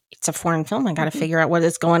 it's a foreign film. I got to figure out what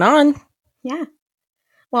is going on. Yeah.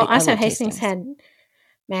 Well, also Hastings had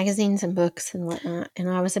magazines and books and whatnot, and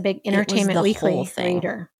I was a big Entertainment Weekly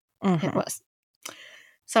reader. It was.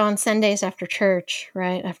 So on Sundays after church,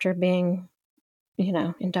 right after being,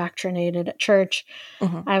 indoctrinated at church,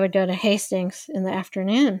 I would go to Hastings in the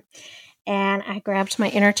afternoon. And I grabbed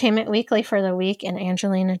my Entertainment Weekly for the week, and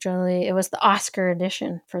Angelina Jolie, it was the Oscar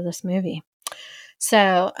edition for this movie.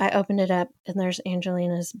 So I opened it up, and there's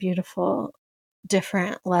Angelina's beautiful,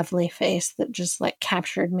 different, lovely face that just like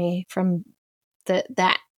captured me from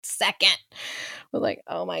that second. We're like,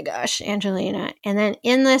 oh my gosh, Angelina. And then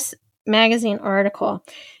in this magazine article,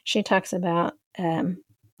 she talks about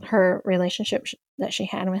her relationship that she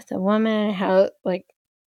had with the woman, how like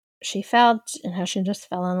she felt and how she just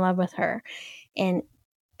fell in love with her. And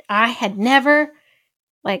I had never,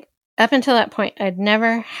 like, up until that point, I'd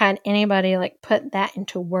never had anybody like put that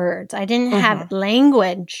into words. I didn't have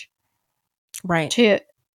language to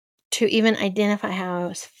even identify how I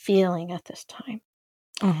was feeling at this time.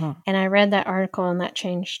 And I read that article, and that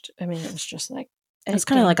changed. I mean, it was just like it's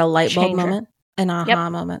kind of like a light bulb moment, an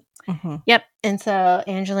aha moment. Yep. And so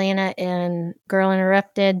Angelina in Girl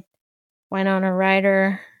Interrupted, Winona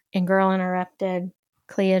Ryder in Girl Interrupted,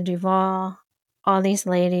 Clea Duvall, all these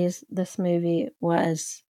ladies, this movie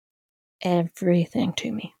was everything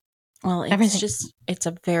to me. Well, it's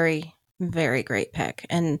a very, very great pick.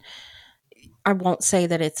 And I won't say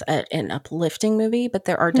that it's an uplifting movie, but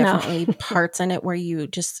there are definitely parts in it where you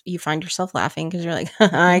find yourself laughing because you're like,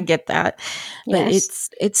 I get that. But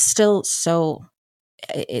it's still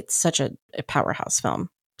it's such a powerhouse film.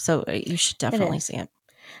 So you should definitely see it.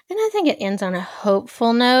 And I think it ends on a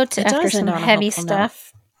hopeful note after some heavy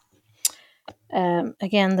stuff.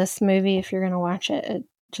 Again, this movie, if you're going to watch it,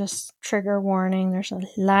 just trigger warning. There's a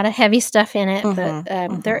lot of heavy stuff in it,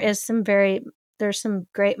 but there's some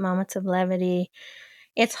great moments of levity.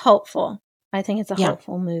 It's hopeful. I think it's a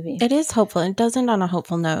hopeful movie. It is hopeful. It does end on a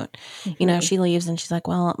hopeful note. She leaves and she's like,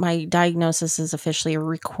 well, my diagnosis is officially a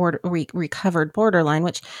recovered borderline,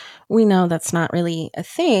 which we know that's not really a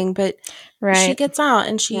thing, but she gets out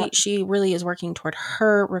and she really is working toward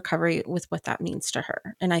her recovery with what that means to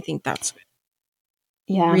her. And I think that's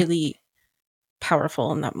really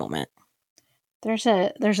powerful in that moment. There's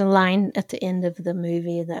a line at the end of the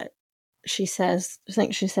movie that she says, I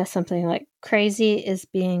think she says something like, crazy is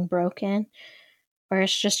being broken, or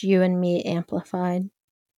it's just you and me amplified.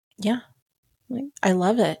 Yeah. I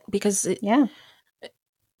love it because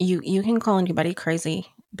you can call anybody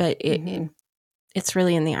crazy, but it's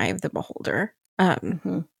really in the eye of the beholder.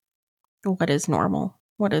 What is normal?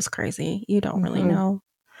 What is crazy? You don't really know.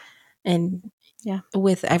 And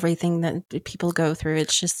with everything that people go through,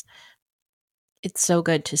 it's so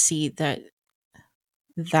good to see that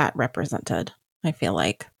represented, I feel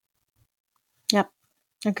like. Yep.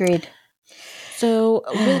 Agreed. So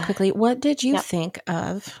really quickly, what did you think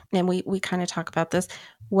of, and we kind of talk about this,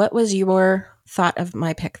 what was your thought of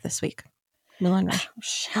my pick this week? Moulin Rouge.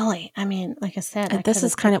 Shelley, I mean, like I said, this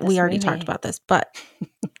is kind of, we already talked about this, but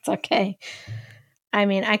it's okay. I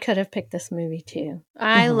mean, I could have picked this movie too.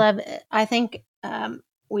 I love it. I think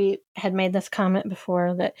we had made this comment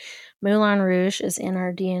before that Moulin Rouge is in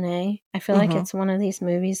our DNA. I feel like it's one of these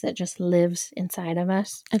movies that just lives inside of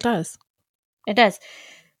us. It does. It does.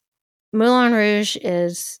 Moulin Rouge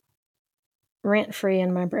is rent-free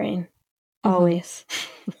in my brain. Always.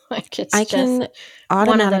 Like I can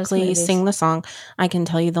automatically sing the song. I can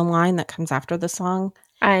tell you the line that comes after the song.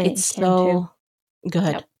 It's so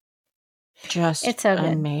good. Yep. It's so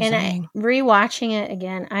good. Amazing. And rewatching it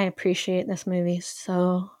again, I appreciate this movie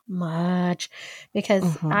so much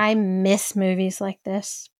because I miss movies like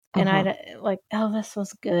this. And Elvis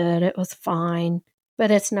was good. It was fine. But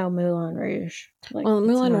it's no Moulin Rouge.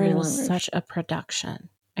 Moulin Rouge was such a production.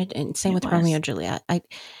 And same with Romeo and Juliet. A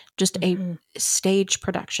stage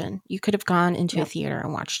production. You could have gone into a theater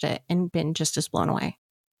and watched it and been just as blown away.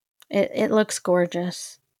 It looks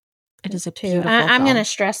gorgeous. It is a beautiful I'm going to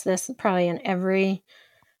stress this probably in every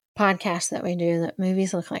podcast that we do, that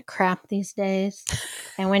movies look like crap these days.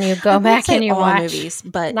 And when you go back and you watch movies,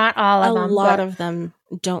 but not all of them, a lot of them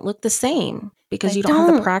don't look the same because you don't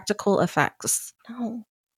have the practical effects. No.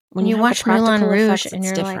 When you watch Moulin Rouge and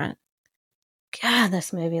you're different. Like, God,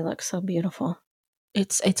 this movie looks so beautiful.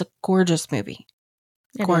 It's a gorgeous movie.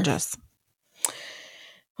 Gorgeous.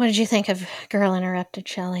 What did you think of Girl Interrupted,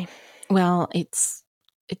 Shelley? Well, it's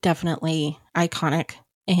definitely iconic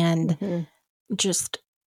and just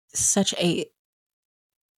such a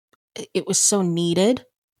it was so needed,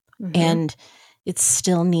 and it's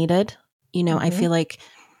still needed. You know, I feel like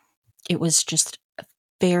it was just a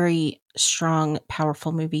very strong,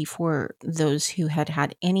 powerful movie for those who had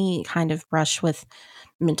had any kind of brush with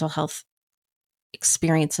mental health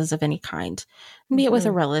experiences of any kind, be it with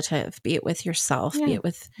a relative, be it with yourself, be it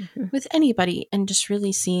with anybody, and just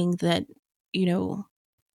really seeing that, you know,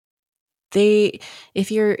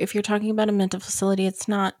 if you're talking about a mental facility, it's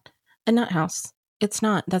not a nut house. That's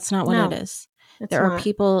not what it is. There are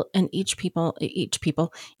people, and each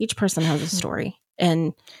person has a story,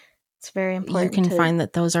 and it's very important. You can find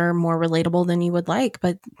that those are more relatable than you would like,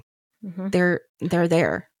 but they're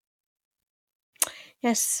there.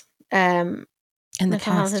 Yes. And the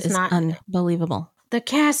cast is unbelievable. The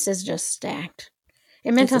cast is just stacked.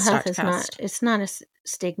 And mental health is not. It's not a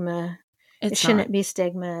stigma. It shouldn't be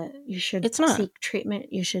stigma. You should seek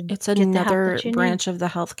treatment. You should. It's another branch of the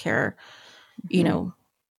healthcare, you know,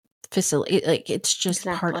 facility. Like, it's just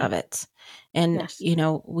part of it. And you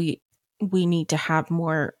know, we need to have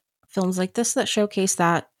more films like this that showcase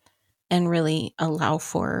that and really allow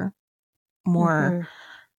for more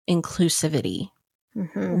inclusivity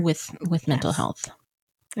with mental health.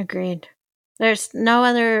 Agreed. There's no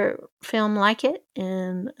other film like it,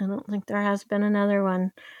 and I don't think there has been another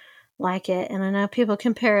one like it. And I know people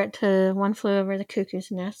compare it to One Flew Over the Cuckoo's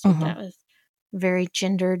Nest. That was very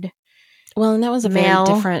gendered. Well, and that was a very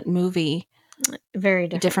different movie. Very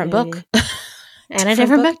different movie. Book. And a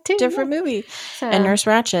different book, too. Different movie. So, and Nurse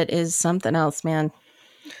Ratched is something else, man.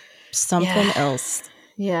 Something else.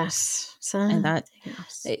 Yes. And that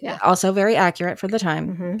also very accurate for the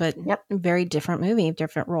time, but very different movie,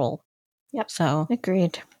 different role. Yep. So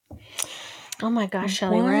agreed. Oh my gosh,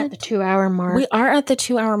 Shelley, we're at the 2-hour mark. We are at the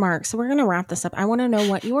 2-hour mark, so we're going to wrap this up. I want to know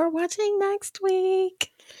what you are watching next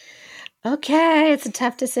week. Okay, it's a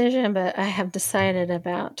tough decision, but I have decided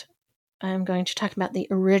I'm going to talk about the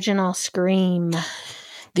original Scream.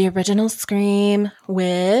 The original Scream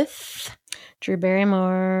with Drew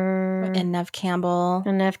Barrymore and Neve Campbell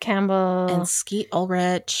and Skeet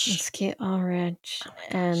Ulrich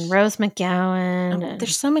and Rose McGowan.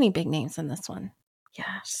 There's so many big names in this one.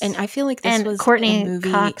 Yes, and I feel like this was Courtney a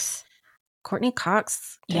movie. Courtney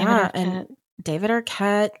Cox, David Arquette. And David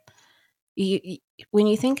Arquette. When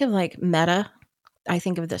you think of like meta, I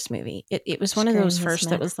think of this movie. It was one of those first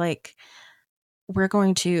that was like, we're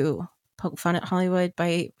going to poke fun at Hollywood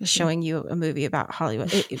by showing you a movie about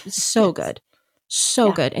Hollywood. It was so good.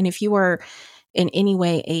 So good. And if you are in any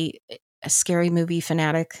way a scary movie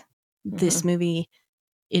fanatic, this movie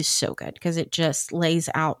is so good because it just lays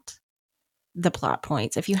out the plot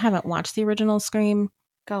points. If you haven't watched the original Scream,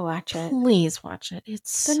 go watch it. Please watch it.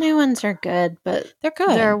 The new ones are good, but they're good.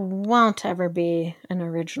 There won't ever be an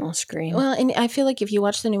original Scream. Well, and I feel like if you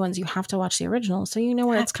watch the new ones, you have to watch the original so you know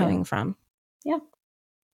where it's coming from. Yeah.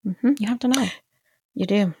 You have to know. You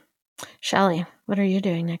do. Shelley, what are you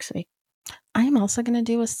doing next week? I am also going to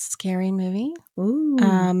do a scary movie.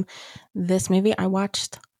 Ooh. This movie I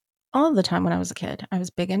watched all the time when I was a kid. I was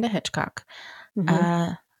big into Hitchcock.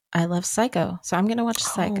 I love Psycho, so I'm going to watch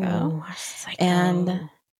Psycho. And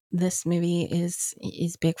this movie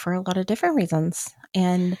is big for a lot of different reasons.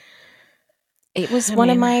 And it was one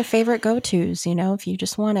of my favorite go-tos, you know, if you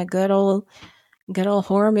just want a good old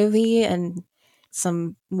horror movie and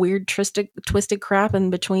some weird twisted crap in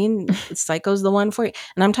between, Psycho's the one for you.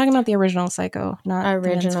 And I'm talking about the original Psycho, not the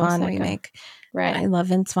Vince Vaughn remake. Right. I love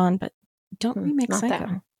Vince Vaughn, but don't remake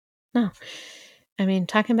Psycho. No. I mean,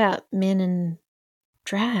 talking about men in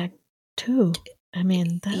drag too. I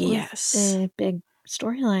mean, that was a big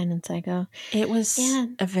storyline in Psycho. It was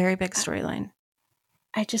a very big storyline.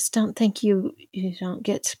 I just don't think you don't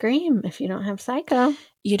get Scream if you don't have Psycho.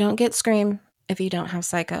 You don't get Scream if you don't have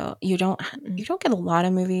Psycho. You don't get a lot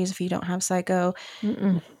of movies if you don't have Psycho.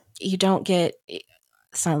 You don't get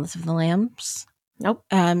Silence of the Lambs. Nope.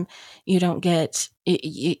 You don't get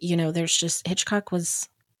you know, there's just Hitchcock was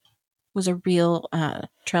a real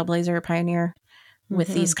trailblazer, pioneer with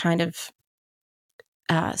these kind of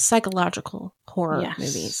psychological horror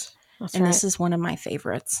movies. And this is one of my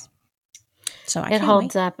favorites. So it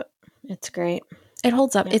holds up. It's great. It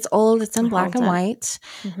holds up. Yep. It's old. It's in black and white.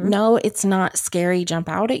 No, it's not scary, jump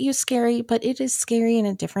out at you scary, but it is scary in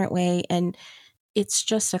a different way. And it's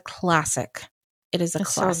just a classic. It is a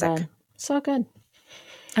classic. So good.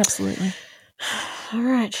 Absolutely. All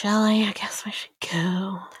right, Shelley, I guess we should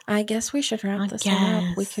go. I guess we should wrap this up.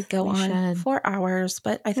 We could go on 4 hours,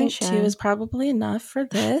 but I think 2 is probably enough for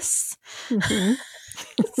this.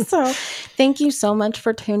 So thank you so much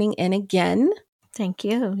for tuning in again. Thank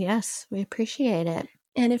you. Yes, we appreciate it.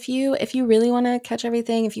 And if you really want to catch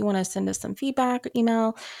everything, if you want to send us some feedback,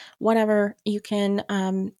 email, whatever, you can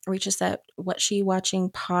reach us at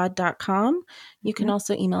whatshewatchingpod.com. You can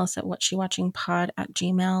also email us at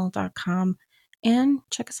whatshewatchingpod@gmail.com. And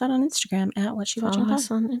check us out on Instagram at whatshewatchingpod. Follow us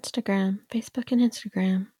on Instagram, Facebook, and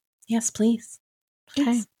Instagram. Yes, please.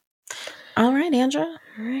 Okay. All right, Andra.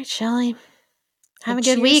 All right, Shelly. Have a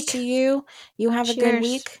good week. To you. You have a good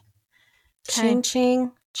week. Okay. Ching,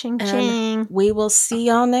 ching. Ching, ching. We will see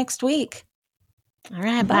y'all next week. All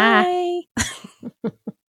right, bye.